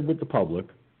shared with the public,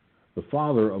 the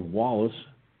father of Wallace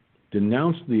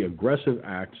denounced the aggressive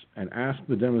acts and asked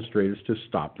the demonstrators to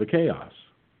stop the chaos.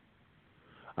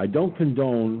 I don't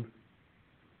condone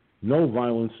no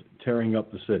violence tearing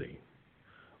up the city,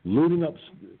 looting up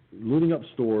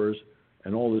stores,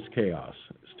 and all this chaos,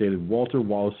 stated Walter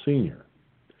Wallace Sr.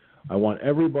 I want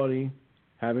everybody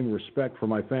having respect for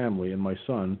my family and my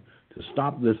son to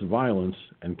stop this violence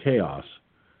and chaos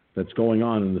that's going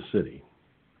on in the city.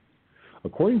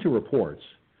 According to reports,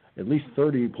 at least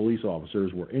 30 police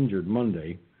officers were injured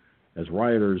Monday as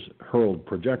rioters hurled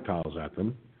projectiles at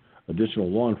them. Additional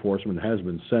law enforcement has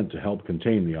been sent to help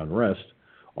contain the unrest.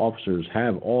 Officers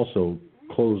have also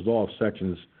closed off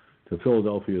sections to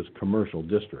Philadelphia's commercial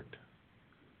district.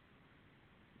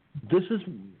 This is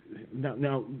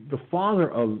now the father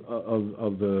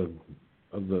of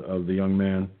the young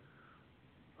man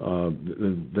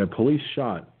that police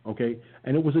shot. Okay,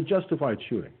 and it was a justified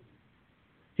shooting.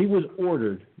 He was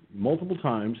ordered multiple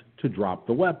times to drop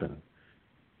the weapon.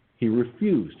 He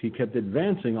refused. He kept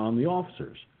advancing on the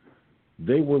officers.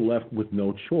 They were left with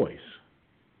no choice.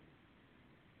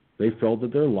 They felt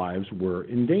that their lives were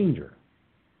in danger.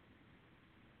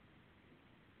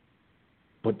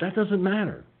 But that doesn't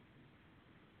matter.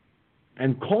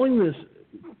 And calling this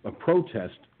a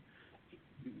protest,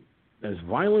 as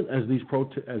violent as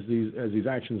these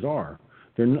actions are,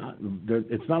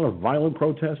 it's not a violent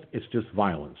protest. It's just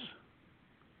violence.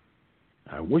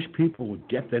 I wish people would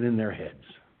get that in their heads.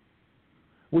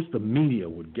 I wish the media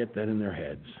would get that in their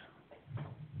heads.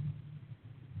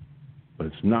 But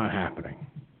it's not happening.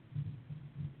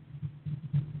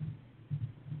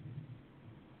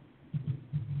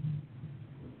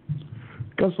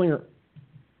 Gunslinger,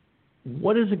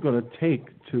 what is it going to take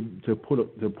to put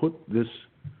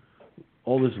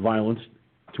all this violence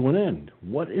to an end?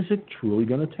 What is it truly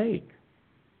going to take?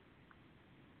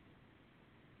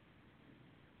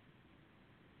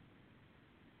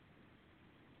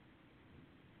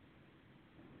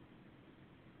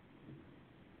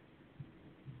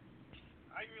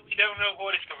 I really don't know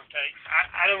what it's going to take.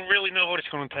 I don't really know what it's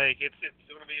going to take. It's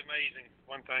going to be amazing,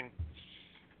 one thing.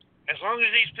 As long as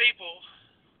these people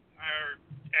are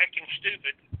acting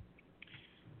stupid,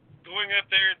 going up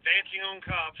there, dancing on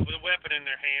cops with a weapon in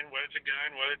their hand, whether it's a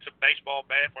gun, whether it's a baseball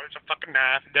bat, whether it's a fucking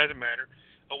knife, it doesn't matter.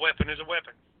 A weapon is a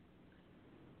weapon.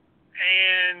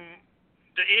 And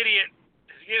the idiot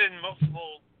is given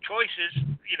multiple choices,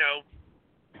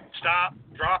 stop,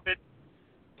 drop it,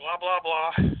 blah, blah,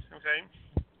 blah, okay?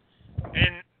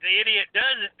 And the idiot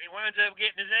does it, he winds up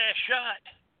getting his ass shot.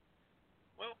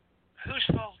 Well, whose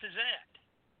fault is that?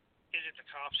 Is it the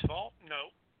cop's fault?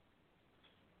 No.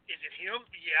 Is it him?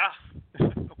 Yeah.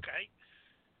 Okay.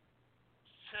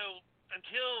 So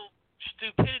until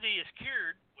stupidity is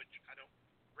cured, which I don't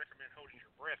recommend holding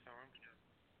your breath on because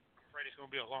I'm afraid it's going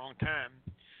to be a long time,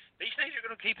 these things are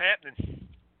going to keep happening.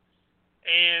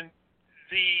 And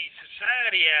the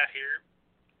society out here,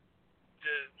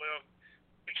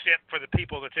 except for the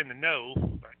people that's in the know,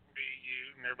 like me,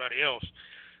 you, and everybody else,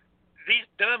 these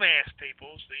dumbass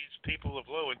peoples, these people of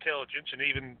low intelligence, and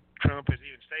even Trump has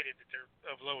even stated that they're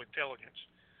of low intelligence,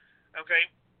 okay,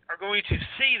 are going to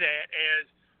see that as,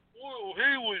 well,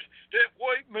 that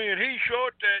white man, he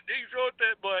shot that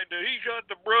black dude, he shot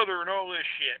the brother and all this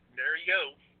shit. And there you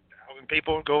go. And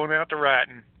people going out to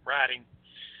rioting.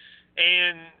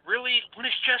 And really, when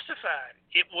it's justified,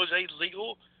 it was a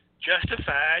legal,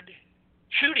 justified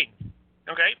shooting,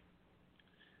 okay?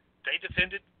 they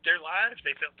defended their lives.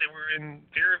 They felt they were in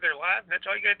fear of their life, and that's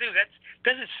all you got to do. That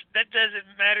doesn't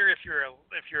matter if you're a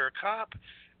cop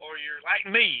or you're like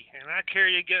me, and I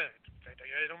carry a gun. In fact, I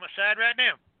got it on my side right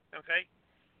now. Okay,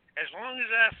 as long as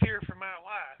I fear for my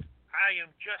life, I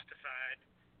am justified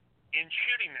in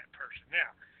shooting that person.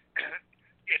 Now,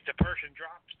 if the person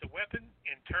drops the weapon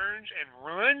and turns and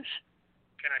runs,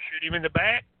 can I shoot him in the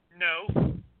back? No,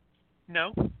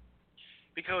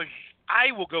 because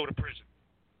I will go to prison.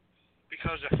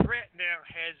 Because the threat now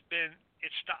has been,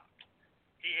 it's stopped.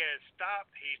 He has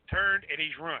stopped, he's turned, and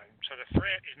he's run. So the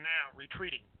threat is now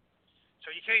retreating.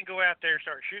 So you can't go out there and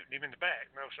start shooting him in the back.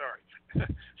 No, sorry.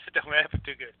 It don't happen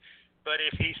too good. But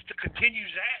if he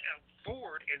continues that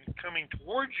forward and coming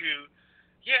towards you,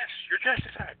 yes, you're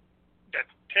justified.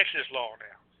 That's Texas law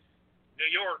now.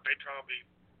 New York, they'd probably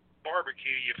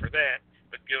barbecue you for that,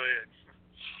 but go ahead.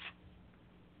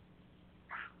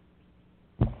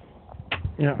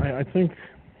 Yeah, I think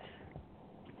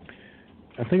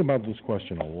about this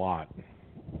question a lot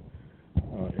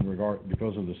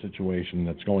because of the situation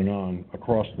that's going on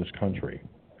across this country,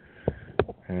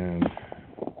 and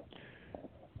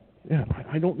yeah,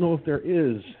 I don't know if there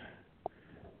is,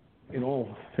 in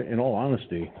all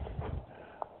honesty,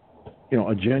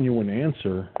 a genuine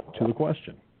answer to the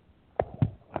question.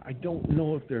 I don't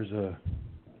know if there's a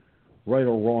right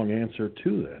or wrong answer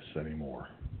to this anymore.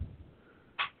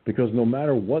 Because no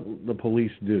matter what the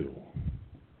police do,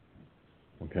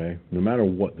 okay, no matter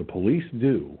what the police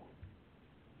do,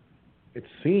 it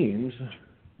seems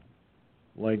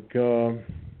like they're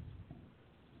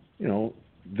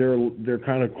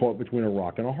kind of caught between a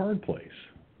rock and a hard place.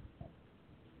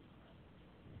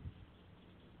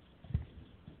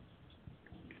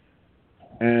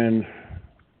 And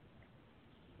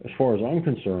as far as I'm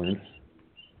concerned,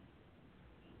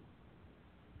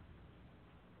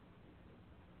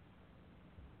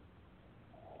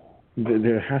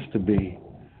 there has to be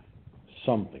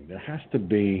something. There has to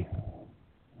be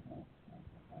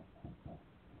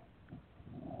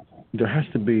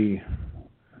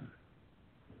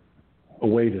a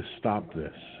way to stop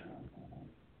this.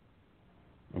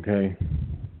 Okay?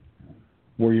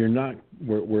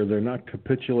 Where they're not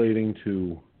capitulating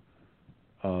to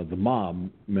the mob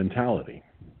mentality.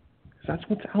 'Cause that's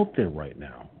what's out there right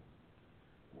now.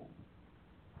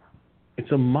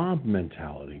 It's a mob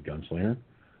mentality, Gunslinger.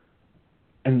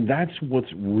 And that's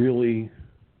what's really,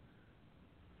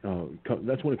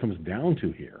 that's what it comes down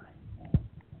to here.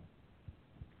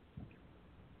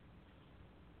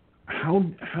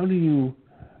 How do you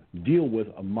deal with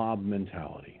a mob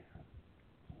mentality?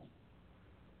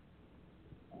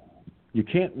 You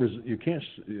cannot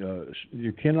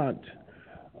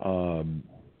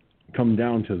come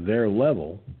down to their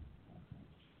level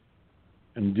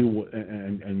and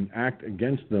and act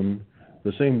against them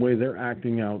the same way they're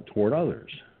acting out toward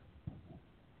others.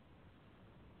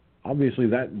 Obviously,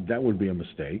 that would be a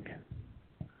mistake.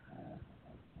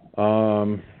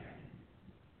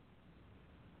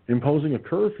 Imposing a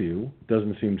curfew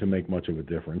doesn't seem to make much of a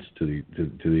difference to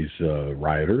these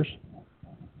rioters,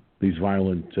 these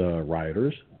violent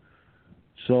rioters.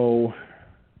 So,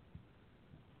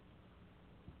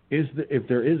 if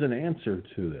there is an answer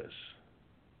to this,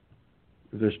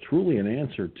 if there's truly an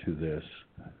answer to this,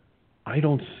 I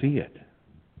don't see it.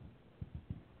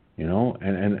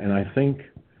 And I think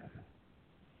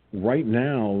right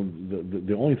now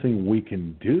the only thing we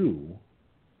can do,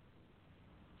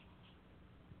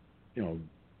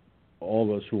 all of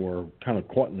us who are kind of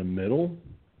caught in the middle,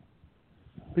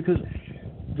 because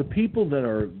the people that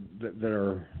are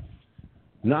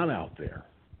not out there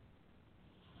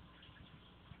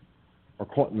are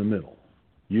caught in the middle.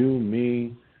 You,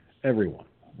 me, everyone.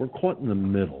 We're caught in the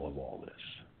middle of all this.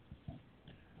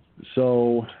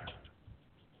 So,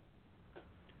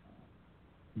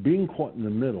 being caught in the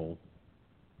middle,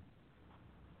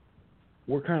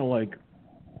 we're kind of like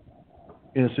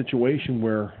in a situation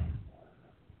where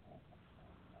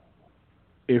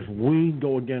if we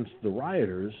go against the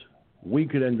rioters, we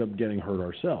could end up getting hurt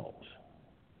ourselves.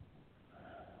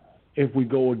 If we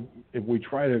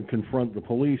try to confront the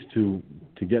police to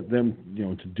get them,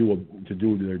 to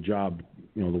do their job,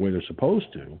 the way they're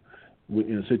supposed to,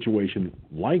 in a situation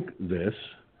like this,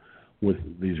 with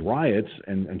these riots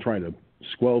and trying to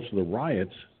squelch the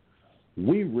riots,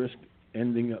 we risk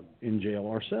ending up in jail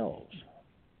ourselves.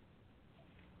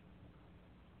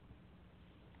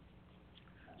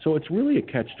 So it's really a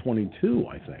catch-22,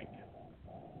 I think.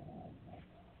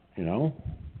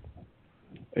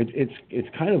 It's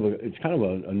kind of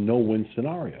a no-win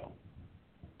scenario.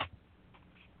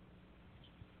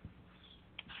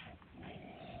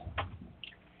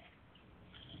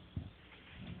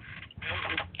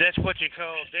 That's what you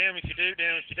call damn if you do,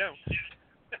 damn if you don't.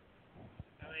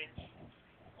 I mean,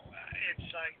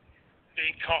 it's like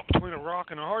being caught between a rock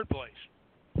and a hard place.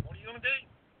 What are you going to do?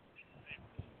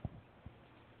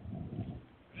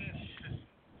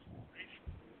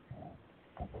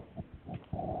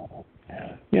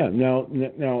 Yeah. Now,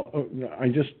 I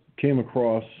just came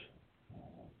across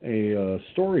a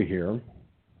story here.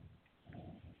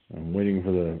 I'm waiting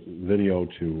for the video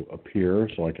to appear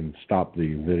so I can stop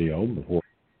the video before.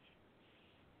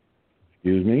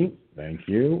 Excuse me. Thank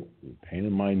you. Pain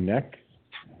in my neck.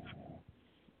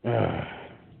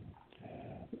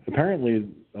 Apparently,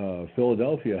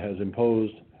 Philadelphia is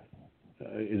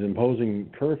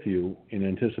imposing curfew in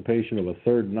anticipation of a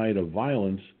third night of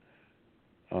violence.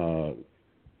 The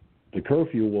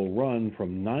curfew will run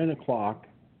from 9 o'clock,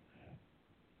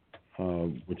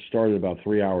 which started about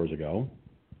 3 hours ago,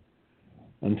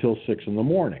 until 6 in the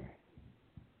morning.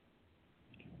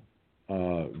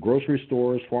 Grocery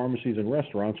stores, pharmacies, and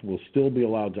restaurants will still be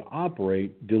allowed to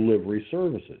operate delivery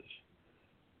services,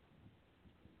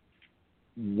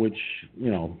 which,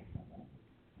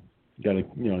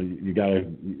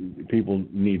 people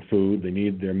need food, they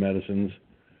need their medicines,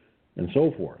 and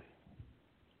so forth.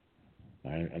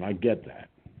 And I get that.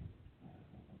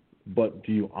 But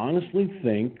do you honestly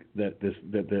think that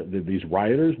that these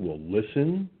rioters will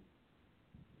listen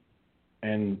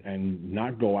and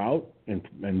not go out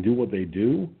and do what they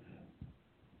do?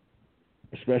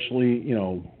 Especially,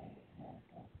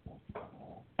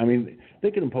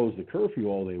 they can impose the curfew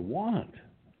all they want.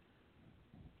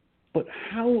 But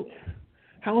how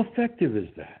effective is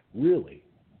that, really?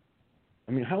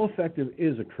 I mean, how effective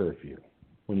is a curfew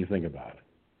when you think about it?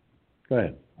 Go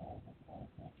ahead.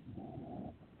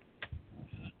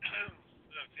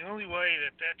 The only way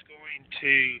that's going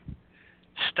to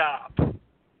stop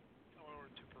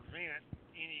or to prevent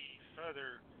any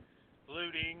further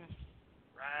looting,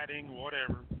 rioting,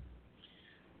 whatever,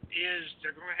 is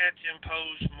they're going to have to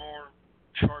impose more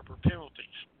sharper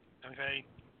penalties. Okay?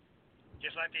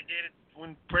 Just like they did it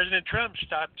when President Trump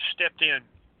stepped in.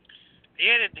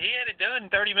 He had it done in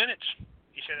 30 minutes.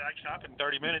 He said, I can stop in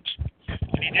 30 minutes.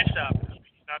 And he did stop. He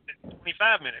stopped in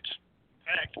 25 minutes. In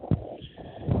fact,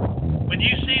 when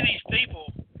you see these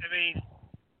people,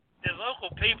 the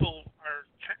local people are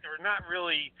not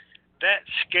really that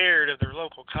scared of their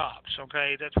local cops,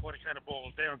 okay? That's what it kind of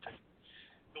boils down to.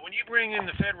 But when you bring in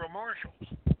the federal marshals,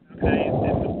 okay,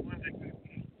 the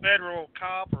federal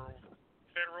cop or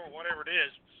federal whatever it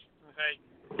is, okay,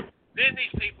 then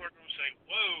these people are going to say,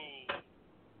 whoa,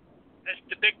 that's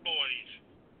the big boys.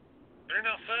 Better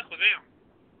not fuck with them.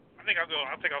 I think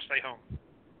I'll stay home.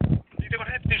 They're going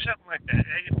to have to do something like that.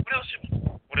 Hey,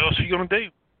 what else are you going to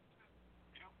do?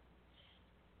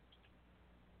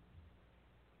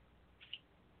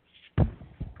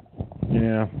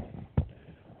 Yeah.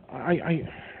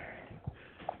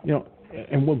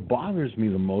 And what bothers me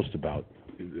the most about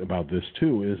this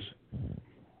too is,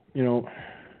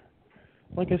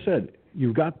 like I said,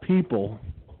 you've got people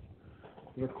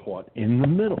that are caught in the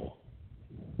middle.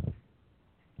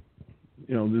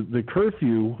 The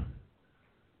curfew,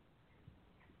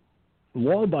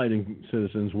 law-abiding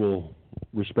citizens will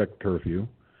respect curfew,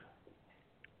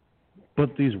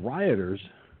 but these rioters,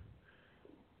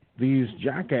 these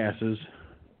jackasses,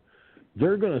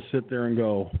 they're going to sit there and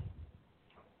go,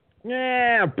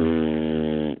 yeah,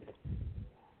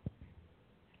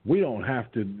 we don't have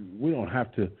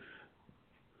to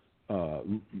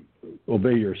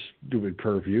obey your stupid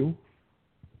curfew.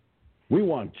 We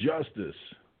want justice.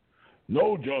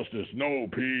 No justice, no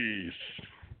peace.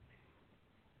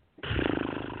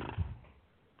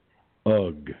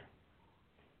 Ugh.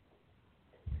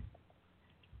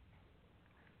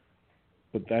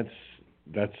 But that's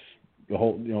the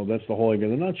whole that's the whole egg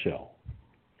in a nutshell.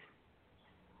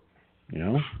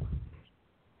 And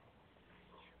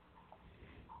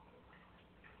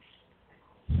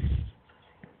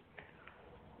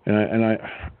I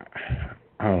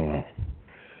don't know.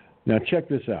 Now check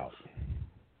this out.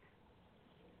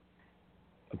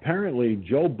 Apparently,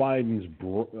 Joe Biden's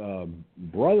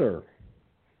brother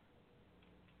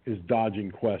is dodging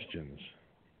questions.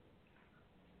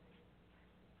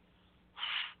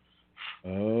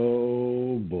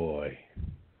 Oh, boy.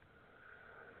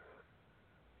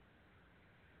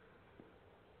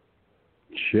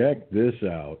 Check this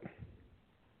out.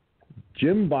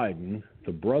 Jim Biden,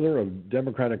 the brother of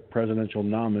Democratic presidential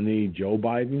nominee Joe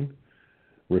Biden,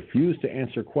 refused to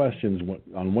answer questions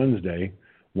on Wednesday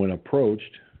when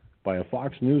approached by a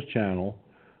Fox News Channel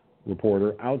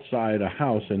reporter outside a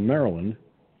house in Maryland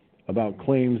about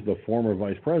claims the former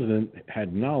vice president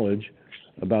had knowledge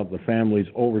about the family's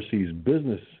overseas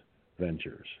business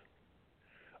Ventures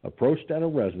approached at a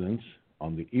residence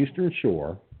on the Eastern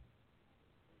Shore,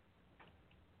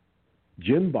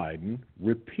 Jim Biden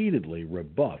repeatedly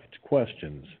rebuffed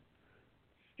questions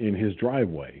in his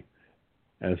driveway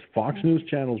as Fox News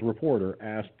Channel's reporter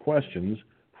asked questions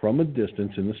from a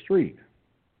distance in the street.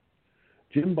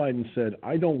 Jim Biden said,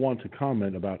 "I don't want to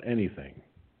comment about anything."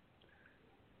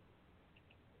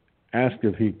 Asked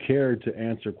if he cared to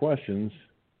answer questions,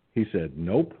 he said,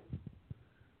 "Nope."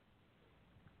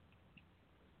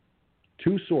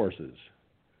 Two sources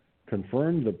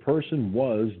confirmed the person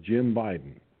was Jim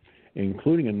Biden,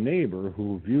 including a neighbor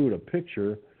who viewed a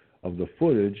picture of the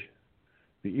footage.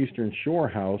 The Eastern Shore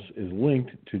house is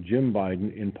linked to Jim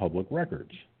Biden in public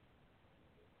records.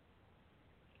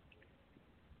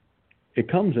 It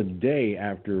comes a day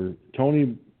after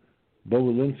Tony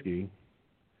Bobulinski,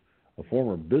 a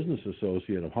former business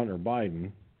associate of Hunter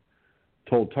Biden,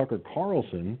 told Tucker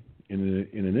Carlson in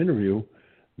an interview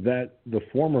that the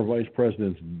former vice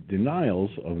president's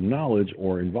denials of knowledge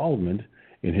or involvement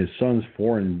in his son's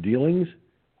foreign dealings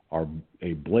are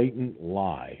a blatant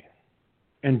lie.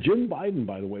 And Jim Biden,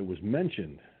 by the way, was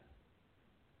mentioned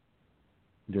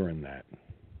during that.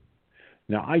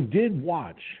 Now, I did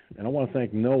watch, and I want to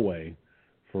thank No Way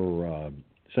for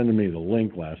sending me the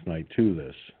link last night to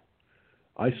this.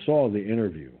 I saw the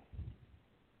interview.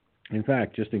 In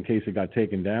fact, just in case it got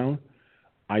taken down,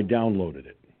 I downloaded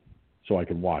it so I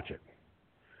could watch it.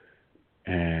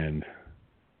 And,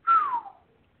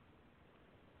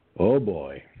 oh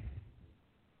boy.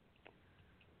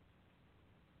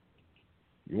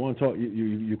 You want to talk?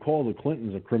 You call the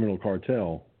Clintons a criminal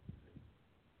cartel.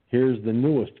 Here's the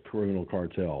newest criminal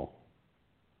cartel,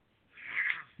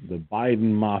 the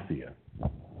Biden Mafia.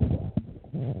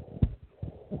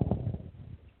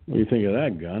 What do you think of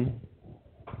that, Gun?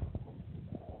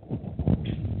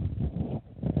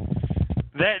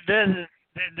 That doesn't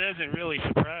really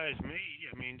surprise me.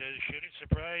 I mean, should it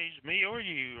surprise me or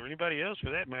you or anybody else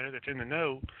for that matter that's in the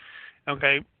know?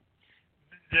 Okay.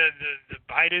 The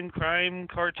Biden crime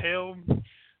cartel,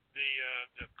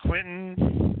 the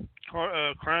Clinton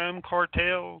crime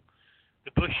cartel,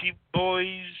 the Bushy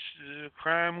Boys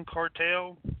crime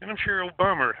cartel, and I'm sure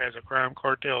Obama has a crime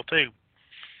cartel too.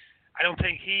 I don't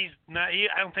think he's not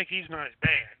as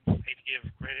bad. I hate to give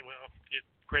credit. Well, give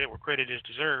credit where credit is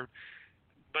deserved,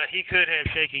 but he could have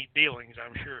shaky dealings,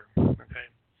 I'm sure. Okay,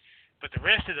 but the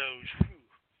rest of those,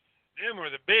 them are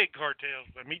the big cartels.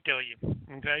 Let me tell you.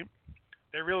 Okay.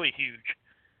 They're really huge.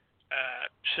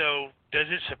 So does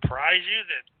it surprise you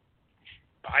that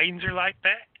Biden's are like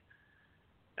that?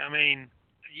 I mean,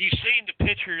 you've seen the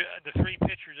three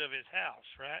pictures of his house,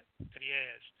 right, that he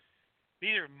has.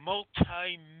 These are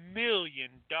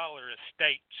multi-million-dollar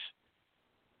estates.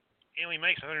 He only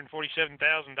makes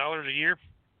 $147,000 a year.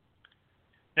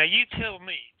 Now you tell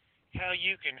me how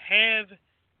you can have,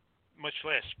 much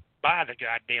less buy the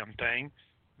goddamn thing,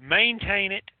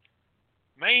 maintain it,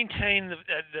 maintain the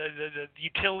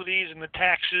utilities and the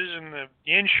taxes and the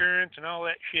insurance and all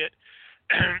that shit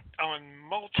on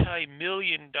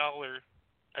multi-million-dollar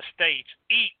estates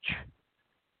each,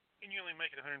 and you're only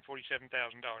making $147,000 a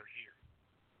year.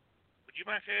 Would you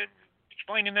mind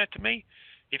explaining that to me?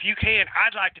 If you can,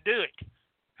 I'd like to do it.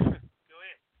 Go ahead.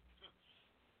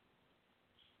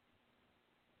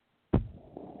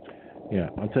 Yeah,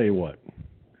 I'll tell you what.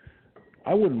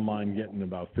 I wouldn't mind getting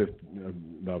about 50,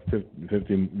 was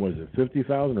it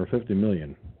 50,000 or 50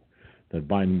 million that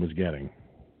Biden was getting.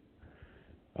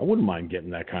 I wouldn't mind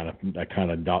getting that kind of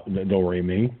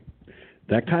do-re-mi,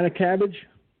 that kind of cabbage.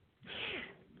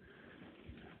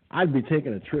 I'd be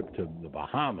taking a trip to the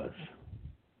Bahamas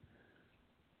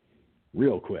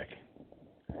real quick.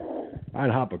 I'd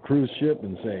hop a cruise ship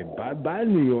and say, bye-bye,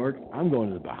 New York. I'm going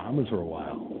to the Bahamas for a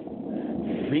while.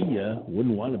 See ya.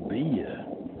 Wouldn't want to be ya.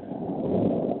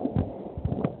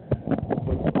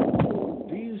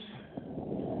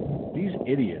 These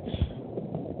idiots,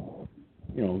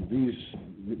 these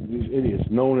idiots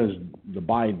known as the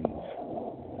Bidens,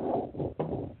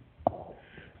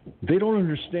 they don't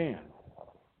understand,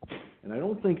 and I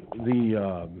don't think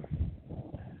the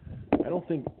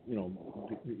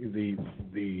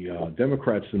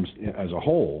Democrats as a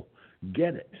whole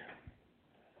get it.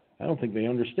 I don't think they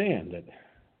understand that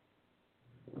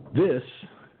this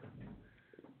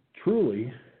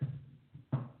truly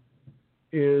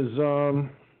is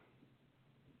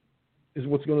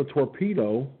what's going to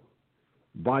torpedo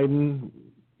Biden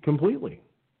completely.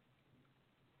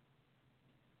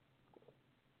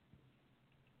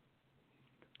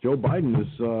 Joe Biden is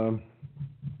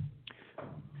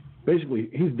basically,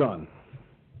 he's done.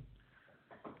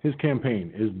 His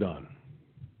campaign is done.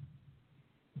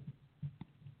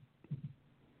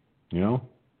 You know?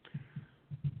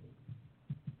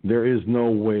 There is no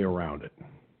way around it.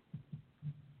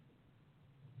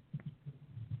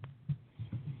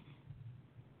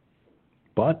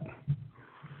 But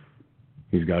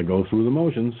he's got to go through the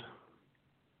motions.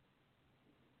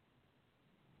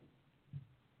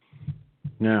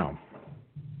 Now,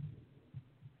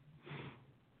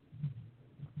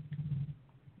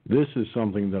 this is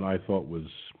something that I thought was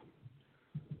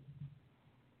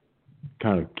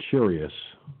kind of curious.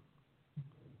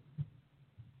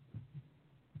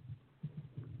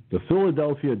 The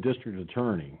Philadelphia District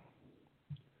Attorney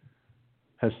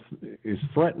is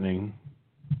threatening.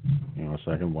 A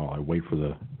second while I wait for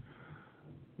this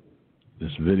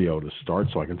video to start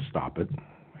so I can stop it.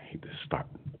 I hate this stop.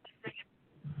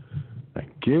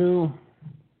 Thank you.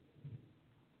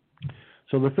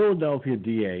 So the Philadelphia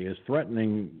DA is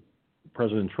threatening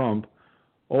President Trump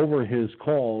over his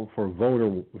call for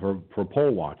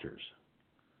poll watchers,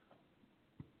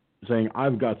 saying,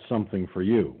 "I've got something for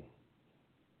you."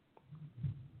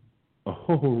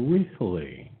 Oh,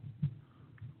 really?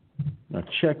 Now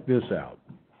check this out.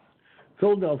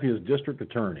 Philadelphia's district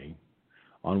attorney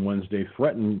on Wednesday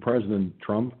threatened President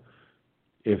Trump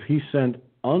if he sent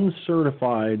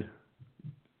uncertified,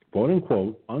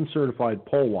 quote-unquote, uncertified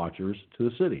poll watchers to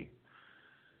the city,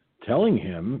 telling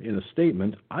him in a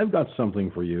statement, "I've got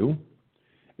something for you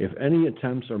if any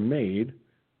attempts are made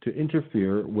to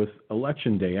interfere with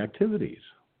Election Day activities."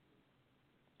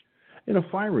 In a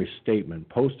fiery statement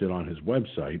posted on his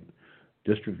website,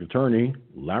 District Attorney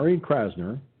Larry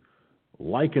Krasner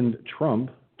likened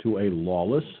Trump to a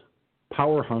lawless,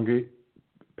 power-hungry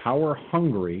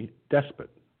despot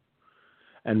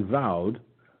and vowed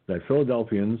that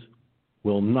Philadelphians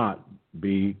will not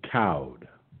be cowed.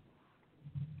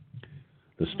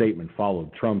 The statement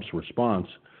followed Trump's response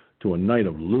to a night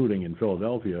of looting in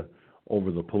Philadelphia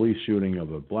over the police shooting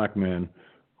of a black man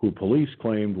who police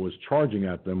claimed was charging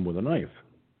at them with a knife.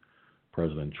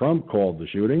 President Trump called the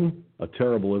shooting a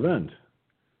terrible event,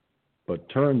 but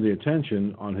turned the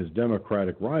attention on his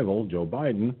Democratic rival, Joe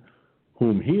Biden,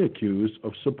 whom he accused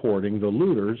of supporting the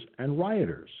looters and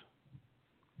rioters.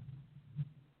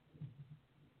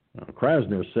 Now,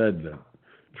 Krasner said that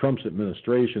Trump's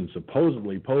administration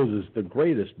supposedly poses the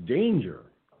greatest danger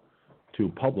to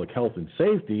public health and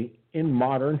safety in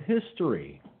modern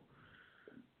history.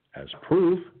 As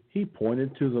proof, he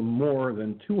pointed to the more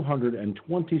than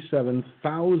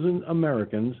 227,000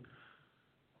 Americans,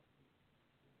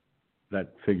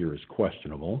 that figure is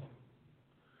questionable,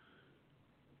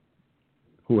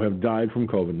 who have died from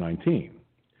COVID-19.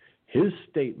 His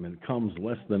statement comes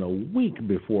less than a week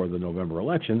before the November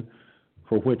election,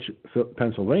 for which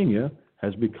Pennsylvania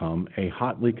has become a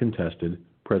hotly contested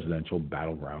presidential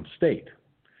battleground state.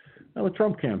 Now, the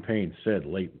Trump campaign said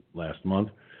late last month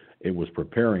it was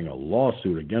preparing a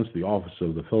lawsuit against the office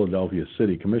of the Philadelphia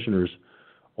City Commissioners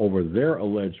over their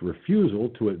alleged refusal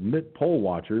to admit poll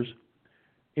watchers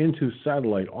into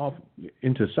satellite offices,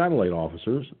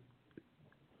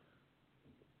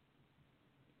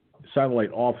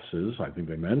 I think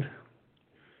they meant,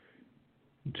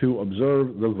 to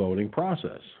observe the voting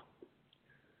process.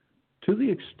 To the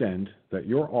extent that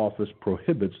your office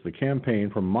prohibits the campaign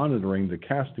from monitoring the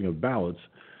casting of ballots,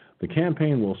 the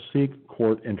campaign will seek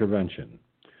court intervention,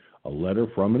 a letter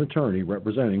from an attorney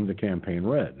representing the campaign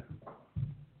read.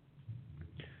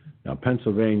 Now,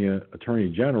 Pennsylvania Attorney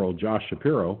General Josh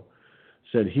Shapiro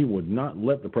said he would not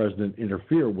let the president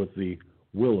interfere with the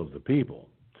will of the people,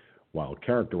 while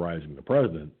characterizing the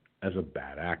president as a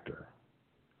bad actor.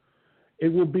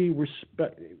 It will be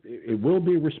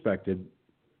respected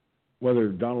whether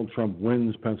Donald Trump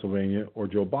wins Pennsylvania or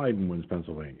Joe Biden wins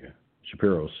Pennsylvania,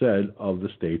 Shapiro said of the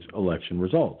state's election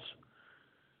results.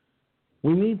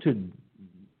 We need to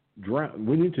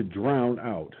drown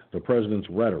out the president's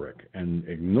rhetoric and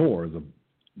ignore the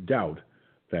doubt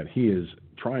that he is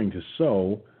trying to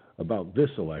sow about this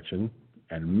election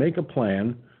and make a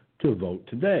plan to vote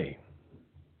today.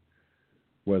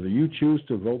 Whether you choose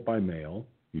to vote by mail,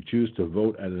 you choose to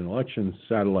vote at an election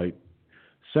satellite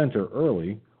center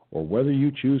early, or whether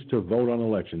you choose to vote on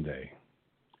Election Day.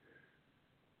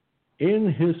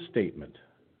 In his statement,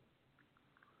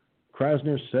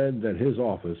 Krasner said that his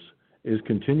office is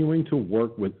continuing to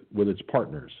work with its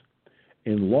partners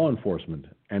in law enforcement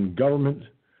and government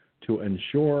to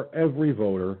ensure every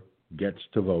voter gets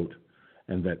to vote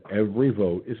and that every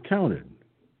vote is counted.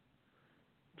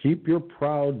 Keep your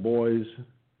Proud Boys,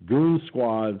 goon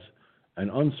squads,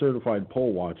 and uncertified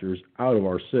poll watchers out of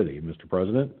our city, Mr.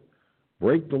 President.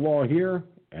 Break the law here,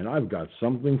 and I've got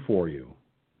something for you.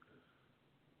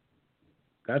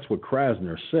 That's what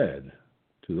Krasner said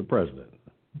to the president.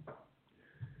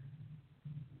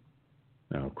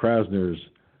 Now, Krasner's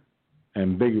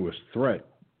ambiguous threat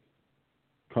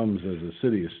comes as the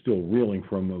city is still reeling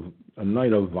from a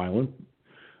night of violence.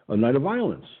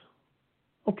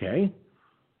 Okay.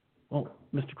 Well,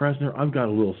 Mr. Krasner, I've got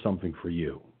a little something for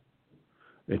you.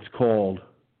 It's called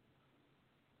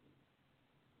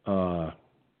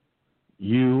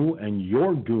you and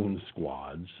your goon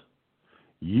squads,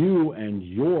 you and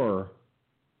your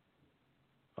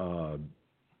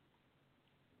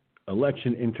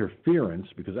election interference,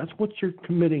 because that's what you're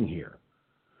committing here.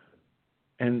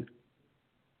 And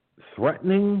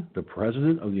threatening the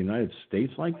President of the United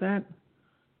States like that?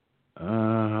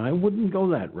 I wouldn't go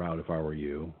that route if I were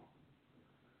you.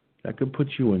 That could put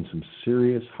you in some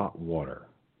serious hot water.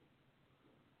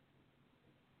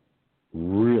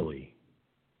 Really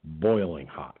boiling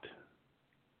hot.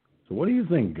 So what do you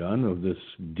think, Gunn, of this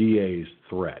DA's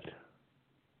threat?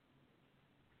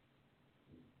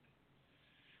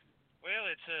 Well,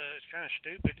 it's kind of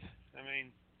stupid. I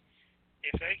mean,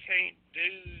 if they can't do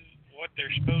what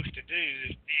they're supposed to do,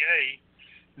 this DA,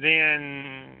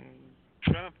 then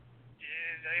Trump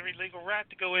has every legal right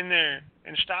to go in there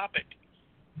and stop it.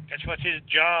 That's what his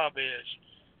job is.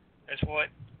 That's what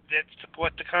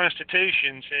the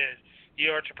Constitution says.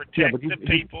 You are to protect the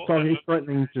people. He's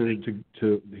threatening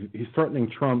he's threatening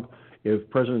Trump if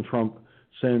President Trump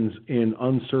sends in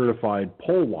uncertified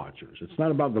poll watchers. It's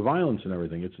not about the violence and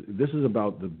everything. This is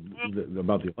about the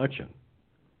election.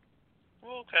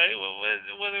 Well, okay. Well,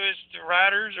 whether it's the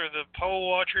writers or the poll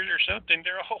watchers or something,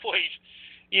 they're always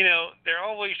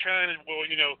trying to. Well,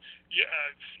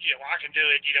 I can do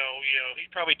it. He's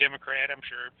probably Democrat, I'm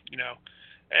sure.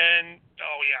 And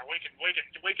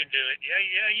we can do it.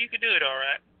 Yeah, you can do it, all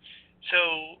right.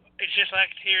 So it's just like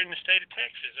here in the state of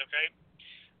Texas, okay?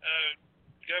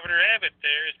 Governor Abbott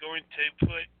there is going to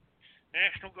put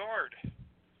National Guard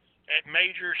at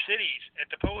major cities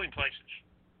at the polling places,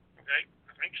 okay?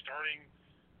 I think starting,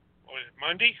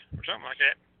 Monday or something like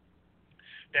that.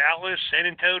 Dallas, San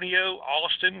Antonio,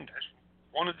 Austin, that's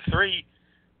one of the three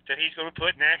that he's going to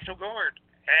put National Guard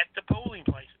at the polling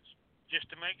places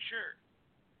just to make sure.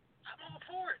 I'm all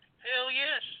for it. Hell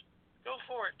yes. Go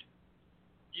for it.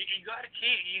 You got to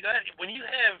when you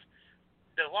have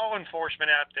the law enforcement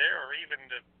out there or even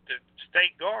the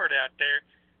state guard out there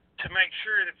to make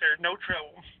sure that there's no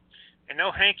trouble and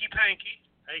no hanky-panky,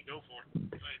 hey, go for it.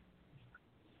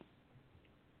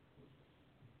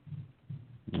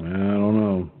 I don't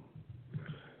know.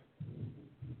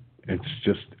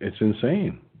 It's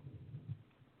insane.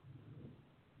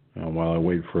 While I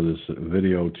wait for this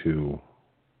video to...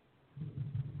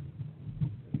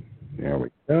 There we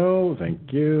go.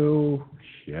 Thank you.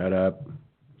 Shut up.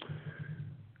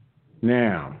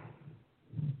 Now,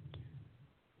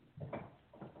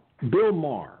 Bill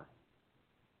Maher,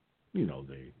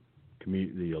 the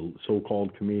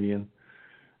so-called comedian,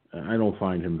 I don't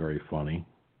find him very funny.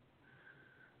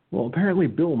 Well, apparently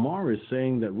Bill Maher is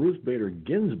saying that Ruth Bader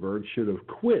Ginsburg should have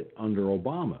quit under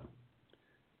Obama.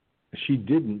 She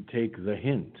didn't take the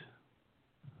hint.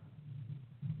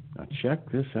 Now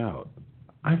check this out.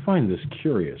 I find this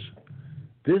curious.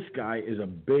 This guy is a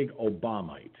big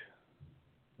Obamite.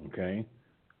 Okay?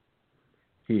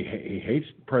 He hates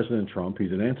President Trump.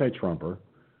 He's an anti-Trumper.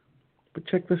 But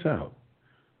check this out.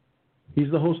 He's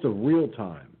the host of Real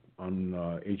Time on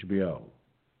HBO.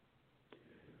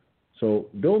 So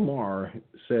Bill Maher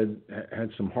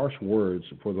had some harsh words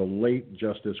for the late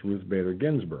Justice Ruth Bader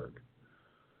Ginsburg,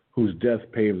 whose death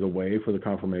paved the way for the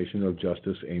confirmation of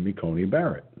Justice Amy Coney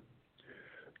Barrett.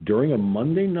 During a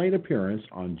Monday night appearance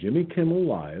on Jimmy Kimmel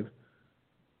Live,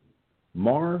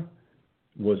 Maher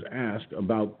was asked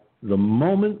about the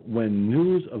moment when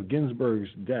news of Ginsburg's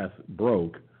death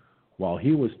broke while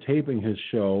he was taping his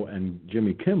show, and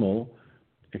Jimmy Kimmel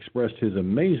expressed his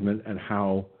amazement at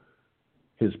how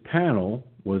his panel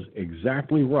was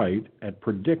exactly right at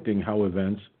predicting how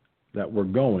events that were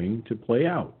going to play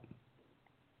out.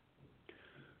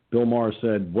 Bill Maher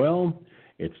said, well,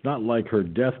 it's not like her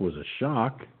death was a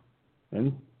shock.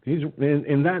 And he's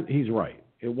right.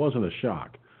 It wasn't a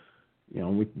shock. It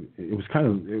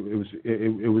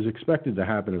was expected to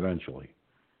happen eventually.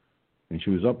 And she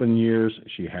was up in years.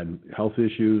 She had health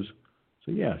issues.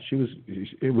 So yeah,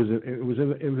 it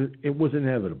was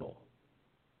inevitable.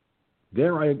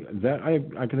 I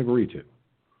can agree to.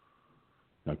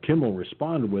 Now Kimmel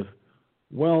responded with,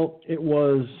 well, it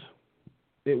was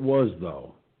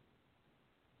though,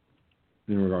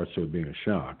 in regards to it being a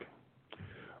shock.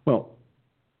 Well,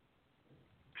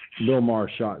 Bill Maher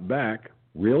shot back,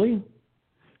 really?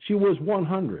 She was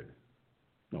 100.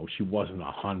 No, she wasn't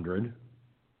 100.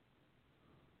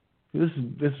 This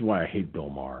is why I hate Bill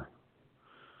Maher.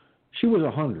 She was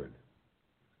 100.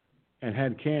 and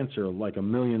had cancer like 1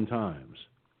 million times.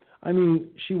 I mean,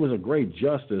 she was a great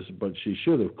justice, but she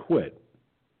should have quit.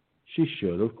 She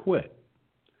should have quit.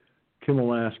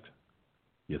 Kimmel asked,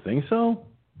 "You think so?"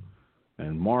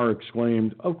 And Maher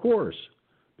exclaimed, "Of course,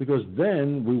 because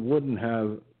then we wouldn't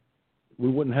have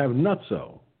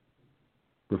Nutso,"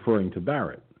 referring to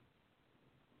Barrett.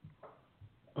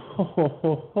 Ho, ho,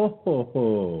 ho, ho, ho,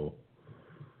 ho.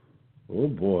 Oh,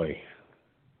 boy.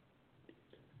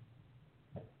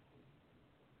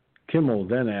 Kimmel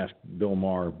then asked Bill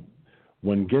Maher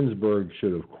when Ginsburg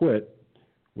should have quit,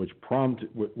 which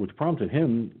prompted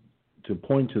him to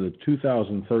point to the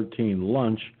 2013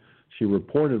 lunch she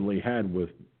reportedly had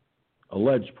with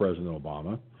alleged President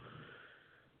Obama,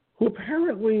 who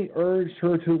apparently urged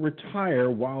her to retire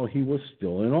while he was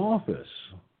still in office.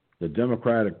 The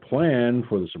Democratic plan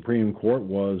for the Supreme Court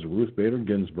was Ruth Bader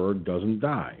Ginsburg doesn't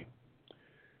die.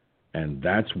 And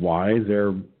that's why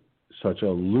they're such a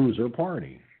loser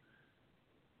party.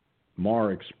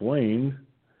 Maher explained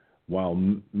while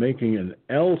making an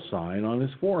L sign on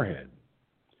his forehead.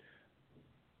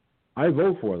 "I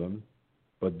vote for them,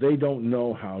 but they don't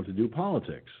know how to do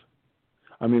politics.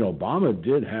 I mean, Obama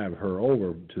did have her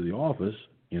over to the office,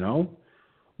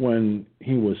 when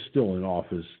he was still in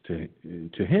office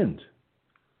to hint."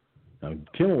 Now,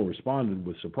 Kimmel responded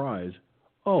with surprise,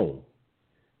 "Oh,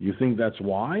 you think that's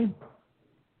why?"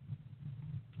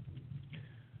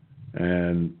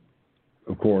 And,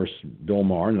 of course, Bill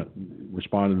Maher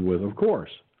responded with, "Of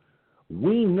course.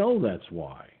 We know that's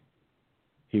why.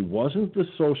 He wasn't the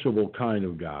sociable kind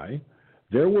of guy.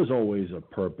 There was always a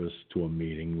purpose to a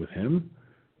meeting with him.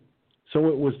 So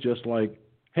it was just like,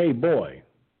 hey, boy,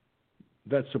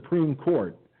 that Supreme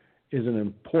Court is an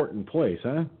important place,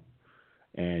 huh?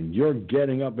 And you're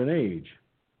getting up in age."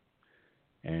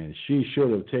 And she should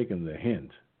have taken the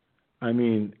hint. I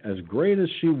mean, as great as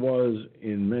she was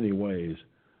in many ways,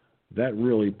 that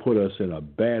really put us in a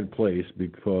bad place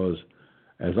because,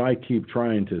 as I keep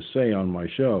trying to say on my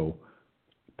show,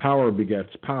 power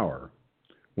begets power.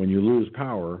 When you lose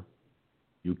power,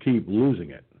 you keep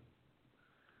losing it.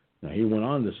 Now, he went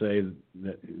on to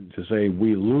say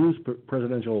we lose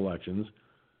presidential elections,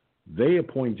 they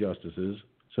appoint justices,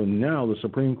 so now the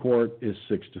Supreme Court is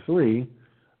 6-3.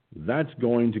 That's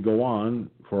going to go on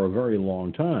for a very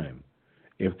long time.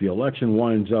 If the election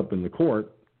winds up in the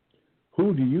court,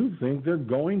 who do you think they're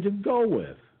going to go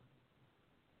with?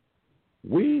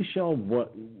 We saw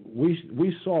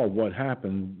what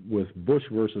happened with Bush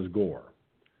versus Gore.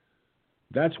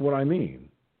 That's what I mean.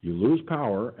 You lose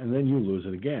power, and then you lose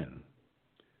it again.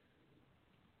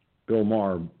 Bill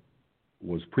Maher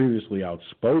was previously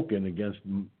outspoken against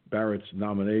Barrett's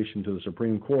nomination to the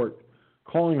Supreme Court,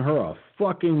 calling her a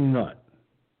fucking nut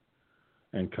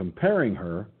and comparing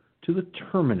her to the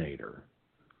Terminator,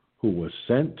 who was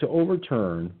sent to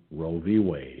overturn Roe v.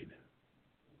 Wade.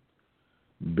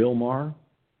 Bill Maher,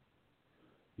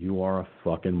 you are a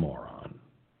fucking moron.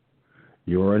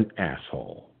 You're an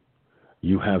asshole.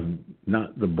 You have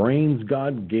not the brains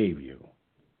God gave you.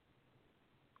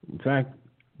 In fact,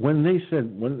 when they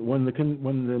said when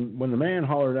the man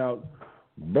hollered out,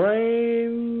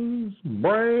 "Brains,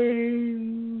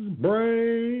 brains,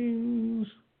 brains,"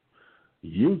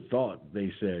 you thought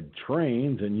they said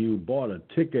trains, and you bought a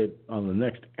ticket on the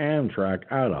next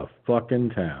Amtrak out of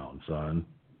fucking town, son.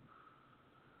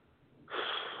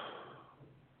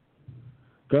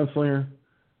 Gunslinger,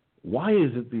 why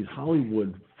is it these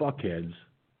Hollywood fuckheads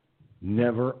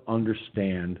never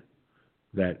understand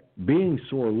that being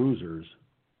sore losers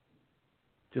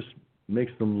just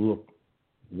makes them look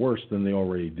worse than they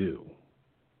already do?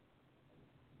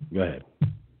 Go ahead.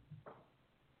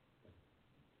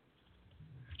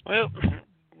 Well,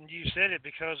 you said it,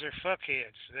 because they're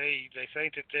fuckheads. They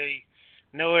think that they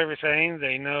know everything.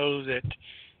 They know that,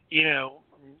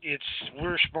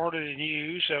 we're smarter than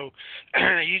you, so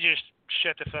you just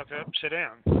shut the fuck up and sit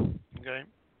down. Okay?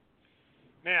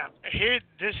 Now, here,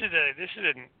 this is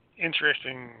an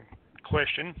interesting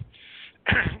question.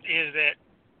 Is that,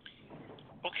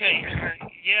 okay,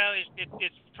 yeah,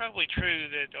 it's probably true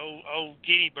that old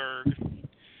Ginsburg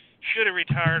should have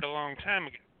retired a long time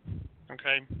ago.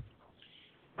 Okay.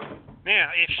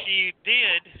 Now, if she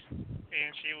did,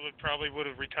 and she would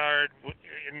have retired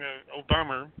in the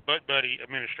Obama butt buddy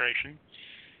administration,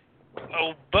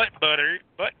 butt buddy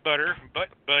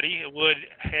would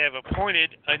have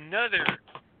appointed another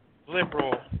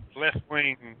liberal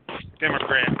left-wing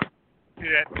Democrat to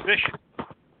that position.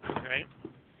 Okay.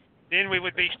 Then we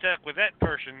would be stuck with that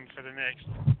person for the next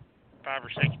 5 or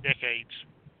 6 decades.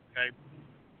 Okay.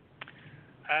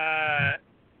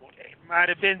 It might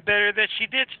have been better that she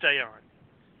did stay on.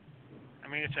 I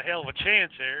mean, it's a hell of a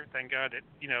chance there. Thank God that,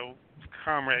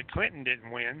 Comrade Clinton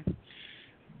didn't win.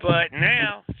 But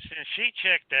now, since she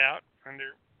checked out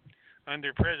under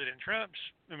President Trump's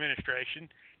administration,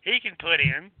 he can put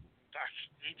in,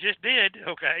 he just did,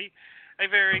 okay, a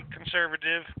very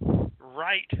conservative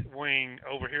right wing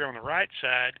over here on the right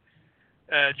side,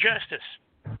 justice.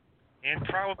 And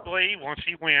probably once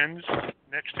he wins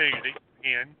next Tuesday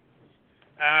again,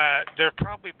 there'll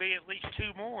probably be at least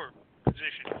 2 more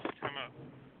positions come up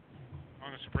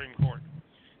on the Supreme Court.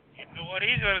 You know what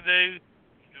he's going to do?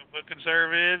 Put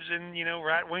conservatives and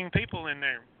right-wing people in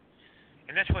there,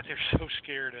 and that's what they're so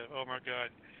scared of. Oh my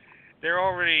God, they're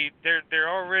already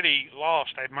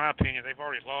lost. In my opinion, they've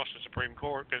already lost the Supreme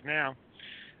Court because now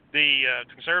the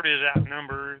conservatives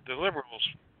outnumber the liberals.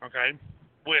 Okay,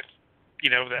 with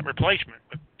that replacement,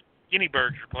 with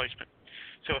Ginsburg's replacement.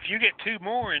 So if you get 2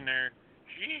 more in there,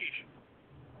 geez,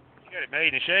 you got it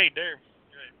made in the shade there.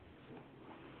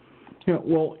 Yeah.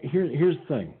 Well, here's the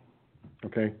thing.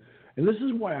 Okay. And this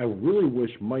is why I really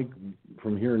wish Mike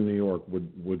from here in New York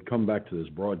would come back to this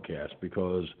broadcast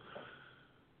because,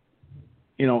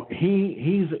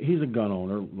 he's a gun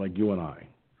owner like you and I,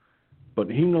 but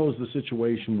he knows the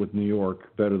situation with New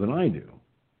York better than I do.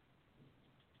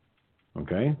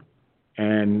 Okay?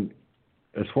 And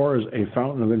as far as a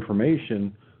fountain of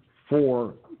information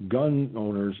for gun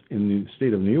owners in the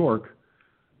state of New York,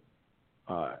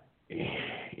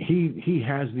 he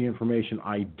has the information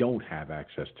I don't have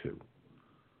access to,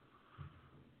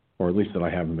 or at least that I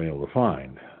haven't been able to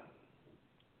find.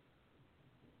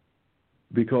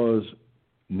 Because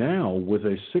now, with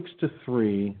a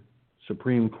 6-3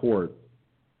 Supreme Court,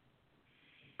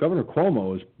 Governor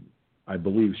Cuomo is, I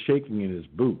believe, shaking in his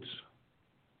boots.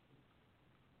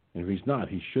 And if he's not,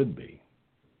 he should be.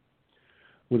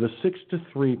 With a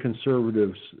 6-3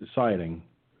 conservative siding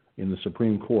in the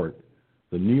Supreme Court,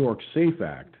 the New York SAFE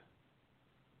Act,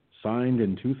 signed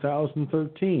in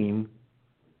 2013,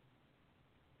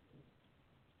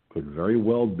 could very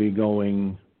well be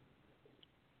going.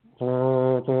 You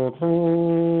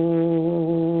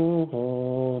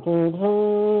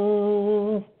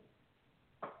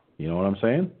know what I'm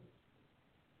saying?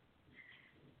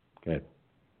 Okay.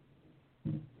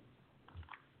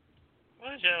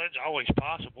 Well, it's always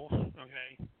possible.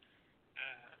 Okay.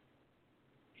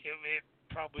 It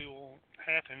probably won't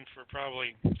happen for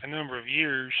probably a number of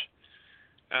years.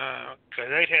 Because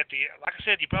they'd have to, like I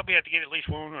said, you probably have to get at least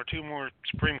 1 or 2 more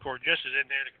Supreme Court justices in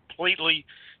there to completely,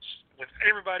 with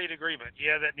everybody in agreement.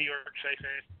 Yeah, that New York SAFE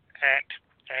Act,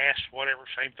 whatever,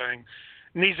 same thing,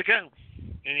 needs to go.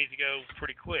 It needs to go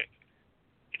pretty quick.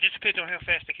 It just depends on how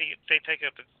fast they take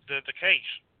up the case.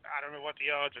 I don't know what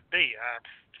the odds would be. I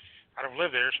don't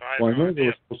live there, so I have no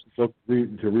idea. They were supposed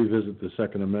to revisit the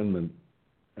Second Amendment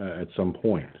at some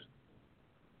point.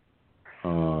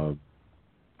 I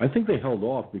think they held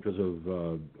off because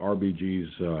of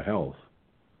RBG's health.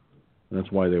 And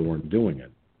that's why they weren't doing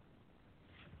it.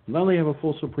 Now they have a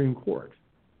full Supreme Court.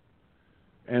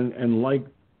 And like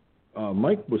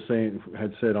Mike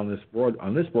had said on this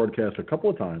broadcast a couple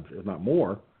of times, if not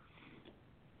more,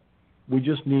 we've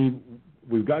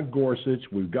got Gorsuch,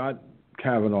 we've got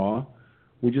Kavanaugh,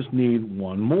 we just need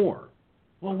 1 more.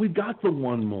 Well, we've got the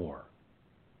 1 more.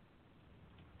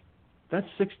 That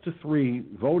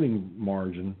 6-3 voting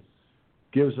margin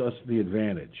gives us the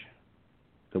advantage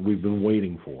that we've been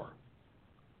waiting for.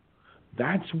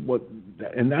 That's what the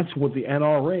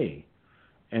NRA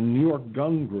and New York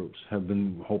gun groups have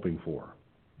been hoping for.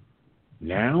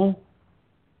 Now,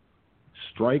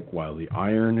 strike while the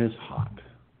iron is hot.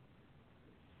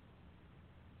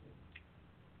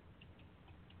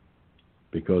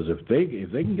 Because if they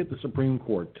can get the Supreme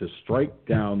Court to strike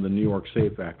down the New York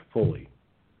SAFE Act fully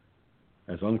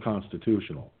as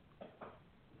unconstitutional,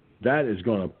 that is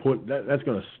going to that's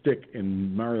going to stick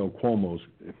in Mario Cuomo's.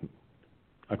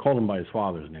 I called him by his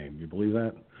father's name. You believe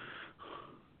that?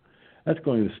 That's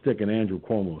going to stick in Andrew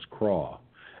Cuomo's craw,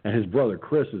 and his brother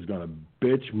Chris is going to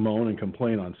bitch, moan, and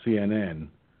complain on CNN.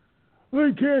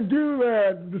 They can't do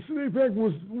that. The SAFE Act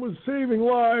was saving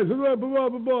lives. Blah blah blah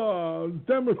blah blah.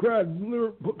 Democrat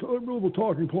liberal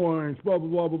talking points. Blah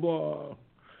blah blah blah blah.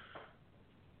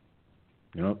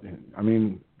 I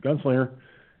mean, Gunslinger,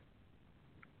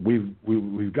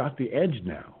 we've got the edge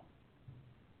now.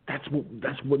 That's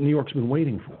what New York's been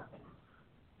waiting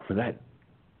for that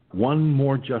 1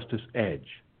 more justice edge.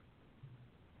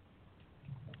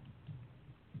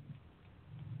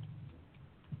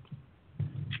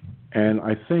 And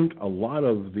I think a lot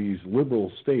of these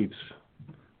liberal-run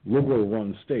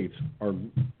states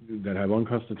that have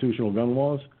unconstitutional gun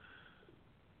laws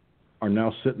are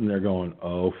now sitting there going,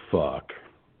 "Oh fuck."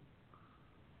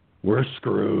 we're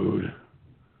screwed.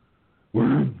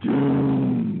 We're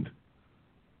doomed.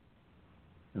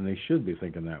 And they should be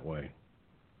thinking that way.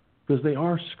 Because they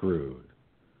are screwed.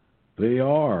 They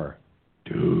are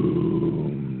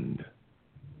doomed.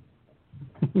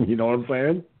 You know what I'm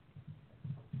saying?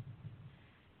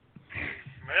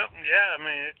 Well, yeah, I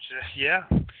mean, it's yeah.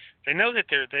 They know that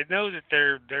their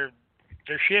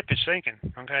ship is sinking,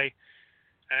 okay?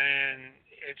 And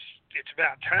it's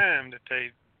about time that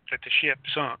the ship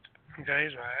sunk. Okay,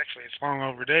 so actually it's long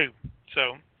overdue.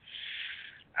 So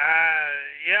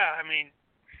yeah, I mean,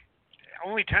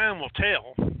 only time will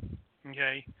tell.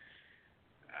 Okay,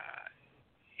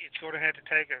 it's going to have to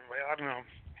take I don't know.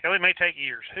 Hell, it may take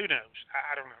years. Who knows?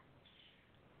 I don't know.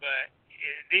 But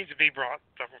it needs to be brought,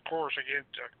 of course, again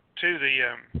to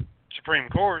the Supreme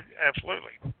Court.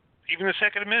 Absolutely. Even the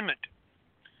Second Amendment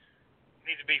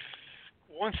needs to be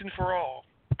once and for all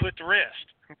put to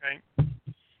rest. Okay.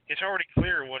 It's already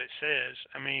clear what it says.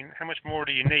 I mean, how much more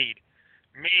do you need?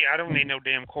 Me, I don't need no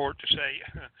damn court to say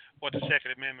what the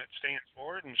Second Amendment stands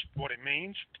for and what it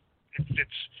means.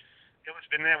 It's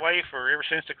been that way for ever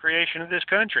since the creation of this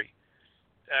country.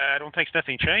 I don't think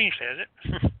nothing changed, has it?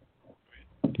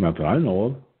 Not that I know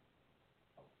of.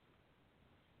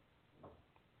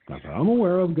 Not that I'm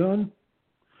aware of, Gun.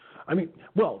 I mean,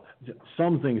 well,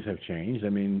 some things have changed. I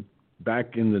mean,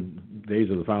 back in the days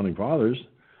of the Founding Fathers,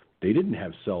 they didn't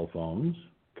have cell phones,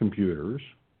 computers.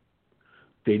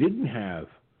 They didn't have,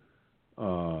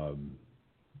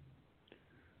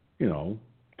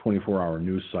 24-hour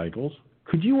news cycles.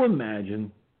 Could you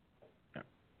imagine?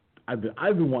 I've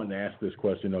been wanting to ask this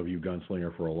question of you,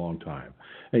 Gunslinger, for a long time.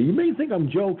 And you may think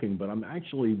I'm joking, but I'm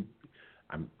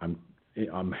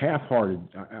half-hearted.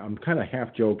 I'm kind of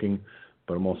half joking,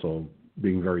 but I'm also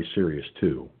being very serious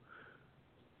too.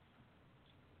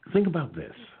 Think about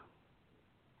this.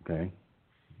 Okay.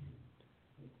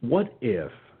 What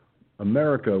if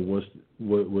America was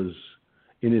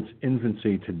in its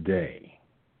infancy today?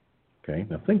 Okay.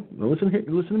 Now listen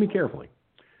to me carefully.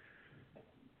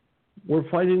 We're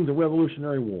fighting the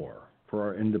Revolutionary War for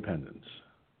our independence.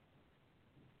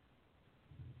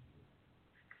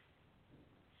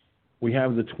 We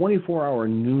have the 24-hour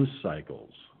news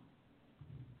cycles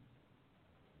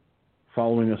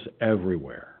following us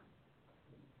everywhere.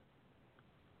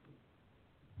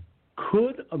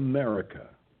 Could America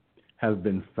have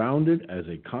been founded as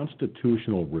a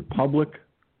constitutional republic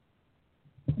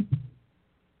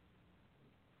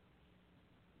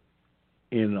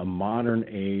in a modern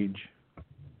age,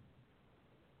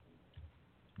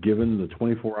 given the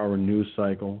 24-hour news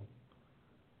cycle,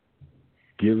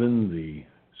 given the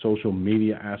social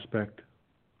media aspect?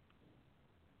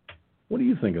 What do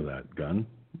you think of that, Gun?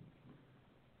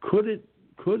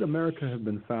 Could America have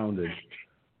been founded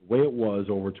the way it was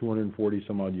over 240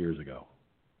 some odd years ago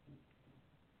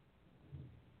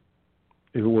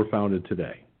if it were founded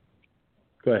today?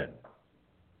 Go ahead.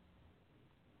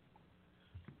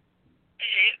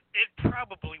 It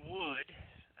probably would.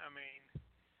 I mean,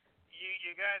 you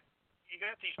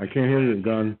got these. I can't hear you,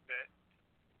 Gun.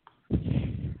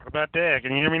 What about that?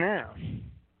 Can you hear me now?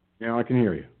 Yeah, I can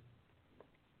hear you.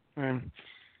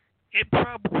 It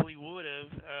probably would have.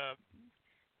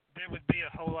 There would be a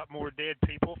whole lot more dead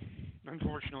people,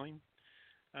 unfortunately,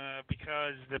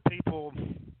 because the people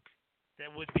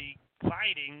that would be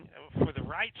fighting for the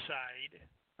right side,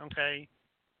 okay,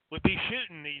 would be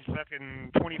shooting these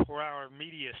fucking 24-hour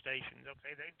media stations,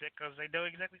 okay? Because they know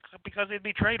exactly, because they'd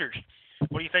be traitors.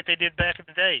 What do you think they did back in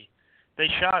the day? They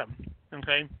shot them,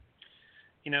 okay?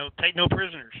 Take no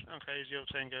prisoners, okay, as the old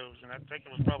saying goes. And I think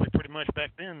it was probably pretty much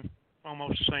back then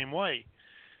almost the same way.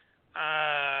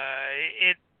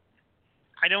 I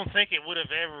don't think it would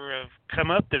have ever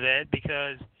come up to that,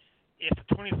 because if the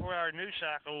 24-hour news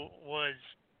cycle was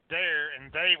there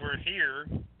and they were here,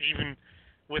 even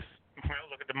with,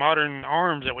 look at the modern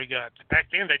arms that we got.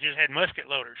 Back then they just had musket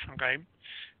loaders, okay?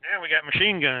 Now we got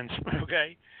machine guns,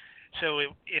 okay? So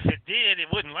if it did, it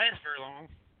wouldn't last very long.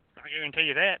 I guarantee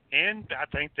you that. And I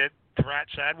think that the right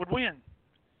side would win,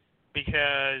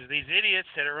 because these idiots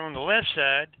that are on the left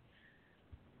side,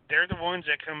 they're the ones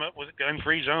that come up with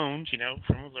gun-free zones,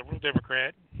 from a liberal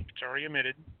Democrat. It's already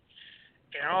admitted.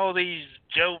 And all these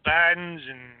Joe Bidens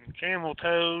and camel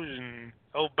toes and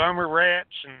Obama rats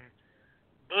and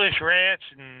Bush rats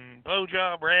and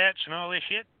blowjob rats and all this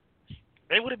shit,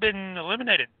 they would have been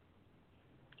eliminated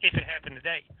if it happened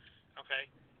today, okay?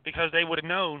 Because they would have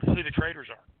known who the traitors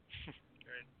are.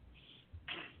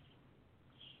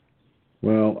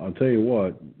 Well, I'll tell you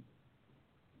what.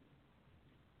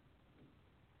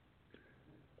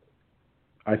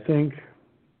 I think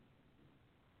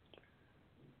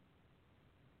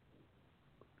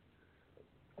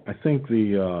I think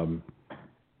the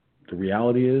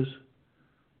reality is,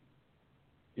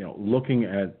 looking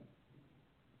at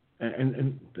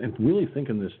and really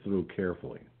thinking this through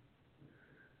carefully.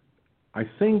 I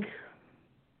think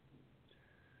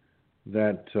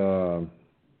that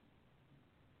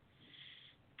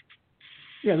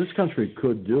this country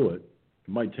could do it.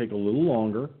 It might take a little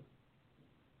longer.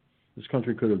 This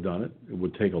country could have done it. It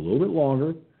would take a little bit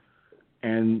longer.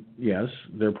 And yes,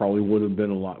 there probably would have been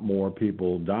a lot more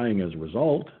people dying as a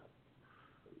result.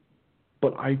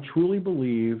 But I truly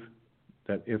believe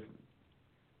that if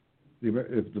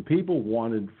the people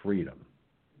wanted freedom,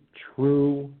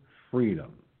 true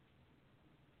freedom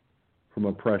from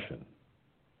oppression,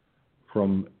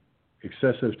 from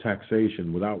excessive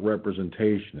taxation without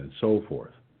representation and so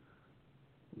forth,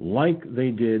 like they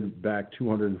did back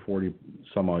 240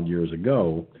 some odd years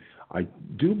ago, I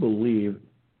do believe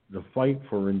the fight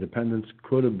for independence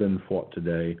could have been fought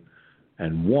today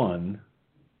and won.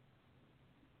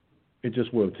 It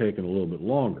just would have taken a little bit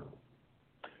longer.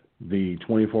 The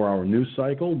 24-hour news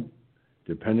cycle,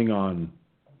 depending on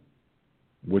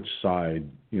which side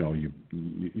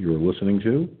you're listening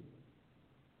to,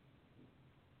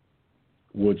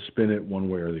 would spin it one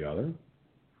way or the other,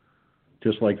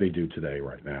 just like they do today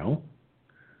right now.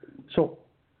 So,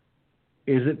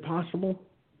 is it possible?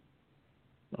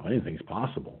 No, anything's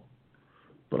possible,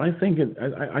 but I think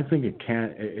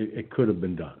it could have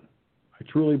been done. I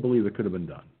truly believe it could have been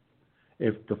done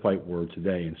if the fight were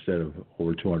today instead of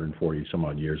over 240 some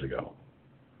odd years ago.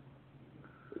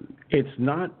 It's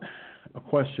not a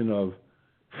question of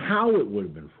how it would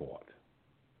have been fought,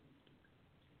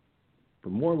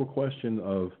 but more of a question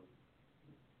of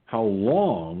how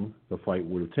long the fight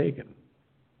would have taken.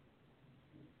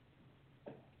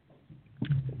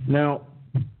 Now,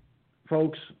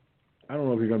 folks, I don't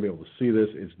know if you're going to be able to see this.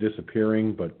 It's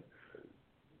disappearing, but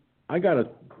I got a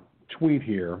tweet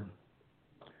here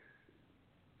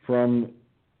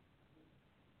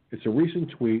it's a recent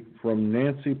tweet from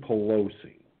Nancy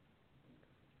Pelosi.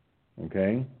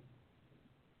 Okay?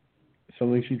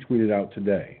 Something she tweeted out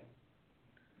today.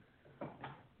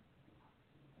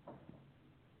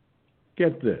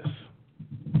 Get this.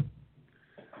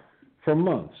 For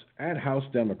months, at-House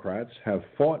Democrats have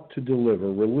fought to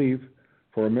deliver relief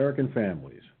for American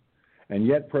families, and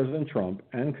yet President Trump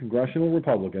and congressional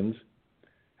Republicans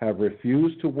have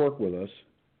refused to work with us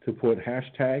to put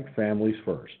 #families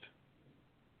first.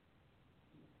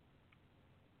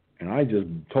 And I just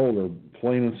told her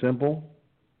plain and simple,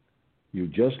 you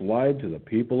just lied to the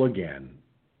people again.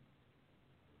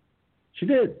 She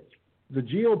did. The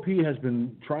GOP has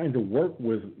been trying to work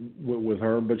with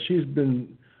her, but she's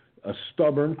been a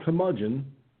stubborn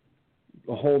curmudgeon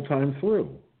the whole time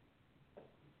through.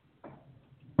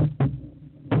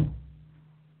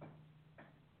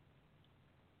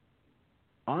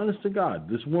 Honest to God,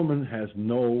 this woman has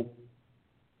no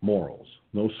morals,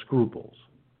 no scruples.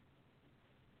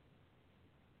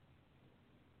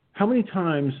 How many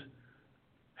times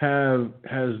has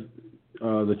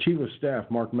the Chief of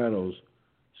Staff, Mark Meadows,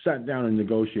 sat down and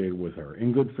negotiated with her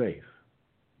in good faith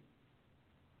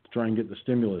to try and get the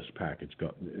stimulus package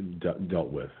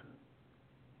dealt with?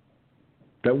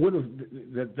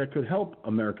 That could help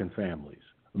American families,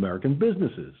 American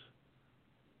businesses.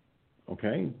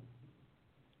 Okay?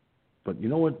 But you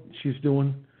know what she's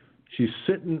doing? She's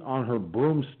sitting on her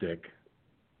broomstick,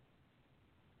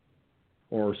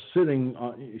 she's sitting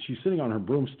on her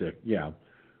broomstick,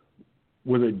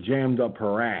 with it jammed up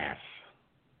her ass,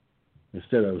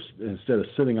 instead of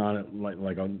sitting on it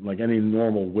like any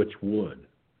normal witch would.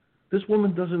 This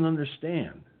woman doesn't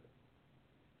understand.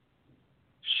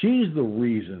 She's the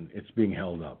reason it's being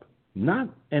held up, not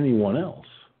anyone else.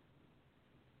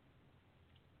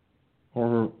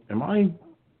 Or am I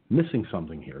missing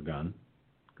something here, Gunn?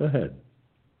 Go ahead.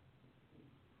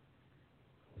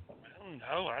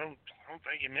 No, I don't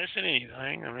think you're missing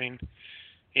anything. I mean,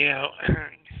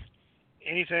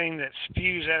 anything that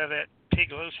spews out of that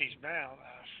Pelosi's mouth,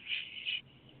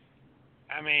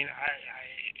 I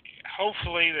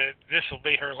hopefully that this will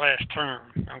be her last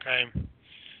term, okay?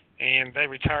 And they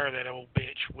retire that old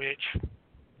bitch, witch,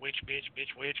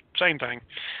 same thing,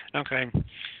 okay?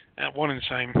 One and the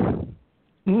same.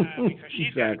 Because she's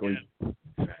exactly. Gotta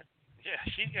go. Yeah,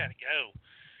 she's got to go.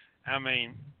 I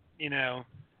mean,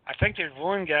 I think there's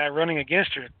one guy running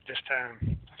against her this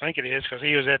time. I think it is, because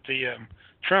he was at the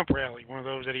Trump rally, one of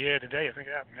those that he had today, I think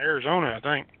out in Arizona, I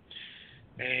think.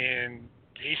 And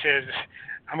he says,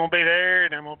 I'm going to be there,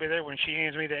 and I'm going to be there when she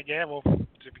hands me that gavel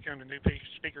to become the new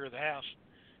Speaker of the House.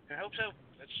 And I hope so.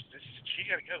 She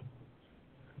got to go.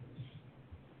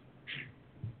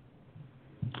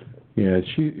 Yeah,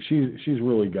 she's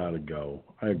really got to go.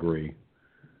 I agree.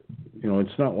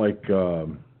 It's not like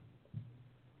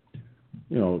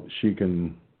she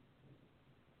can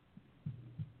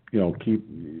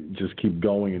keep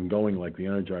going and going like the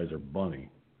Energizer Bunny.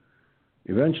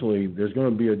 Eventually, there's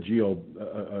going to be a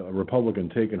Republican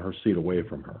taking her seat away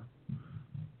from her.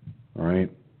 All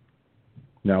right.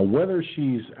 Now, whether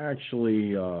she's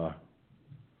actually up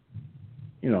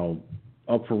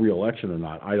for re-election or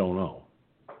not, I don't know.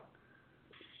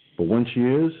 But when she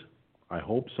is, I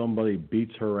hope somebody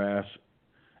beats her ass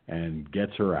and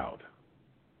gets her out.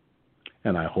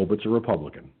 And I hope it's a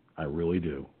Republican. I really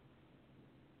do.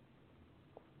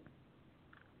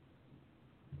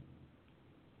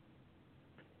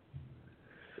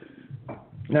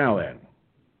 Now then,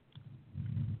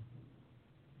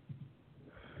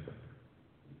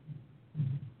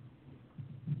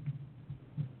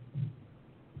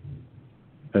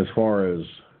 as far as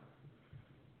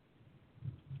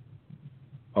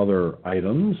other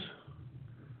items,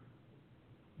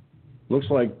 looks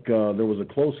like there was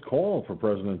a close call for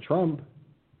President Trump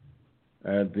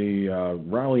at the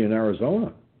rally in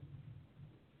Arizona.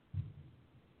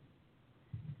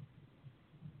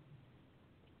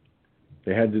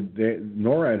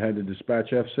 NORAD had to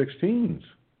dispatch F-16s.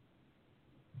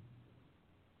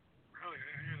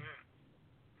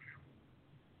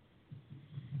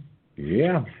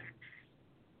 Yeah.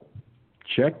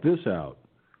 Check this out.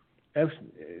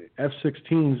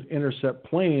 F-16s intercept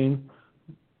plane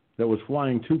that was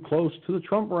flying too close to the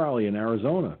Trump rally in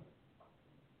Arizona.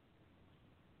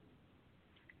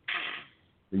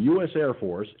 The U.S. Air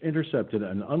Force intercepted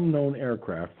an unknown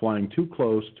aircraft flying too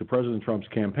close to President Trump's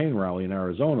campaign rally in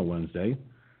Arizona Wednesday.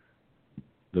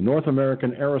 The North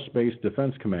American Aerospace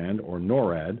Defense Command, or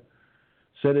NORAD,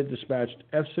 said it dispatched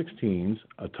F-16s,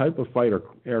 a type of fighter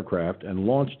aircraft, and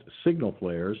launched signal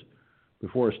flares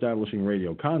before establishing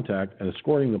radio contact and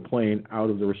escorting the plane out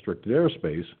of the restricted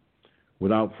airspace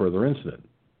without further incident.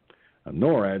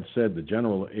 NORAD said the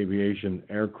general aviation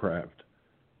aircraft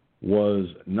was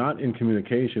not in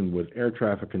communication with air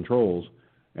traffic controls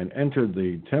and entered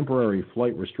the temporary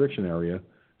flight restriction area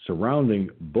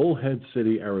surrounding Bullhead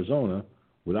City, Arizona,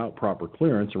 without proper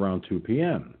clearance around 2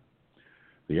 p.m.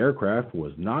 The aircraft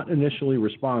was not initially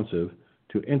responsive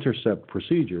to intercept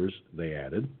procedures, they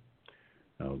added.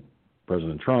 Now,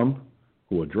 President Trump,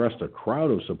 who addressed a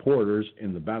crowd of supporters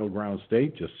in the battleground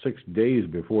state just 6 days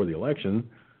before the election,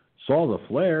 saw the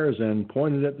flares and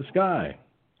pointed at the sky.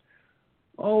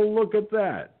 "Oh, look at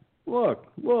that. Look,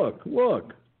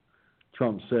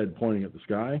 Trump said, pointing at the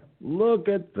sky. "Look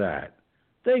at that.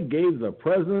 They gave the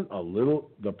president a little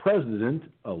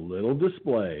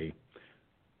display."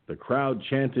 The crowd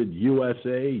chanted,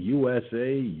 "USA,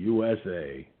 USA,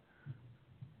 USA."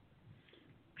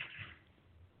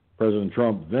 President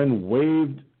Trump then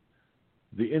waved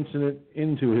the incident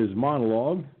into his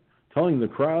monologue, telling the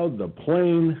crowd the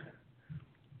plane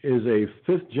is a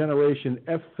fifth-generation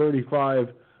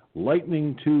F-35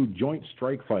 Lightning II Joint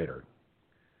Strike Fighter.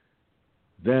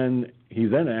 He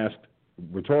then asked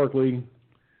rhetorically,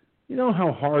 "You know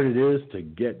how hard it is to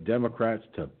get Democrats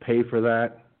to pay for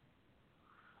that?"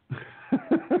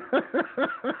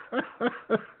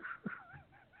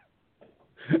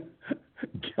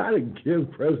 Gotta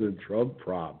give President Trump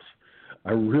props.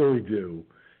 I really do.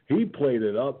 He played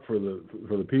it up for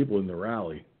the people in the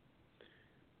rally.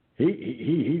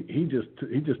 He just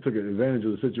took advantage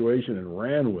of the situation and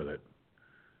ran with it.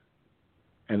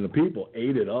 And the people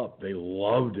ate it up. They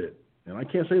loved it. And I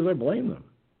can't say that I blame them.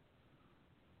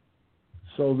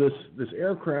 So this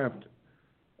aircraft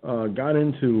got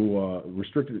into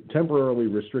temporarily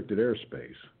restricted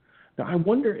airspace. Now, I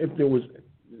wonder if there was,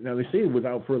 now they say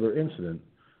without further incident,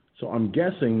 so I'm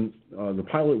guessing the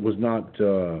pilot was not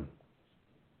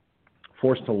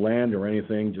forced to land or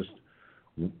anything, just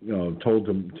told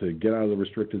them to get out of the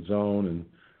restricted zone and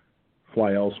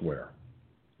fly elsewhere.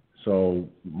 So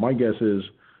my guess is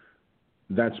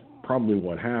that's probably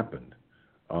what happened.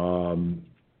 What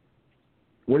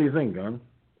do you think, Gunn?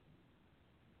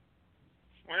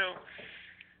 Well,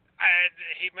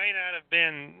 he may not have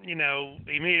been,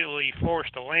 immediately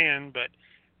forced to land, but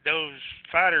those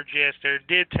fighter jets there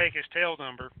did take his tail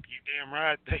number. You damn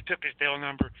right, they took his tail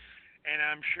number, and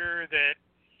I'm sure that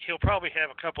he'll probably have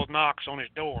a couple of knocks on his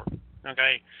door.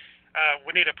 Okay,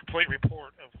 we need a complete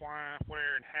report of why,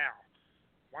 where, and how.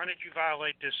 Why did you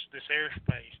violate this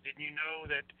airspace? Didn't you know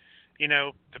that,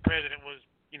 the president was,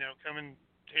 coming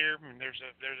here, and there's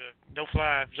a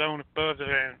no-fly zone above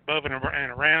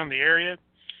and around the area?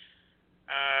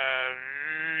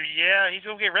 Yeah, he's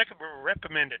gonna get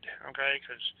reprimanded, okay?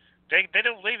 Because They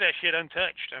don't leave that shit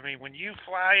untouched. I mean, when you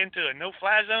fly into a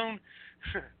no-fly zone,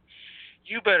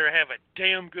 you better have a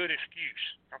damn good excuse,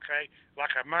 okay?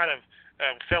 Like I might have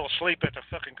fell asleep at the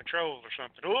fucking controls or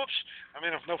something. Oops, I'm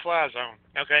in a no-fly zone,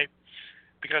 okay?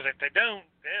 Because if they don't,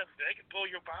 they can pull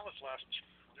your pilot's license.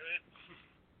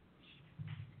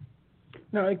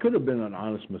 No, it could have been an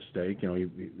honest mistake.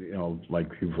 Like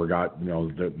he forgot.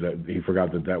 That he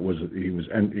forgot that it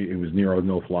was near a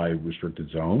no-fly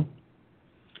restricted zone.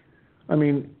 I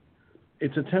mean,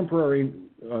 it's a temporary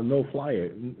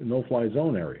no-fly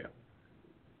zone area,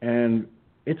 and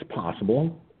it's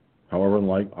possible, however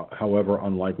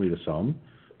unlikely to some,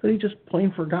 that he just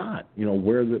plain forgot.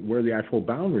 Where the actual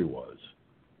boundary was.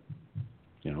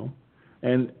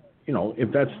 And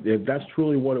if that's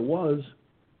truly what it was,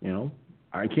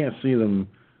 I can't see them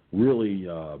really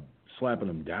slapping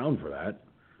him down for that.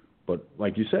 But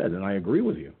like you said, and I agree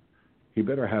with you, he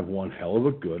better have one hell of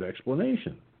a good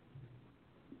explanation.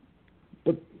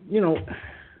 But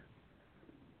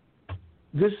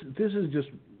this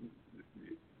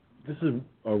is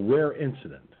a rare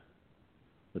incident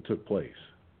that took place.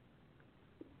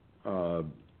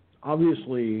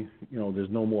 Obviously, there's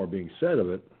no more being said of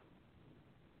it.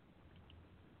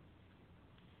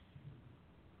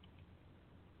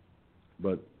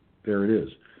 But there it is.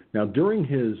 Now, during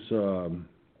his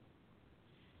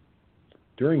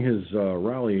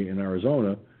rally in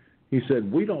Arizona, he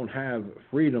said, "We don't have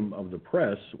freedom of the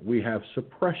press. We have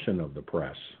suppression of the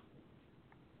press."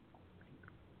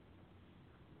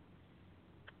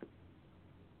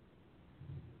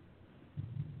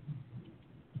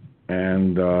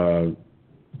 And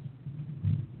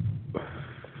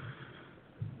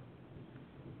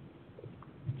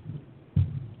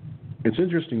it's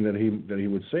interesting that he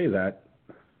would say that,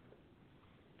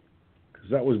 because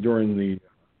that was during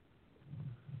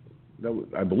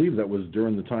I believe that was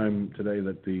during the time today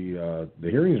that the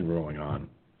hearings were going on.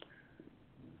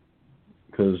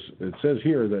 Because it says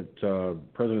here that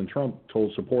President Trump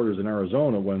told supporters in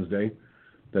Arizona Wednesday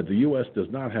that the U.S. does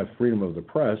not have freedom of the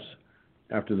press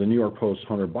after the New York Post's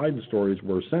Hunter Biden stories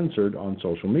were censored on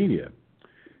social media.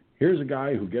 Here's a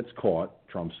guy who gets caught,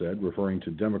 Trump said, referring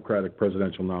to Democratic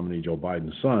presidential nominee Joe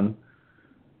Biden's son,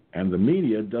 and the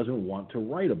media doesn't want to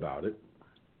write about it.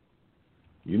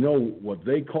 You know what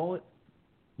they call it?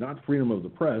 Not freedom of the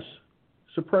press,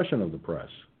 suppression of the press.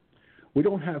 We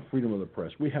don't have freedom of the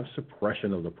press. We have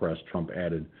suppression of the press, Trump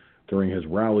added during his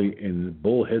rally in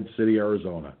Bullhead City,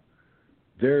 Arizona.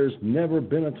 There's never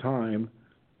been a time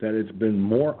that it's been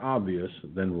more obvious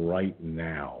than right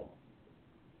now.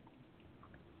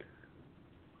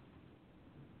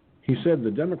 He said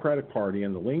the Democratic Party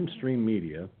and the mainstream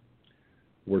media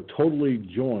were totally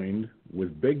joined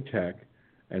with big tech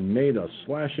and made a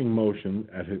slashing motion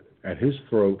at his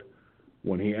throat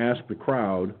when he asked the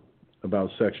crowd about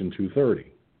Section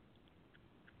 230.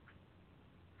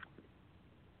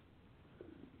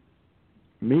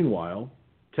 Meanwhile,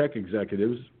 tech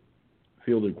executives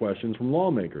fielded questions from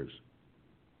lawmakers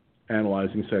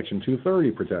analyzing Section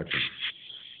 230 protections,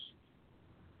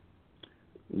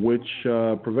 which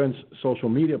prevents social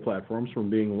media platforms from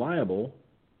being liable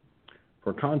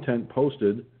for content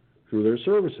posted through their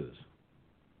services.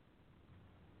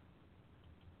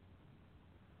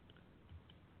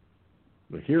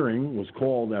 The hearing was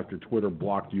called after Twitter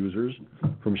blocked users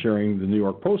from sharing the New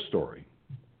York Post story.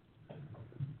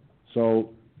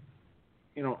 So,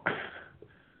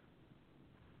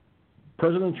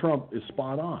 President Trump is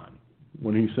spot on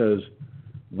when he says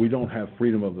we don't have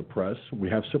freedom of the press, we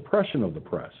have suppression of the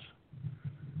press.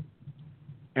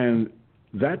 And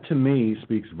that, to me,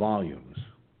 speaks volumes.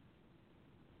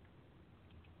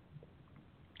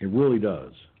 It really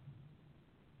does.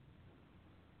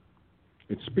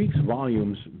 It speaks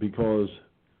volumes because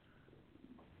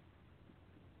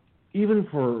even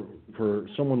for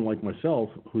someone like myself,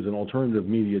 who's an alternative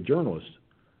media journalist,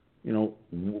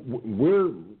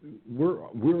 we're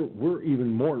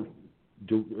even more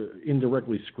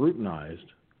indirectly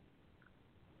scrutinized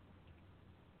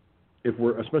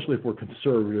especially if we're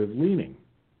conservative leaning.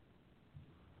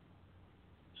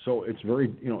 So it's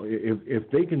very, if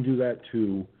they can do that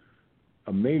to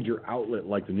a major outlet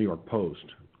like the New York Post,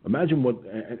 imagine look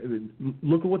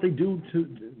at what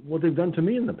they've done to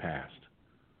me in the past.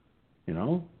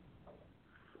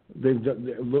 They've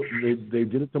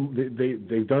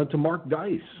done it to Mark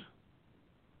Dice.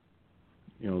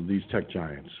 These tech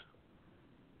giants,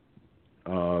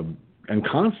 and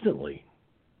constantly.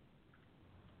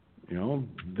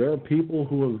 There are people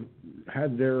who have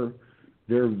had their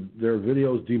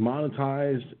videos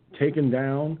demonetized, taken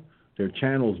down, their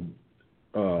channels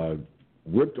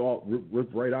ripped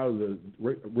right off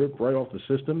the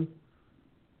system,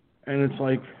 And it's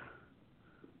like,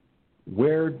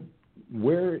 where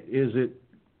is it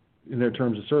in their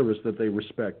terms of service that they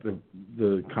respect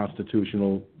the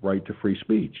constitutional right to free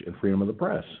speech and freedom of the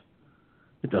press?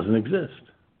 It doesn't exist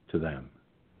to them.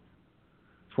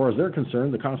 As far as they're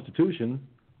concerned, the Constitution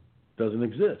doesn't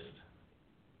exist.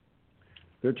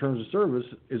 Their terms of service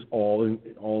is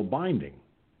all binding.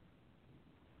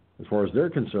 As far as they're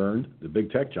concerned, the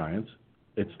big tech giants,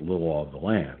 it's the law of the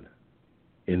land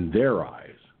in their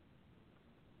eyes.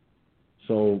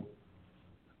 So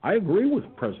I agree with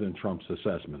President Trump's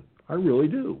assessment. I really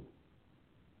do.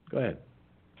 Go ahead.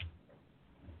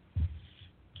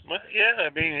 Well, yeah, I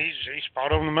mean, he's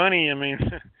spot on the money. I mean,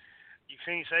 you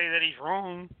can't say that he's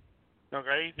wrong,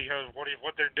 okay? Because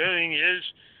what they're doing is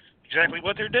exactly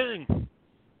what they're doing.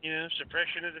 You know,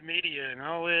 suppression of the media and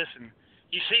all this, and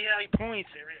you see how he points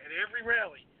at every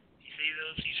rally.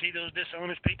 You see those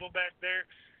dishonest people back there.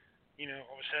 You know,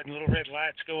 all of a sudden little red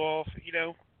lights go off. You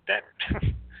know, that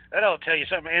that'll tell you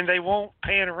something. And they won't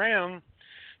pan around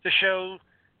to show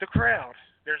the crowd.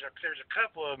 There's a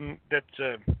couple of them that's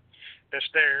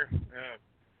there.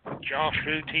 Josh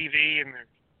Food TV and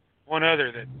one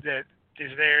other that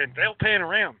is there, and they'll pan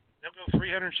around. They'll go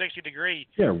 360 degree.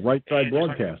 Yeah, right side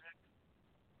broadcast.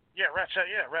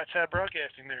 Right side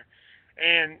broadcasting there.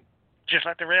 And just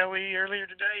like the rally earlier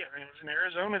today, I mean, it was in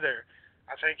Arizona there.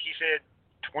 I think he said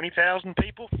 20,000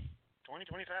 people,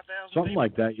 25,000 Something people.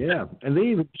 like that, yeah. And they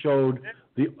even showed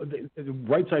the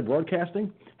right side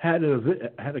broadcasting had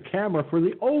a camera for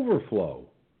the overflow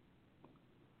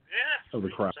of the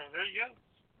crowd. So there you go.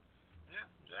 Yeah,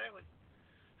 exactly.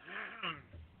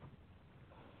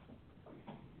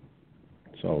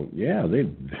 So, yeah,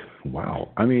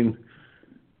 wow. I mean,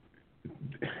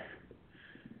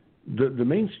 the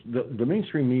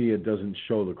mainstream media doesn't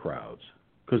show the crowds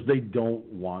because they don't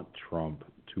want Trump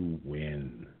to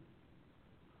win.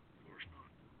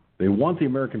 They want the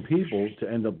American people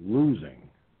to end up losing,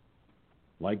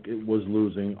 like it was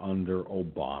losing under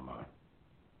Obama.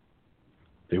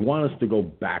 They want us to go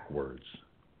backwards.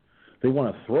 They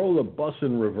want to throw the bus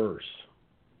in reverse.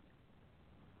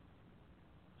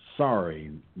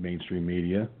 Sorry, mainstream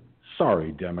media.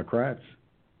 Sorry, Democrats.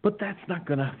 But that's not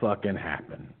going to fucking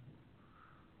happen.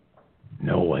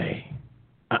 No way.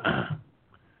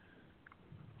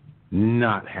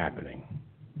 Not happening.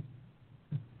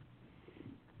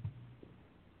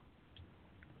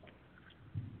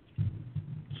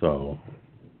 So,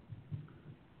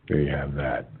 there you have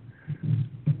that.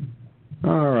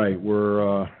 All right,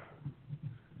 we're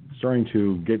starting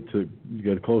to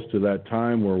get close to that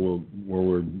time where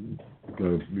we're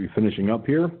going to be finishing up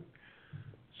here.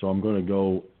 So I'm going to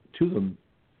go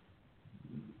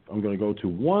to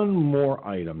one more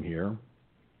item here,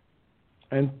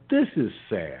 and this is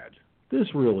sad. This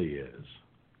really is.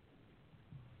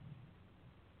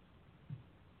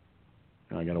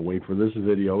 I got to wait for this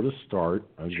video to start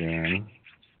again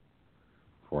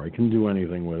before I can do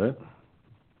anything with it.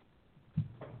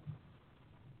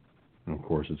 And of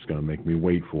course, it's going to make me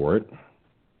wait for it.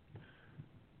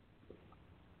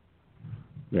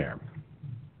 There.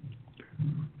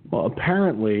 Well,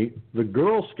 apparently, the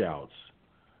Girl Scouts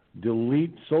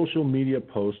delete social media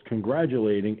post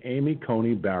congratulating Amy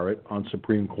Coney Barrett on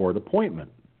Supreme Court appointment.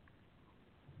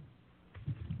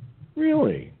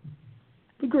 Really?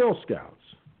 The Girl Scouts.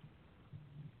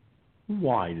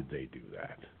 Why did they do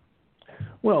that?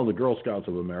 Well, the Girl Scouts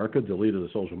of America deleted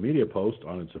a social media post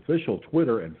on its official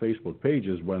Twitter and Facebook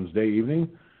pages Wednesday evening,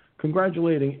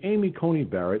 congratulating Amy Coney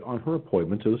Barrett on her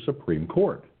appointment to the Supreme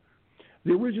Court.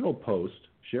 The original post,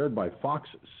 shared by Fox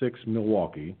 6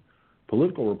 Milwaukee,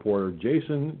 political reporter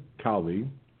Jason Calvi,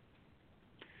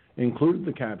 included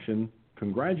the caption,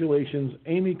 "Congratulations,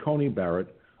 Amy Coney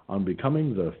Barrett, on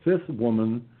becoming the fifth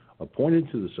woman appointed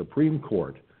to the Supreme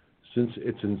Court since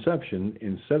its inception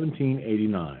in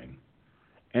 1789,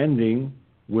 ending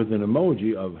with an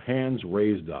emoji of hands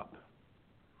raised up."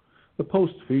 The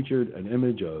post featured an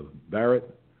image of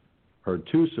Barrett, her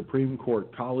two Supreme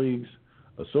Court colleagues,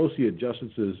 Associate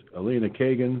Justices Elena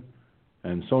Kagan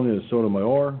and Sonia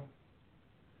Sotomayor,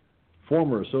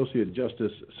 former Associate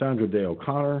Justice Sandra Day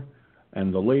O'Connor,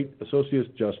 and the late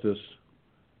Associate Justice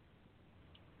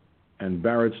and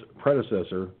Barrett's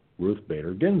predecessor, Ruth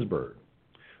Bader Ginsburg.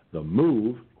 The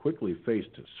move quickly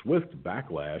faced swift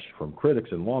backlash from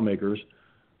critics and lawmakers,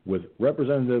 with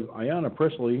Representative Ayanna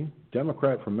Pressley,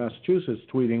 Democrat from Massachusetts,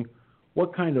 tweeting,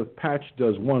 "What kind of patch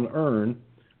does one earn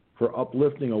for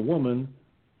uplifting a woman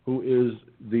who is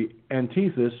the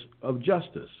antithesis of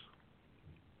justice?"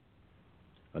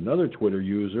 Another Twitter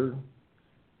user,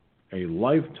 a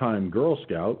lifetime Girl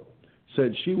Scout,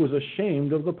 said she was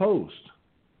ashamed of the post.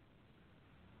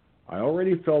 I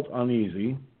already felt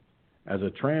uneasy as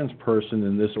a trans person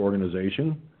in this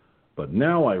organization, but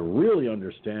now I really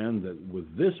understand that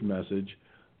with this message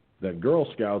that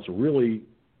Girl Scouts really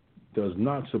does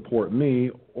not support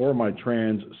me or my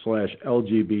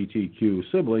trans/LGBTQ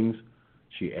siblings,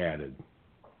 she added.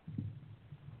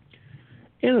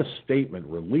 In a statement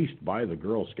released by the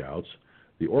Girl Scouts,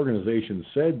 the organization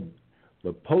said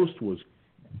the post was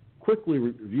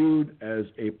quickly viewed as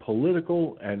a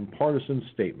political and partisan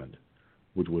statement,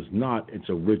 which was not its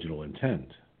original intent.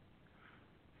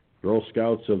 Girl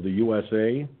Scouts of the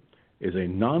USA is a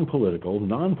non-political,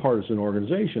 non-partisan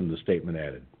organization, the statement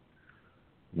added.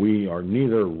 We are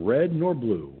neither red nor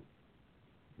blue,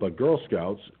 but Girl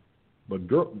Scout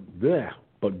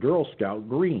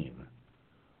green.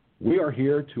 We are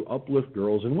here to uplift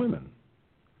girls and women.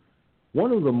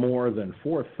 One of the more than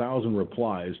 4,000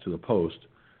 replies to the post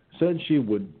said she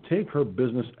would take her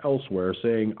business elsewhere,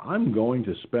 saying, I'm going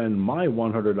to spend my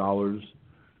 $100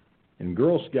 in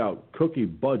Girl Scout cookie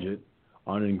budget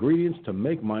on ingredients to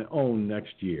make my own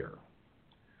next year.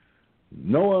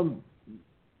 Noah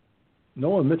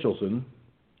Mitchelson,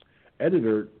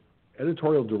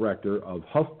 editorial director of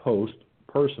HuffPost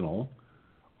Personal,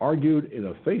 argued in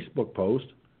a Facebook post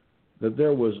that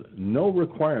there was no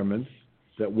requirement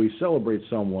that we celebrate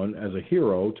someone as a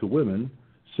hero to women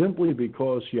simply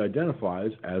because she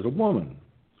identifies as a woman,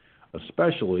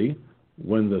 especially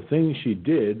when the thing she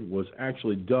did was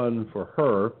actually done for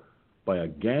her by a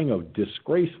gang of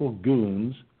disgraceful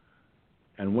goons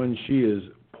and when she is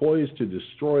poised to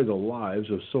destroy the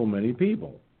lives of so many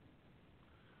people.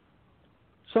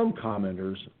 Some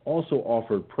commenters also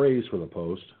offered praise for the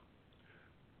post,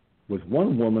 with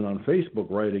one woman on Facebook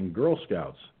writing, Girl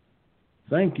Scouts,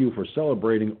 thank you for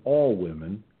celebrating all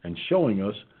women and showing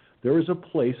us there is a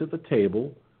place at the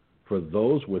table for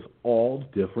those with all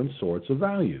different sorts of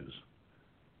values.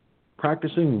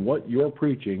 Practicing what you're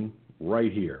preaching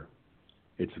right here.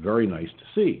 It's very nice to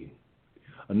see.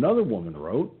 Another woman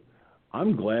wrote,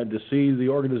 I'm glad to see the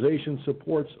organization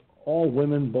supports all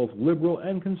women, both liberal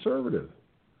and conservative.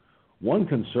 One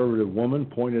conservative woman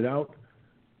pointed out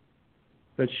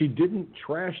that she didn't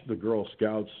trash the Girl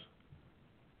Scouts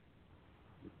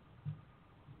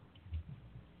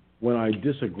when I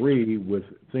disagree with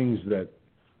things that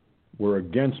were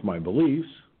against my beliefs.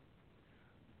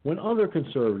 When other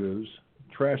conservatives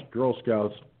trashed Girl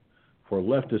Scouts for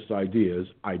leftist ideas,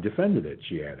 I defended it,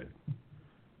 she added.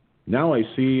 Now I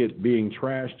see it being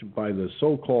trashed by the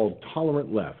so-called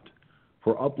tolerant left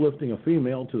for uplifting a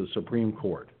female to the Supreme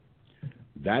Court.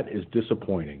 That is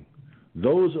disappointing.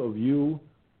 Those of you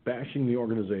bashing the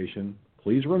organization,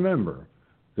 please remember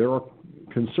there are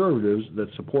conservatives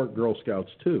that support Girl Scouts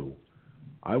too.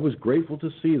 I was grateful to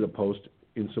see the post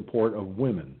in support of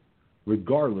women,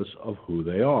 regardless of who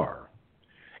they are.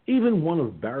 Even one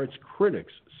of Barrett's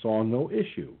critics saw no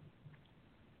issue.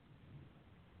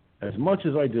 As much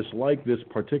as I dislike this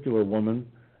particular woman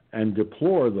and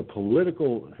deplore the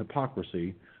political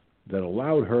hypocrisy that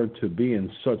allowed her to be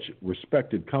in such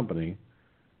respected company,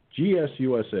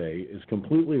 GSUSA is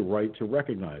completely right to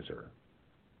recognize her.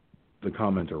 The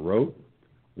commenter wrote,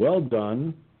 well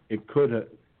done, it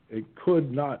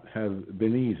could not have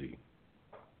been easy.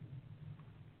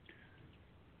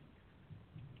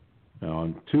 Now,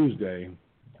 on Tuesday,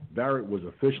 Barrett was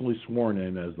officially sworn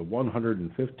in as the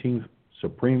 115th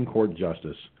Supreme Court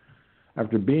Justice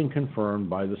after being confirmed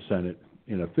by the Senate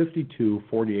in a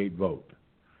 52-48 vote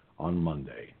on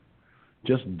Monday,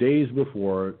 just days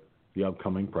before the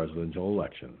upcoming presidential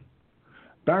election.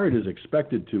 Barrett is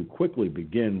expected to quickly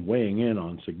begin weighing in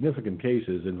on significant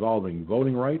cases involving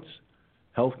voting rights,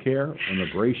 health care,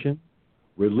 immigration,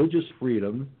 religious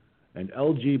freedom, and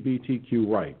LGBTQ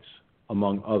rights,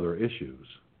 among other issues.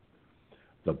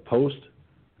 The post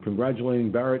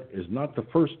congratulating Barrett is not the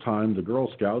first time the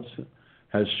Girl Scouts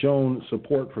has shown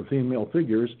support for female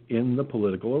figures in the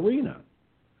political arena.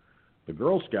 The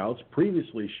Girl Scouts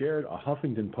previously shared a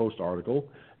Huffington Post article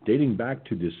dating back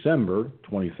to December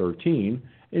 2013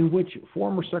 in which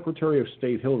former Secretary of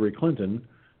State Hillary Clinton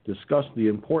discussed the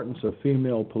importance of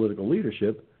female political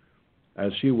leadership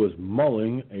as she was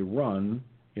mulling a run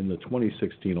in the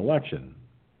 2016 election.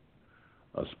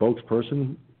 A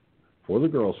spokesperson for the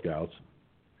Girl Scouts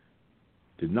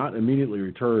did not immediately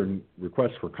return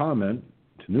requests for comment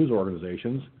to news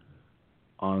organizations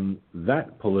on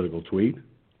that political tweet,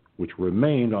 which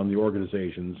remained on the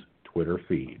organization's Twitter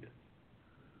feed.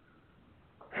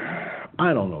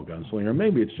 I don't know, Gunslinger.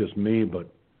 Maybe it's just me, but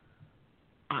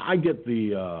I get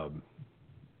the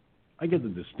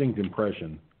distinct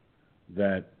impression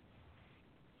that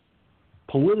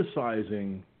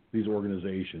politicizing these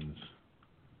organizations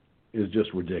is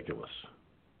just ridiculous.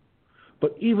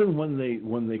 But even when they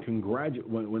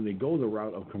go the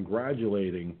route of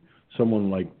congratulating someone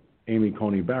like Amy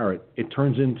Coney Barrett, it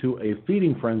turns into a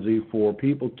feeding frenzy for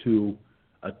people to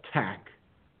attack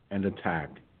and attack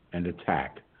and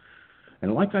attack.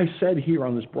 And like I said here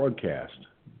on this broadcast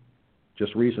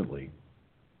just recently,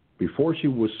 before she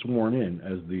was sworn in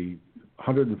as the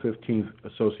 115th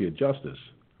Associate Justice,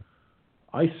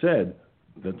 I said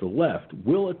that the left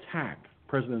will attack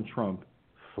President Trump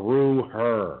through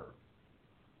her.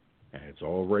 And it's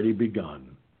already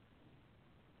begun.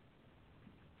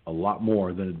 A lot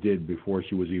more than it did before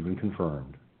she was even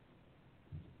confirmed.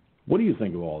 What do you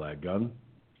think of all that, Gunn?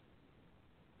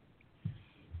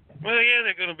 Well, yeah,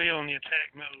 they're going to be on the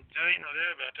attack mode. There ain't no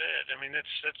doubt about that. I mean,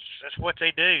 that's what they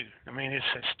do. I mean, it's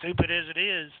as stupid as it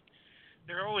is.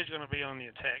 They're always going to be on the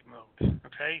attack mode.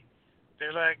 Okay,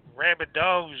 they're like rabid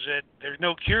dogs that there's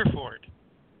no cure for it.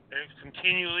 They're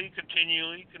continually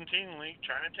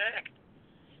trying to attack.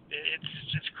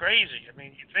 It's crazy. I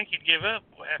mean, you'd think you'd give up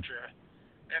after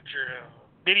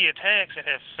many attacks that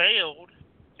have failed,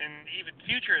 and even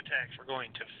future attacks are going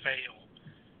to fail.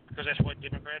 Because that's what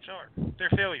Democrats are. They're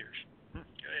failures. Go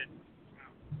ahead.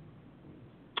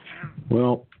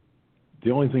 Well,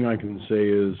 the only thing I can say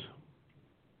is,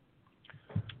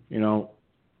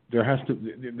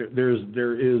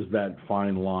 there is that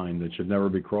fine line that should never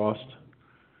be crossed.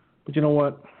 But you know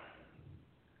what?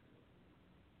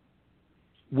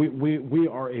 We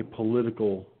are a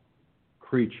political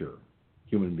creature,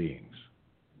 human beings.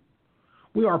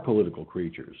 We are political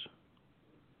creatures.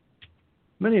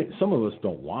 Some of us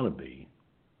don't want to be,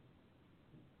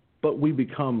 but we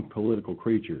become political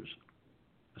creatures,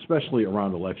 especially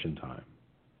around election time.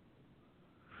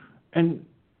 And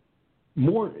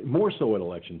more so at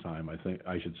election time,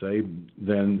 I should say,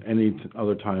 than any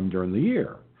other time during the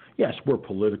year. Yes, we're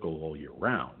political all year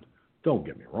round. Don't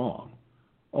get me wrong.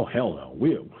 Oh, hell no.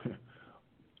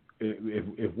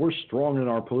 If we're strong in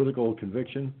our political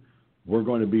conviction, we're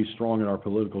going to be strong in our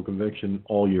political conviction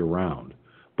all year round.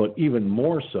 But even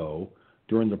more so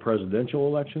during the presidential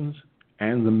elections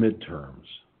and the midterms.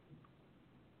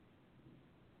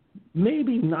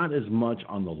 Maybe not as much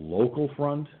on the local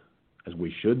front as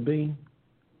we should be,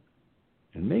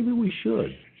 and maybe we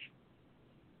should,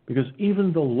 because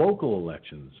even the local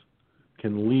elections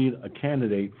can lead a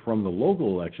candidate from the local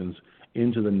elections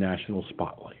into the national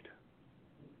spotlight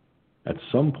at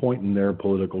some point in their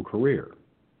political career.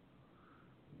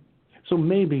 So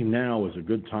maybe now is a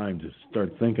good time to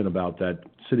start thinking about that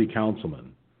city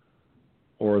councilman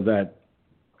or that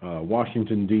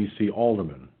Washington, D.C.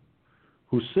 alderman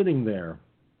who's sitting there,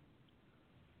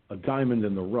 a diamond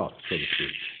in the rough, so to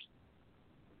speak.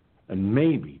 And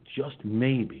maybe, just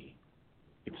maybe,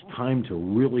 it's time to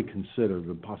really consider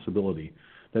the possibility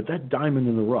that that diamond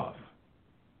in the rough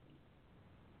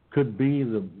could be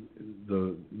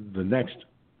the next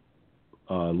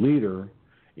leader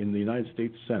in the United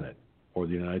States Senate or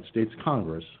the United States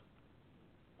Congress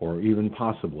or even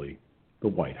possibly the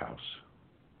White House.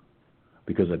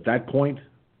 Because at that point,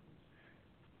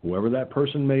 whoever that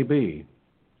person may be,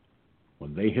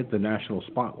 when they hit the national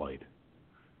spotlight,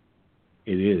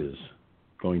 it is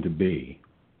going to be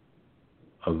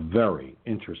a very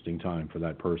interesting time for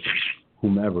that person,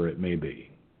 whomever it may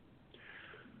be.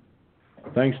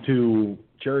 Thanks to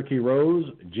Cherokee Rose,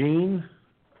 Gene,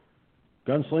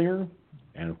 Gunslinger,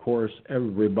 and of course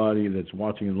everybody that's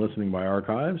watching and listening by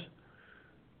archives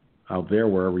out there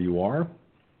wherever you are.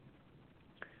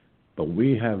 But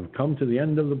we have come to the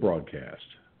end of the broadcast.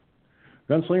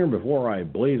 Gunslinger, before I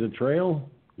blaze a trail,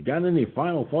 you got any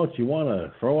final thoughts you want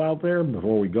to throw out there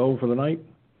before we go for the night?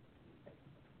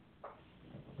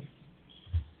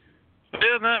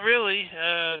 Well, not really.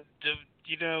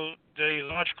 The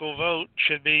logical vote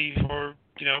should be for,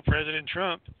 President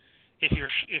Trump. If you're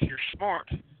smart,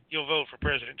 you'll vote for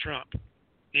President Trump.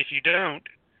 If you don't,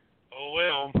 oh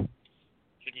well.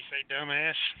 Can you say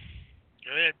dumbass?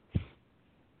 Go ahead.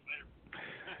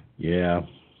 Yeah.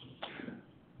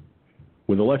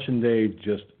 With Election Day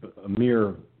just a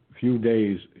mere few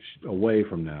days away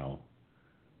from now,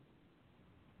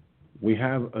 we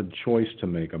have a choice to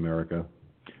make, America.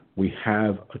 We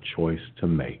have a choice to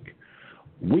make.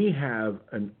 We have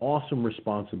an awesome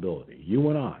responsibility, you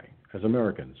and I, as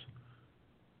Americans,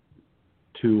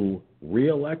 to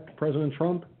re-elect President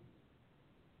Trump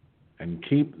and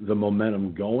keep the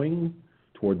momentum going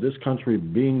toward this country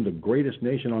being the greatest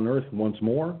nation on earth once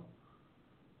more,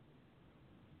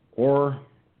 or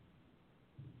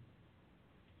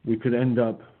we could end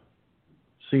up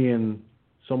seeing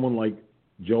someone like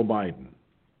Joe Biden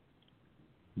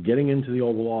getting into the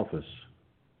Oval Office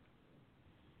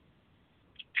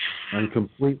and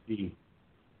completely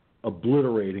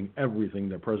obliterating everything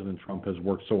that President Trump has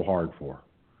worked so hard for,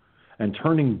 and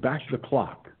turning back the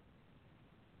clock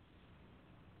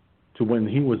to when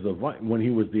he was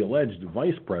the alleged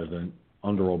vice president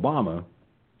under Obama,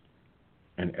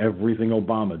 and everything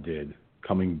Obama did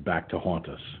coming back to haunt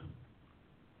us,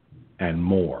 and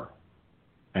more,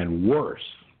 and worse.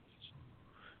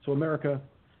 So America,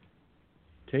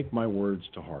 take my words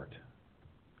to heart.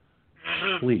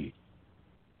 Please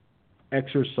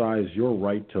exercise your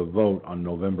right to vote on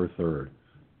November 3rd.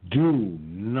 Do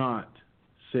not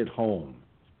sit home.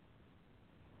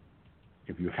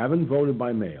 If you haven't voted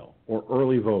by mail or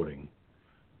early voting,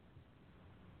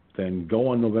 then go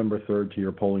on November 3rd to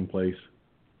your polling place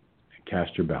and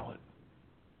cast your ballot.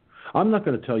 I'm not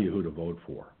going to tell you who to vote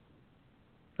for.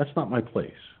 That's not my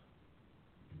place.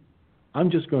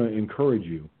 I'm just going to encourage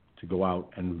you to go out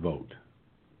and vote.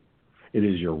 It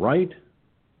is your right.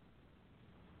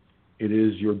 It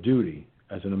is your duty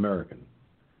as an American.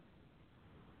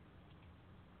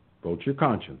 Vote your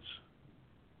conscience.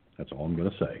 That's all I'm going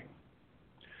to say.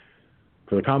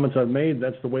 For the comments I've made,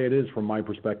 that's the way it is from my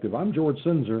perspective. I'm George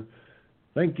Sinzer.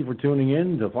 Thank you for tuning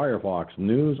in to Firefox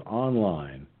News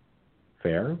Online.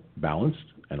 Fair, balanced,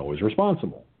 and always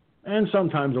responsible. And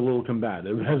sometimes a little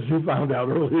combative, as you found out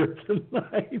earlier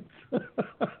tonight.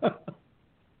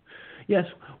 Yes,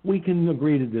 we can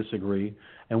agree to disagree,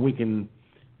 and we can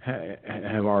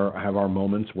have our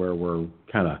moments where we're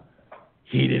kind of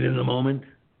heated in the moment.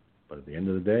 But at the end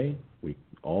of the day, we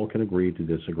all can agree to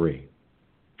disagree.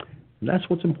 And that's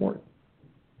what's important.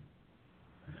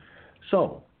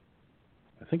 So,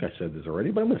 I think I said this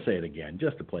already, but I'm going to say it again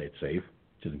just to play it safe,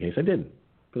 just in case I didn't.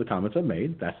 For the comments I've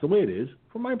made, that's the way it is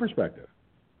from my perspective.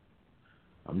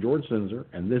 I'm George Sinzer,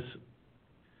 and this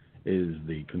is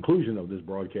the conclusion of this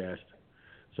broadcast.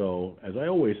 So, as I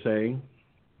always say,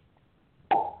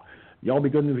 y'all be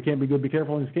good, and if you can't be good, be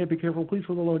careful. And if you can't be careful, please,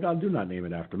 for the love of God, do not name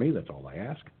it after me. That's all I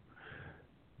ask.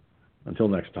 Until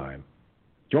next time,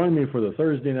 join me for the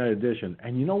Thursday night edition.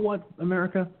 And you know what,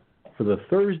 America? For the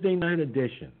Thursday night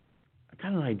edition, I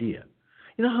got an idea.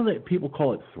 You know how that people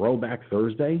call it Throwback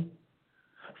Thursday?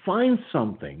 Find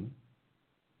something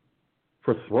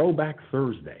for Throwback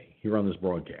Thursday here on this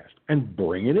broadcast and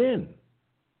bring it in.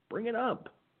 Bring it up.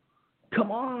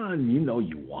 Come on. You know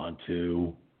you want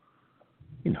to.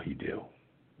 You know you do.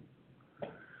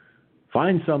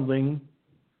 Find something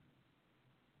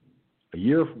a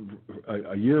year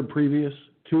previous,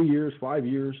 2 years, 5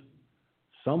 years,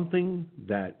 something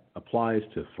that applies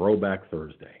to Throwback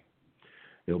Thursday.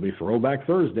 It'll be Throwback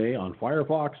Thursday on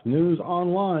Firefox News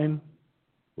Online.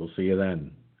 We'll see you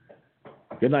then.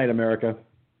 Good night, America.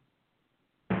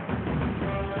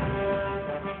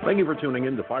 Thank you for tuning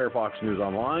in to Firefox News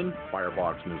Online.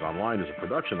 Firefox News Online is a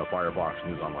production of Firefox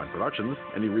News Online Productions.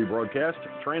 Any rebroadcast,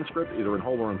 transcript, either in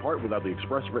whole or in part, without the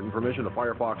express written permission of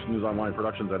Firefox News Online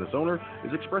Productions and its owner,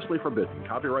 is expressly forbidden.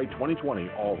 Copyright 2020,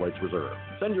 all rights reserved.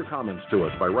 Send your comments to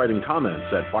us by writing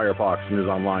comments at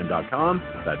firefoxnewsonline.com.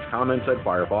 That's comments at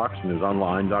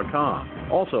firefoxnewsonline.com.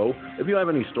 Also, if you have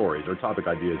any stories or topic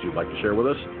ideas you'd like to share with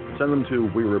us, send them to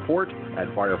WeReport at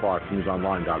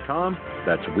firefoxnewsonline.com.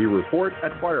 That's WeReport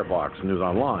at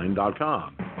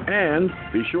firefoxnewsonline.com. And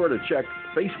be sure to check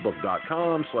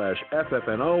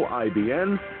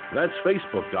facebook.com/FFNOIBN. That's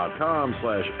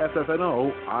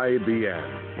facebook.com/FFNOIBN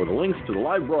for the links to the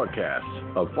live broadcasts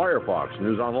of Firefox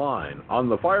News Online on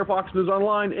the Firefox News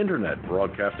Online Internet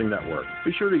Broadcasting Network.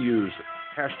 Be sure to use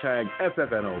hashtag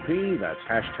FFNOP, that's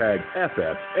hashtag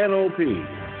FFNOP,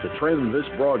 to trend this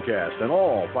broadcast and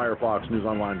all Firefox News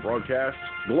Online broadcasts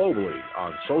globally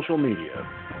on social media.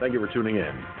 Thank you for tuning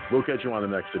in. We'll catch you on the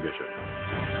next edition.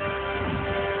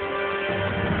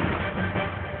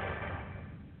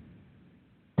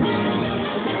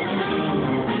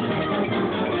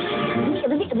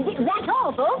 That's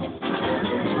all, folks.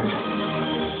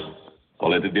 So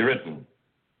let it be written.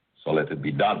 So let it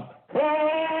be done.